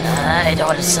sticks. I don't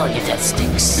want to sell you death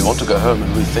sticks. You want to go home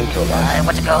and rethink your life. I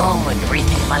want to go home and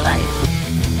rethink my life.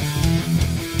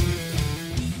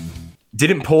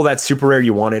 Didn't pull that super rare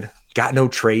you wanted. Got no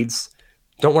trades.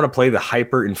 Don't want to play the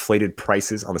hyper inflated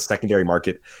prices on the secondary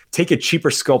market. Take a cheaper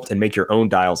sculpt and make your own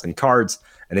dials and cards.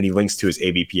 And then he links to his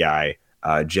ABPI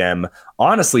gem.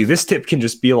 Honestly, this tip can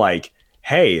just be like,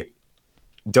 hey,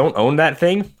 don't own that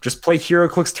thing. Just play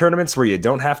HeroClix tournaments where you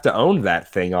don't have to own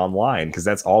that thing online, because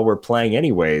that's all we're playing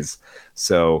anyways.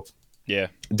 So yeah,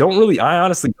 I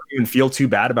honestly don't even feel too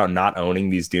bad about not owning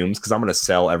these Dooms, because I'm going to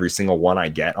sell every single one I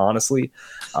get, honestly.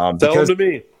 Tell them to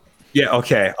me. Yeah,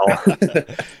 okay.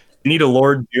 You need a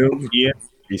Lord Doom, Ian?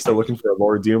 Are you still looking for a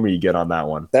Lord Doom, or you get on that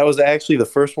one? That was actually the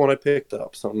first one I picked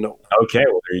up, so no. Okay,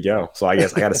 well, there you go. So I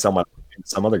guess I got to sell my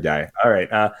some other guy. All right,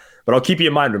 but I'll keep you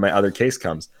in mind when my other case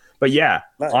comes. But yeah,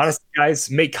 nice. Honestly,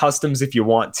 guys, make customs if you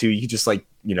want to. You can just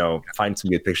find some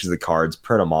good pictures of the cards,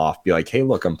 print them off, be like, hey,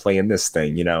 look, I'm playing this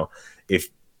thing. If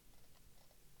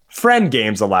friend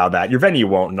games allow that, your venue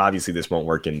won't, and obviously this won't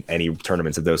work in any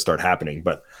tournaments if those start happening.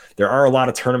 But there are a lot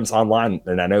of tournaments online,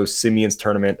 and I know Simeon's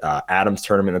tournament, Adam's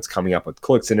tournament that's coming up with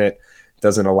Clicks in it,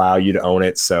 doesn't allow you to own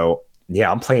it. So yeah,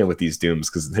 I'm playing with these Dooms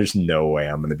because there's no way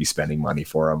I'm going to be spending money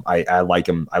for them. I like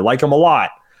them. I like them a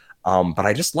lot. But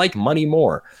I just like money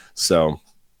more. So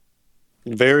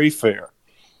very fair.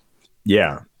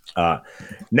 Yeah.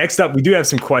 Next up, we do have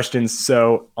some questions.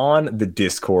 So on the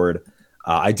Discord,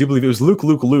 I do believe it was Luke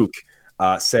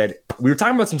said, we were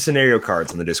talking about some scenario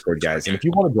cards on the Discord, guys. And if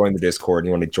you want to join the Discord and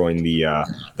you want to join the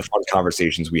fun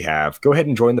conversations we have, go ahead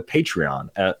and join the Patreon.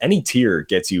 Any tier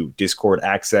gets you Discord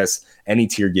access. Any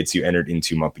tier gets you entered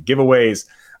into monthly giveaways.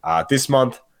 This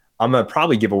month, I'm going to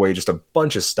probably give away just a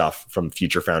bunch of stuff from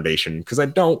Future Foundation because I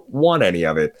don't want any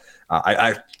of it.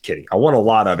 I'm kidding. I want a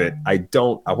lot of it. I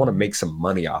want to make some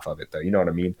money off of it, though. You know what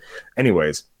I mean?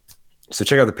 Anyways, so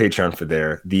check out the Patreon for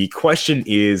there. The question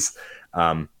is,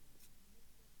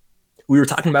 we were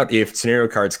talking about if scenario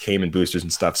cards came in boosters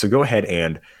and stuff. So go ahead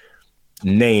and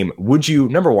name,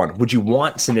 number one, would you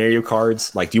want scenario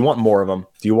cards? Like, do you want more of them?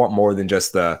 Do you want more than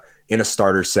just the in a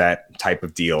starter set type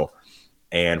of deal?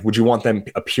 And would you want them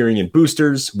appearing in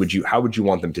boosters? How would you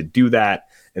want them to do that?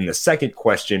 And the second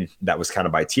question that was kind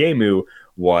of by Tiemu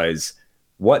was,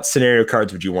 what scenario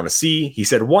cards would you want to see? He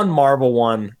said one Marvel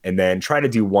one, and then try to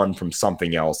do one from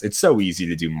something else. It's so easy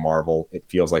to do Marvel. It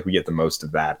feels like we get the most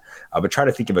of that. But try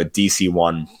to think of a DC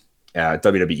one,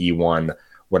 WWE one,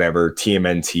 whatever,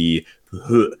 TMNT,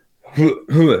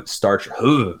 Star Trek,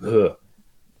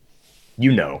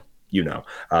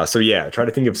 So yeah, try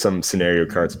to think of some scenario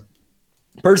cards.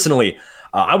 Personally,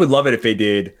 I would love it if they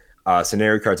did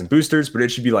scenario cards and boosters, but it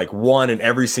should be like one in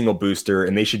every single booster,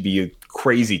 and they should be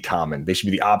crazy common. They should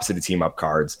be the opposite of team up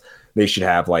cards. They should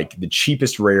have like the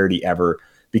cheapest rarity ever,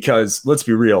 because let's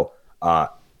be real,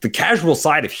 the casual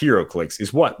side of HeroClix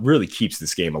is what really keeps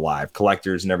this game alive.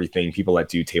 Collectors and everything, people that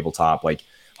do tabletop like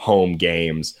home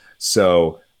games.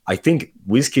 So I think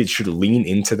WizKids should lean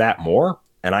into that more,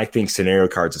 and I think scenario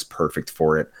cards is perfect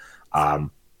for it.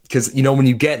 Because, when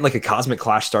you get like a Cosmic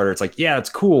Clash starter, it's like, yeah, it's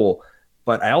cool,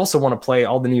 but I also want to play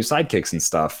all the new sidekicks and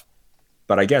stuff.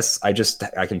 But I guess I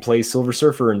can play Silver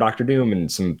Surfer and Doctor Doom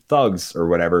and some thugs or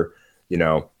whatever.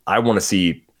 I want to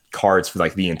see cards for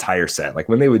like the entire set. Like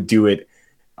when they would do it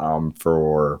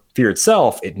for Fear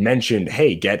itself, it mentioned,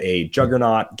 hey, get a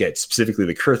Juggernaut, get specifically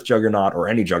the Kurth Juggernaut or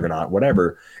any Juggernaut,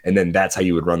 whatever. And then that's how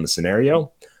you would run the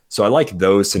scenario. So I like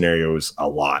those scenarios a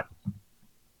lot.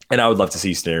 And I would love to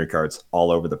see scenario cards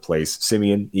all over the place.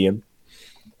 Simeon, Ian?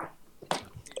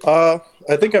 I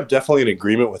think I'm definitely in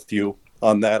agreement with you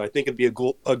on that. I think it'd be a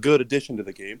good addition to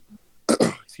the game.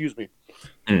 Excuse me.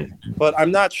 But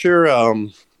I'm not sure,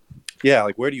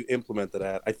 like where do you implement that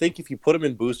at? I think if you put them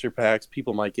in booster packs,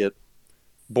 people might get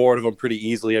bored of them pretty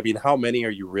easily. I mean, how many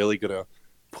are you really going to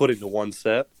put into one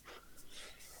set?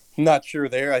 I'm not sure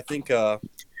there. I think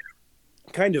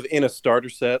kind of in a starter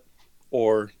set,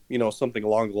 or, something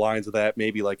along the lines of that,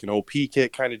 maybe like an OP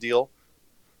kit kind of deal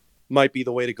might be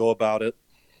the way to go about it.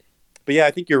 But yeah,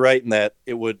 I think you're right in that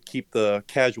it would keep the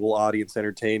casual audience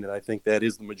entertained, and I think that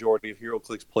is the majority of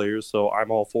HeroClix players, so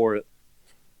I'm all for it.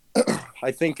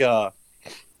 I think, I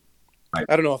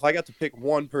don't know, if I got to pick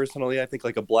one personally, I think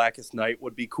like a Blackest Night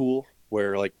would be cool,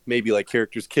 where like maybe like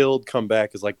characters killed come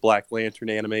back as like Black Lantern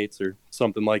animates or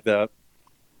something like that.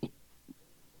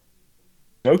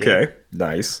 Okay,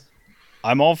 nice.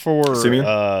 I'm all for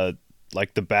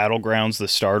like the battlegrounds, the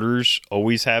starters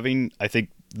always having. I think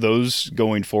those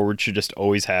going forward should just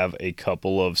always have a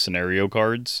couple of scenario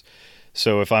cards.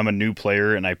 So if I'm a new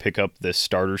player and I pick up this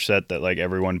starter set that like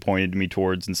everyone pointed me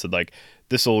towards and said like,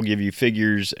 this will give you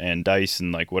figures and dice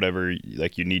and like whatever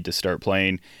like you need to start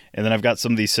playing, and then I've got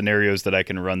some of these scenarios that I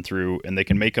can run through, and they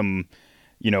can make them,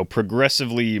 you know,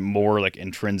 progressively more like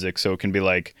intrinsic. So it can be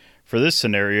like, for this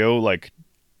scenario, like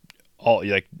all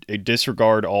like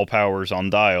disregard all powers on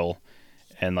dial,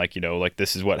 and like, you know, like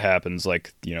this is what happens,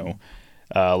 like, you know,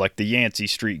 like the Yancey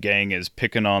Street gang is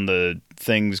picking on the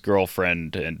Thing's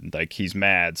girlfriend, and like he's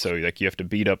mad, so like you have to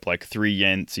beat up like 3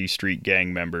 Yancey Street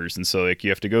gang members, and so like you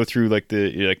have to go through like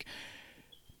the like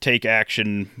take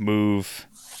action, move,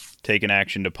 take an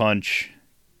action to punch,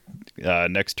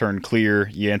 next turn clear,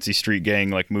 Yancey Street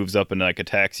gang like moves up and like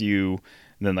attacks you,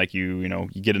 and then like you know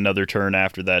you get another turn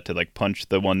after that to like punch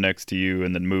the one next to you,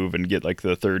 and then move and get like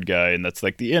the third guy, and that's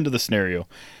like the end of the scenario.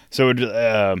 So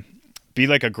it be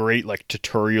like a great like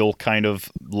tutorial kind of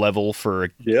level for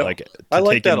like to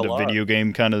take into video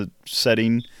game kind of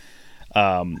setting,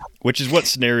 which is what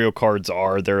scenario cards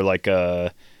are. They're like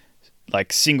a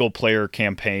like single player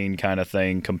campaign kind of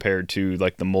thing compared to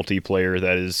like the multiplayer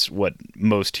that is what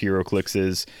most HeroClix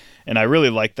is, and I really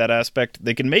like that aspect.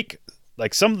 They can make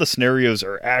like some of the scenarios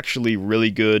are actually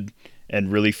really good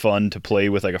and really fun to play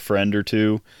with like a friend or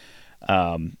two.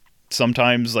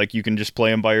 Sometimes like you can just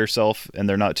play them by yourself and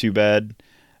they're not too bad.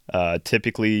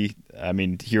 Typically, I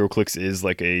mean, HeroClix is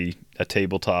like a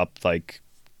tabletop like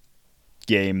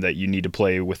game that you need to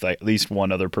play with at least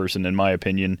one other person, in my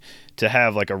opinion, to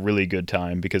have like a really good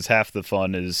time, because half the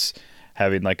fun is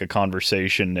having like a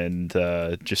conversation and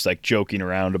just like joking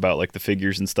around about like the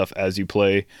figures and stuff as you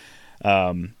play.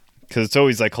 Because it's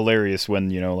always like hilarious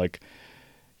when, you know, like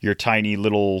your tiny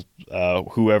little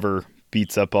whoever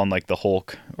beats up on like the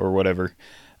Hulk or whatever.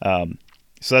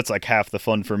 So that's like half the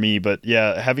fun for me. But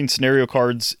yeah, having scenario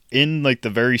cards in like the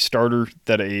very starter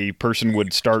that a person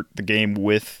would start the game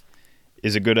with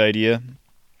is a good idea.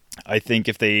 I think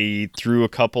if they threw a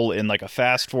couple in like a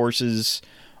Fast Forces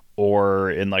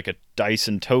or in like a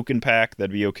Dyson token pack,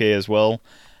 that'd be okay as well.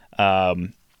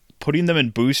 Putting them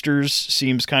in boosters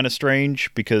seems kind of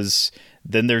strange, because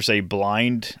then there's like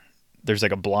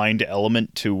a blind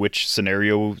element to which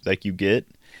scenario like you get.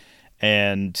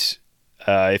 And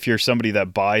if you're somebody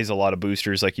that buys a lot of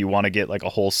boosters, like you want to get like a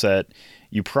whole set,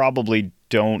 you probably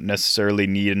don't necessarily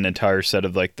need an entire set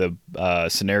of like the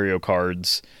scenario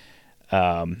cards.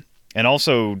 And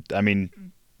also, I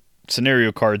mean,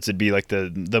 scenario cards would be like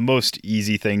the most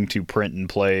easy thing to print and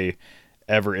play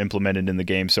ever implemented in the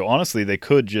game. So honestly, they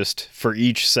could just for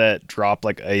each set drop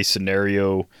like a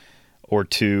scenario or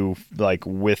two, like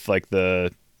with like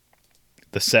the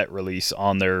set release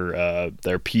on their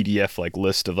PDF like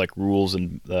list of like rules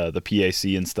and the PAC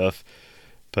and stuff.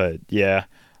 But yeah,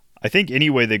 I think any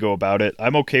way they go about it,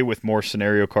 I'm okay with more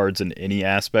scenario cards in any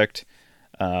aspect.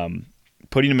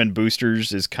 Putting them in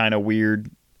boosters is kind of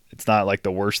weird. It's not like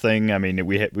the worst thing. I mean,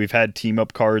 we've had team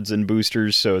up cards in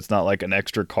boosters, so it's not like an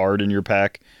extra card in your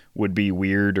pack would be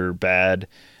weird or bad.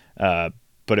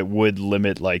 But it would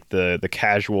limit like the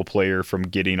casual player from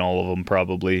getting all of them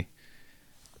probably.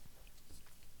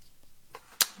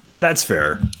 That's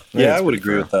fair. Yeah, I would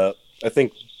agree with that. I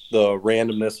think the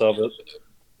randomness of it.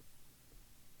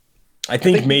 I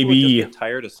think maybe people just get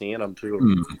tired of seeing them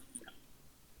too.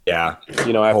 Yeah,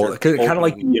 you know, after kind of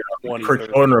like the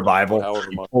Krakoan revival,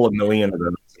 you pull $1 million of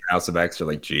the House of X, you're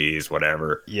like, geez,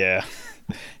 whatever. Yeah,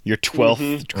 your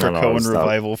 12th Krakoan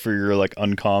revival for your like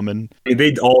uncommon. I mean,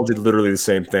 they all did literally the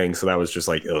same thing, so that was just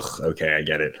like, ugh, okay, I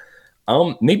get it.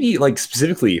 Maybe like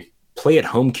specifically play at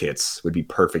home kits would be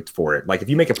perfect for it. Like if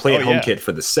you make a play at home kit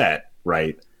for the set,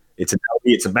 right? It's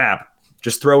a map.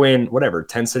 Just throw in whatever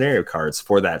 10 scenario cards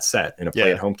for that set in a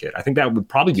play at home kit. I think that would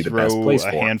probably be the best place for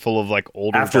a handful of like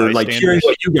older after like hearing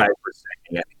what you guys were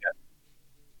saying.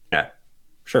 Yeah,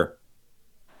 sure,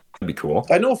 that'd be cool.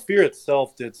 I know Fear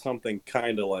Itself did something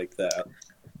kind of like that,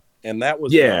 and that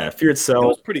was Fear Itself. It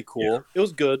was pretty cool. Yeah. It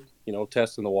was good, you know,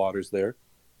 testing the waters there.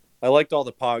 I liked all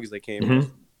the pogs they came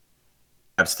with.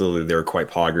 Absolutely, they were quite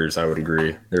poggers. I would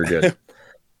agree. They're good.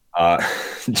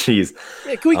 Jeez.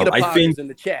 Yeah, can we get a poggers in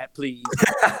the chat, please?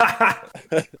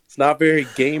 It's not very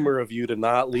gamer of you to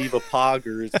not leave a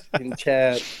poggers in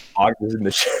chat. Poggers in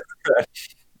the chat.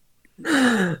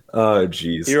 Oh,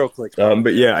 jeez. HeroClix.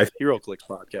 But yeah, HeroClix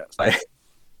podcast.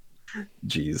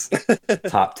 Jeez.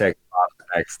 Top tech, top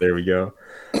X. There we go.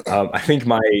 I think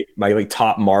my like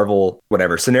top Marvel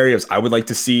whatever scenarios I would like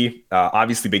to see.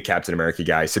 Obviously, big Captain America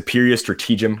guy. Superior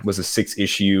Stratagem was a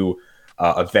 6-issue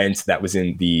event that was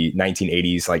in the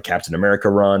 1980s, like Captain America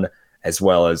run, as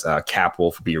well as Cap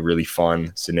Wolf would be a really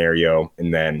fun scenario.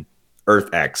 And then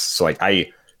Earth X. So like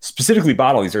I specifically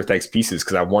bought all these Earth X pieces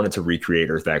because I wanted to recreate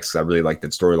Earth X because I really liked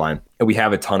that storyline. And we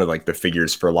have a ton of like the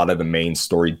figures for a lot of the main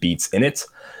story beats in it.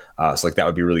 So like that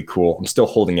would be really cool. I'm still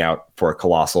holding out for a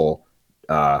colossal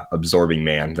absorbing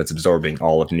man that's absorbing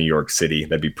all of New York City.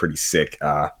 That'd be pretty sick.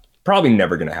 Probably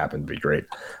never going to happen. It'd be great.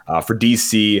 For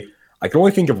DC, I can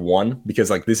only think of one because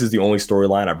like this is the only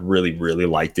storyline I've really, really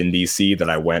liked in DC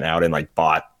that I went out and like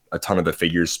bought a ton of the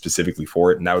figures specifically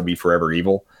for it. And that would be Forever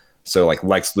Evil. So like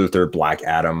Lex Luthor, Black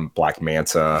Adam, Black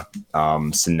Manta,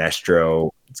 Sinestro,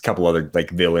 a couple other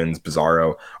like villains,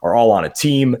 Bizarro are all on a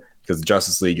team because the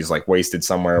Justice League is like wasted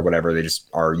somewhere or whatever. They just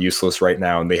are useless right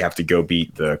now and they have to go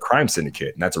beat the Crime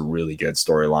Syndicate. And that's a really good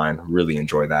storyline. Really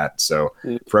enjoy that. So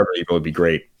Forever Evil would be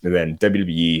great. And then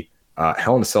WWE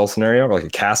Hell in a Cell scenario, or like a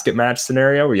casket match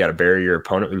scenario where you got to bury your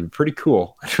opponent would be pretty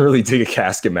cool. I really dig a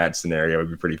casket match scenario. It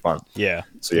would be pretty fun. Yeah.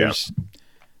 So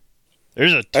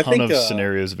there's a ton of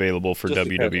scenarios available for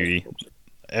WWE.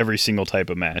 Every single type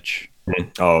of match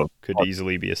could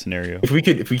easily be a scenario. If we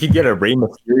could get a Rey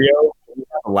Mysterio,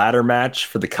 a ladder match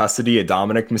for the custody of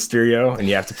Dominic Mysterio, and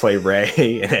you have to play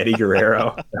Rey and Eddie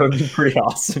Guerrero, that would be pretty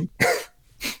awesome.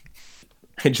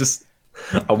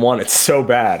 I want it so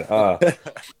bad.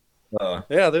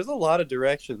 Yeah, there's a lot of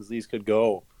directions these could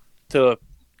go to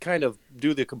kind of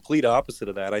do the complete opposite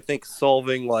of that. I think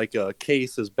solving like a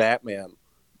case as Batman,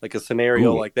 like a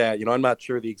scenario like that. You know, I'm not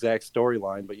sure the exact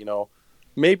storyline, but you know,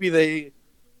 maybe they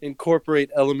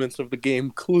incorporate elements of the game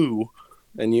Clue,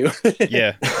 and you.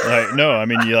 Yeah, no, I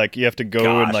mean you have to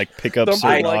go and like pick up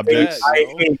certain objects.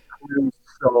 I hate Clue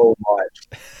so much.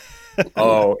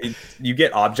 You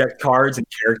get object cards and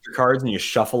character cards, and you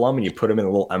shuffle them, and you put them in a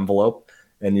little envelope.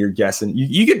 And you're guessing.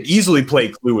 You could easily play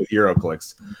Clue with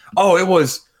HeroClix. Oh, it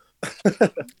was.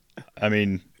 I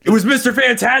mean, it was Mr.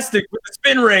 Fantastic with the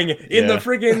spin ring in the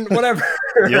friggin' whatever.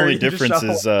 The only difference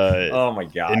is, oh my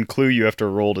god! In Clue, you have to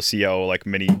roll to see how like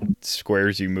many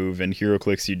squares you move. In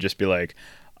HeroClix, you'd just be like,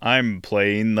 "I'm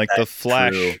playing like the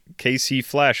Flash, KC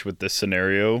Flash with this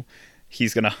scenario.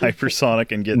 He's gonna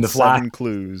hypersonic and get 7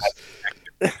 clues.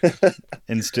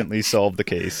 Instantly solve the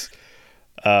case."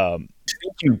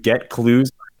 Think you get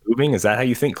clues by moving? Is that how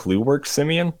you think Clue works,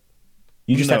 Simeon?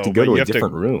 You just have to go to a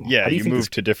different room. Yeah, you move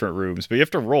to different rooms, but you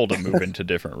have to roll to move into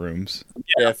different rooms.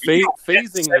 Yeah,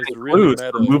 phasing is really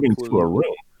meta. Moving to a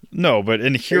room. No, but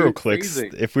in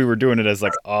HeroClix, if we were doing it as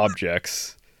like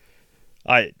objects,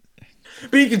 But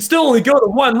you can still only go to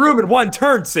one room in one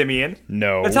turn, Simeon.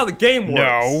 No. That's how the game works.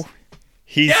 No.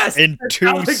 He's in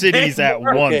 2 cities at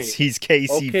once. Okay. He's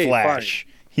KC Flash.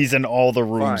 Fine. He's in all the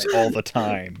rooms all the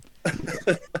time.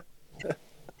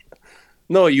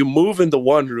 No, you move into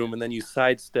one room and then you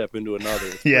sidestep into another.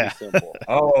 It's pretty simple.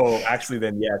 Oh, actually,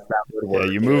 then yes, that would work.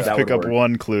 Yeah, you move, pick up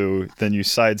one clue, then you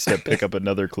sidestep, pick up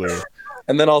another clue.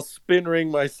 And then I'll spin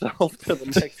ring myself to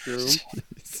the next room.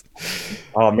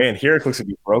 Oh man, HeroClix would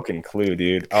be broken Clue,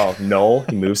 dude. Oh, Null,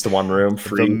 he moves to one room.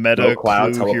 Free, the meta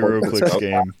cloud, Clue HeroClix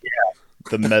game. Yeah.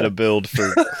 The meta build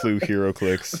for Clue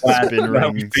HeroClix. Spin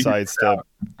ring, sidestep,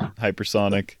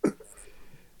 hypersonic.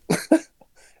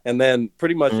 And then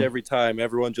pretty much every time,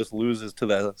 everyone just loses to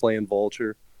that playing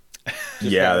Vulture.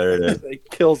 There it is. It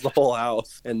kills the whole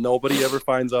house, and nobody ever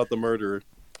finds out the murderer.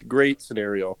 Great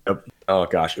scenario. Yep. Oh,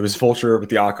 gosh. It was Vulture with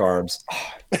the Ock arms.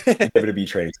 WWE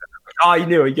training center. Oh, you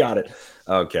knew. He got it.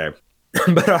 Okay.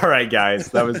 But all right, guys.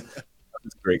 That was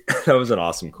great. That was an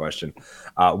awesome question.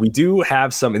 We do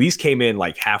have some. These came in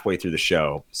like halfway through the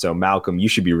show. So, Malcolm, you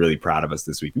should be really proud of us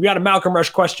this week. We got a Malcolm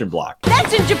Rush question block.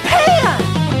 That's in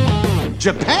Japan!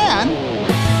 Japan?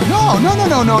 No.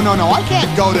 I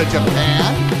can't go to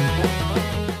Japan.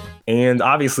 And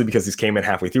obviously, because these came in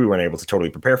halfway through, we weren't able to totally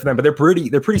prepare for them. But they're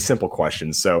pretty simple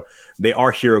questions. So they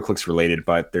are HeroClix related.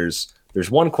 But there's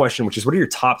one question, which is, what are your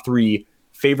top 3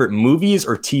 favorite movies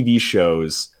or TV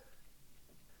shows?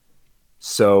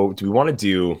 So do we want to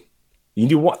do? You can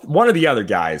do one of the other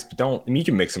guys, but don't. I mean, you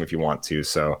can mix them if you want to.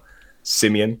 So,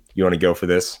 Simeon, you want to go for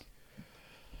this?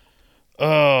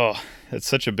 Oh, that's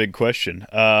such a big question.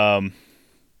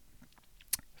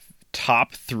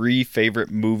 Top 3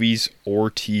 favorite movies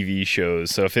or TV shows.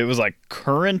 So if it was like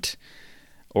current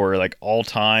or like all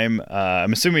time,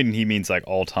 I'm assuming he means like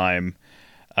all time.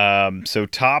 So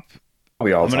top, I'm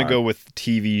going to go with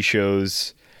TV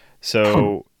shows.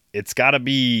 So it's got to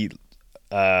be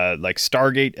like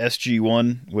Stargate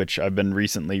SG-1, which I've been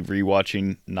recently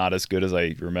rewatching. Not as good as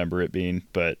I remember it being,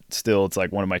 but still, it's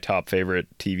like one of my top favorite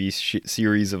TV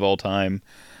series of all time.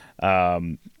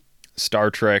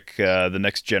 Star Trek, The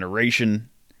Next Generation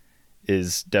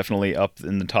is definitely up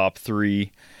in the top 3.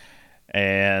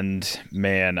 And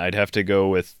man, I'd have to go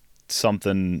with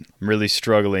something. I'm really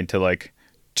struggling to like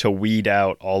to weed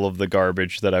out all of the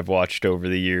garbage that I've watched over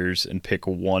the years and pick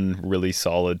one really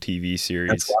solid TV series.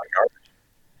 That's a lot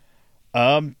of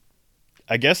garbage.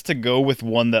 I guess to go with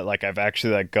one that like I've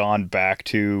actually like gone back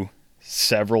to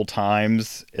several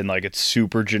times and like it's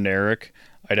super generic,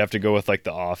 I'd have to go with like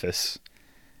The Office.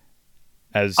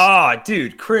 As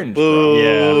dude, cringe. Bro.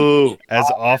 Yeah, as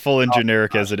awful and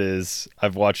generic as it is,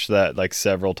 I've watched that like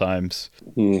several times.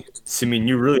 So, I mean,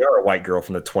 you really are a white girl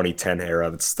from the 2010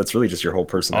 era. That's really just your whole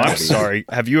personality. I'm sorry.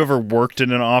 Have you ever worked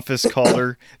in an office,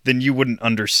 Calder? Then you wouldn't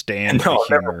understand the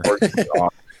humor.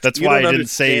 That's why I didn't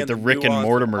say the Rick and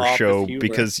Mortimer show,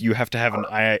 because you have to have an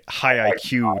high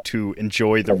IQ to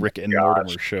enjoy the Rick and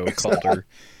Mortimer show, Calder,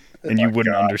 and you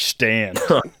wouldn't understand.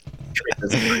 So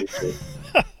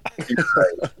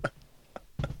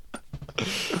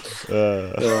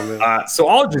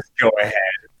I'll just go ahead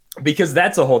because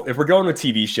that's a whole. If we're going with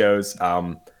TV shows,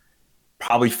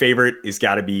 probably favorite is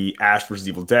got to be Ash vs.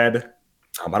 Evil Dead.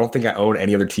 I don't think I own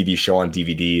any other TV show on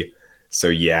DVD, so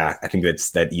yeah, I think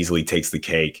that easily takes the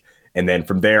cake. And then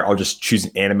from there, I'll just choose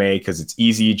an anime because it's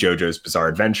easy. JoJo's Bizarre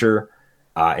Adventure,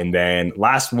 and then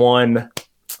last one,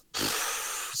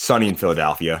 Sunny in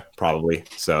Philadelphia, probably.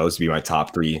 So those would be my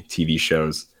top 3 TV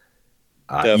shows.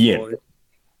 Definitely.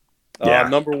 Yeah.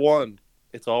 Number 1,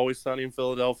 It's Always Sunny in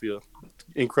Philadelphia.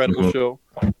 Incredible show.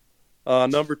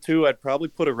 Number 2, I'd probably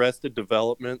put Arrested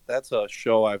Development. That's a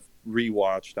show I've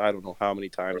rewatched I don't know how many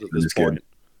times at this point. Good.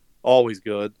 Always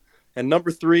good. And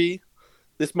number 3,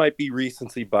 this might be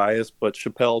recency bias, but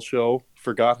Chappelle's Show.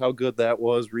 Forgot how good that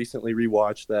was. Recently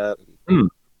rewatched that.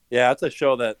 Yeah, it's a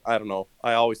show that, I don't know,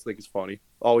 I always think is funny.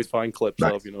 Always find clips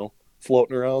of,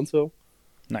 floating around. So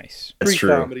nice. That's true.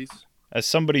 Comedies. As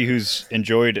somebody who's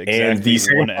enjoyed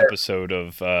exactly one episode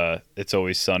of It's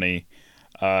Always Sunny,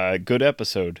 good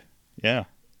episode. Yeah.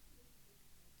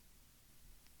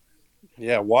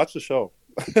 Yeah, watch the show.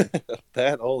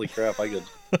 Holy crap,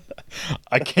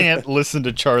 I can't listen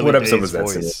to Charlie What episode Day's was that?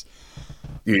 voice.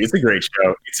 Dude, it's a great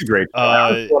show. It's a great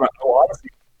show.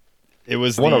 It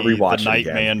was the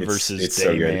Nightman versus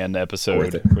Dayman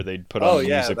episode where they'd put on a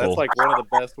musical. That's like one of the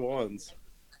best ones.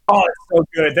 Oh, it's so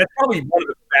good. That's probably one of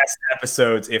the best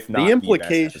episodes, if not the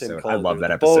implication. The best episode. I love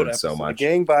that episode so much. The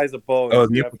gang buys a boat. Oh,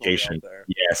 the implication.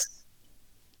 Yes.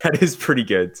 That is pretty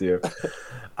good, too.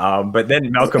 But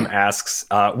then Malcolm asks,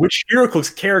 which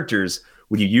HeroClix characters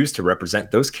would you use to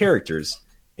represent those characters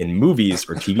in movies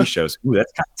or TV shows? Ooh,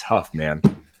 that's kind of tough, man.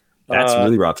 That's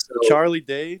really rough. So, Charlie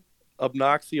Day,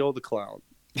 Obnoxio the Clown.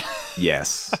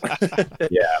 Yes.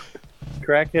 Yeah.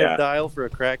 Crackhead Dial for a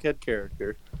crackhead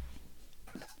character.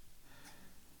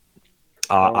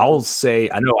 I'll say,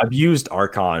 I know I've used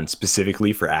Archon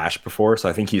specifically for Ash before, so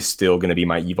I think he's still going to be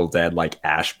my Evil Dead like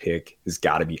Ash pick. Has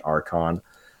got to be Archon.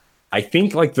 I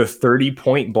think like the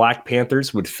 30-point Black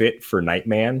Panthers would fit for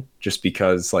Nightman, just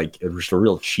because like it was a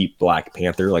real cheap Black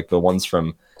Panther, like the ones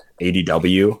from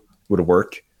ADW would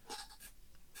work.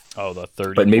 Oh, the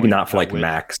 30, but maybe not for like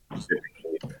Max.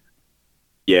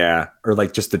 Yeah, or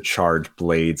like just the charged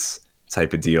blades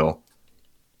type of deal.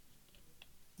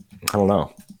 I don't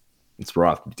know. It's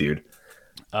rough, dude.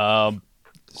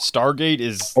 Stargate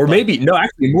is... Or maybe... No,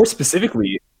 actually, more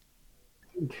specifically...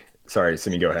 Sorry,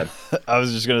 Simi, go ahead. I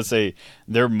was just going to say,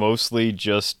 they're mostly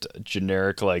just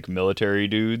generic, like, military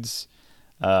dudes.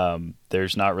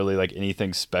 There's not really, like,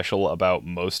 anything special about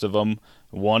most of them.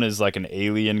 One is, like, an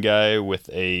alien guy with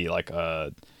a, like,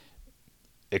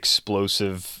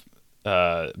 explosive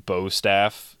bow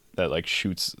staff that, like,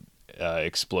 shoots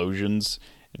explosions.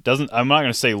 It doesn't. I'm not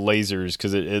going to say lasers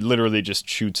because it literally just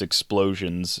shoots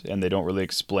explosions, and they don't really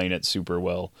explain it super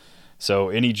well. So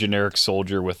any generic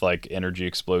soldier with like energy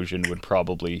explosion would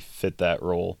probably fit that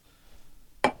role.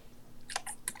 I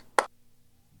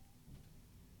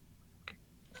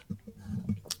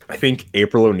think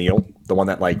April O'Neil, the one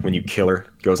that like when you kill her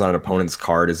goes on an opponent's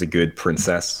card, is a good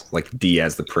princess. Like D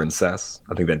as the princess.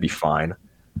 I think that'd be fine.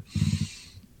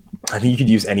 I think you could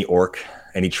use any orc,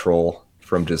 any troll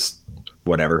from just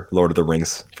whatever, Lord of the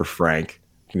Rings for Frank.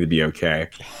 I think it'd be okay.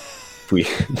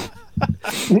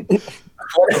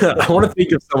 I want to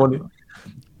think of someone.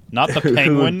 Not the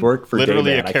penguin,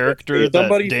 literally a character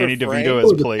that Danny DeVito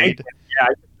has played.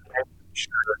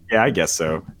 Yeah, I guess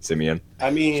so, Simeon. I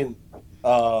mean,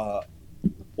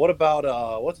 what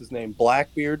about, what's his name?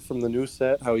 Blackbeard from the new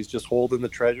set, how he's just holding the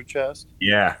treasure chest?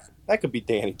 Yeah. That could be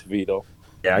Danny DeVito.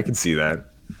 Yeah, I can see that.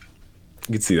 I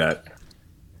can see that.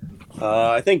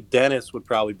 I think Dennis would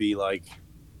probably be like,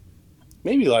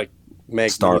 maybe like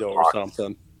Magneto or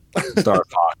something. Star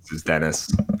Fox is Dennis,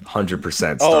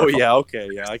 100%. Oh yeah, okay,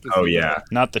 yeah. I can see that.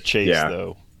 Not the chase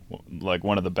though. like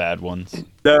one of the bad ones.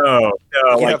 No,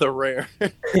 Yeah, like, the rare.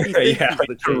 yeah,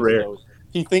 like the rare. Though.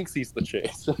 He thinks he's the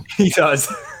chase. He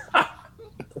does.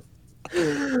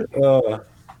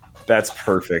 That's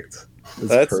perfect.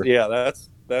 That's perfect. yeah.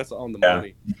 That's on the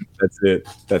money.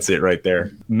 That's it right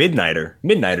there.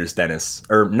 Midnighter's Dennis,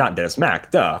 or not Dennis,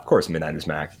 Mac. Duh, of course Midnighter's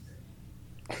Mac.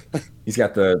 He's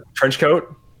got the trench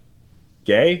coat.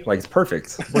 Gay, like it's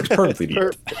perfect. Works perfectly to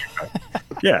you.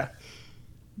 Yeah.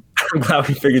 I'm glad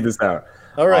we figured this out.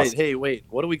 All right. Awesome. Hey, wait.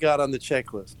 What do we got on the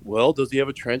checklist? Well, does he have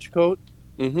a trench coat?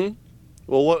 Mm-hmm.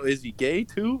 Well, what is he gay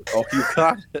too? Oh, you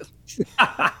got it.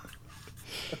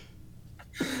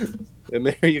 And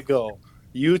there you go.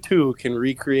 You too can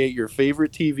recreate your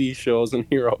favorite TV shows and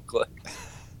HeroClix.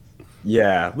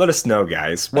 Yeah, let us know,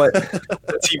 guys. What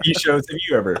TV shows have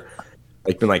you ever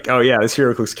been like, oh yeah, this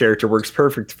HeroClix character works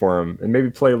perfect for him, and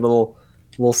maybe play a little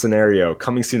scenario.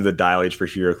 Coming soon to the Dial H for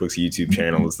HeroClix YouTube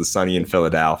channel is the Sunny in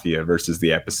Philadelphia versus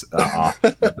the episode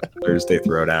Thursday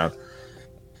Throwdown.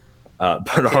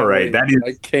 But all right, that is.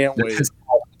 I can't wait.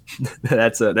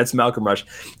 That's Malcolm Rush,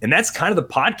 and that's kind of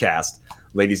the podcast,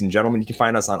 ladies and gentlemen. You can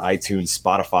find us on iTunes,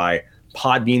 Spotify,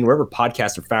 Podbean, wherever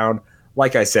podcasts are found.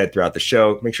 Like I said throughout the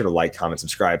show, make sure to like, comment,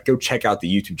 subscribe. Go check out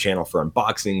the YouTube channel for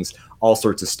unboxings, all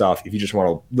sorts of stuff. If you just want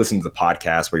to listen to the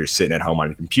podcast while you're sitting at home on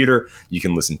your computer, you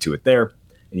can listen to it there.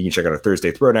 And you can check out our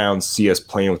Thursday Throwdowns, see us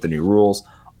playing with the new rules,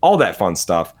 all that fun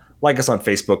stuff. Like us on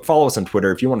Facebook, follow us on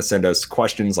Twitter. If you want to send us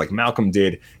questions like Malcolm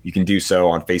did, you can do so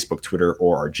on Facebook, Twitter,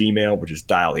 or our Gmail, which is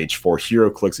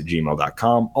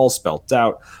dialh4heroclix@gmail.com, all spelled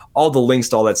out. All the links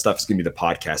to all that stuff is going to be the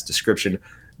podcast description.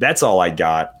 That's all I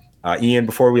got. Ian,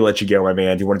 before we let you go, my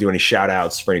man, do you want to do any shout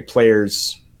outs for any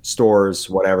players, stores,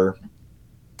 whatever?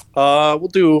 We'll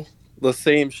do the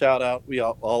same shout out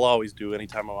I'll always do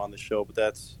anytime I'm on the show, but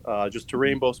that's just to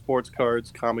Rainbow Sports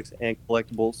Cards, Comics, and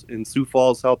Collectibles in Sioux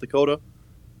Falls, South Dakota.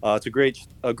 It's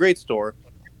a great store.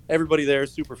 Everybody there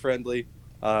is super friendly.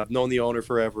 I've known the owner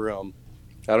forever. I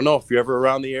don't know if you're ever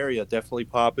around the area, definitely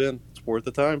pop in. It's worth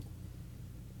the time.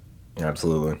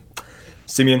 Absolutely.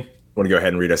 Simeon, want to go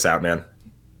ahead and read us out, man?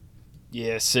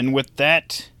 Yes, and with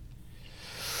that,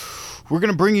 we're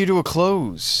going to bring you to a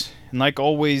close. And like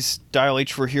always, Dial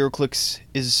H for HeroClix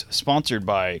is sponsored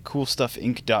by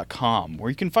CoolStuffInc.com, where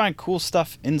you can find cool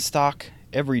stuff in stock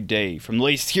every day, from the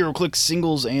latest HeroClix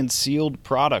singles and sealed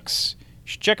products.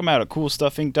 You should check them out at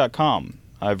CoolStuffInc.com.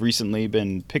 I've recently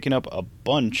been picking up a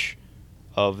bunch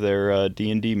of their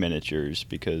D&D miniatures,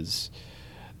 because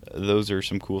those are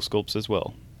some cool sculpts as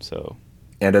well. So,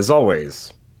 and as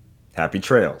always, happy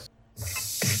trails.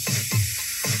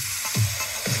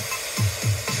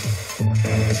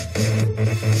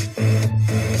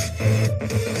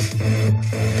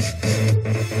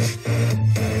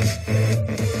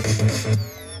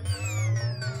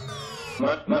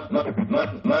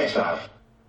 My stuff.